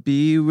she'll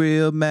be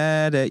real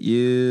mad at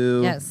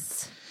you.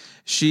 Yes.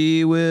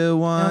 She will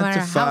want matter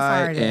to how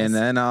far fight, it is. and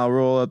then I'll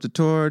roll up the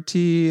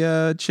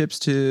tortilla chips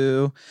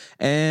too.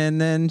 And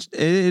then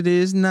it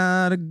is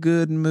not a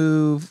good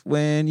move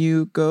when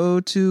you go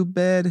to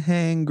bed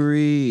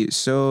hangry.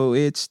 So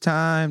it's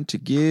time to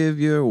give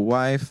your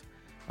wife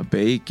a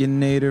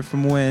Baconator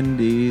from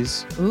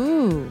Wendy's.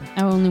 Ooh.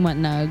 I only want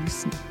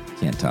nugs.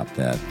 Can't top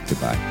that.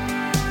 Goodbye.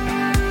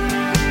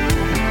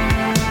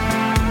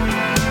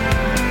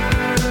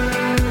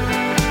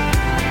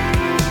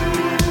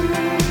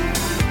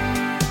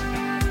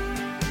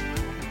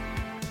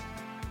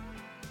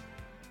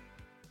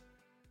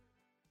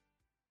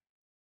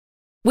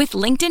 With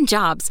LinkedIn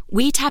Jobs,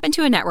 we tap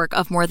into a network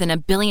of more than 1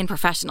 billion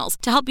professionals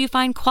to help you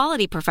find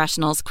quality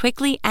professionals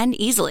quickly and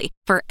easily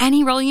for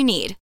any role you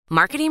need.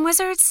 Marketing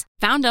wizards?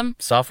 Found them.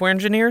 Software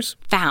engineers?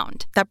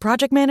 Found. That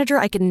project manager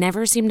I could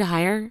never seem to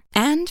hire?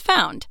 And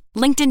found.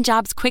 LinkedIn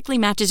Jobs quickly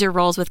matches your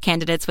roles with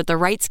candidates with the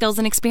right skills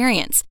and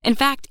experience. In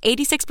fact,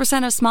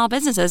 86% of small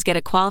businesses get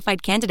a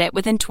qualified candidate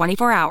within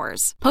 24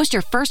 hours. Post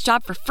your first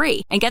job for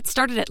free and get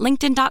started at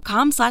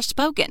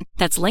linkedin.com/spoken.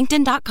 That's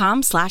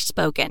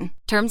linkedin.com/spoken.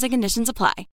 Terms and conditions apply.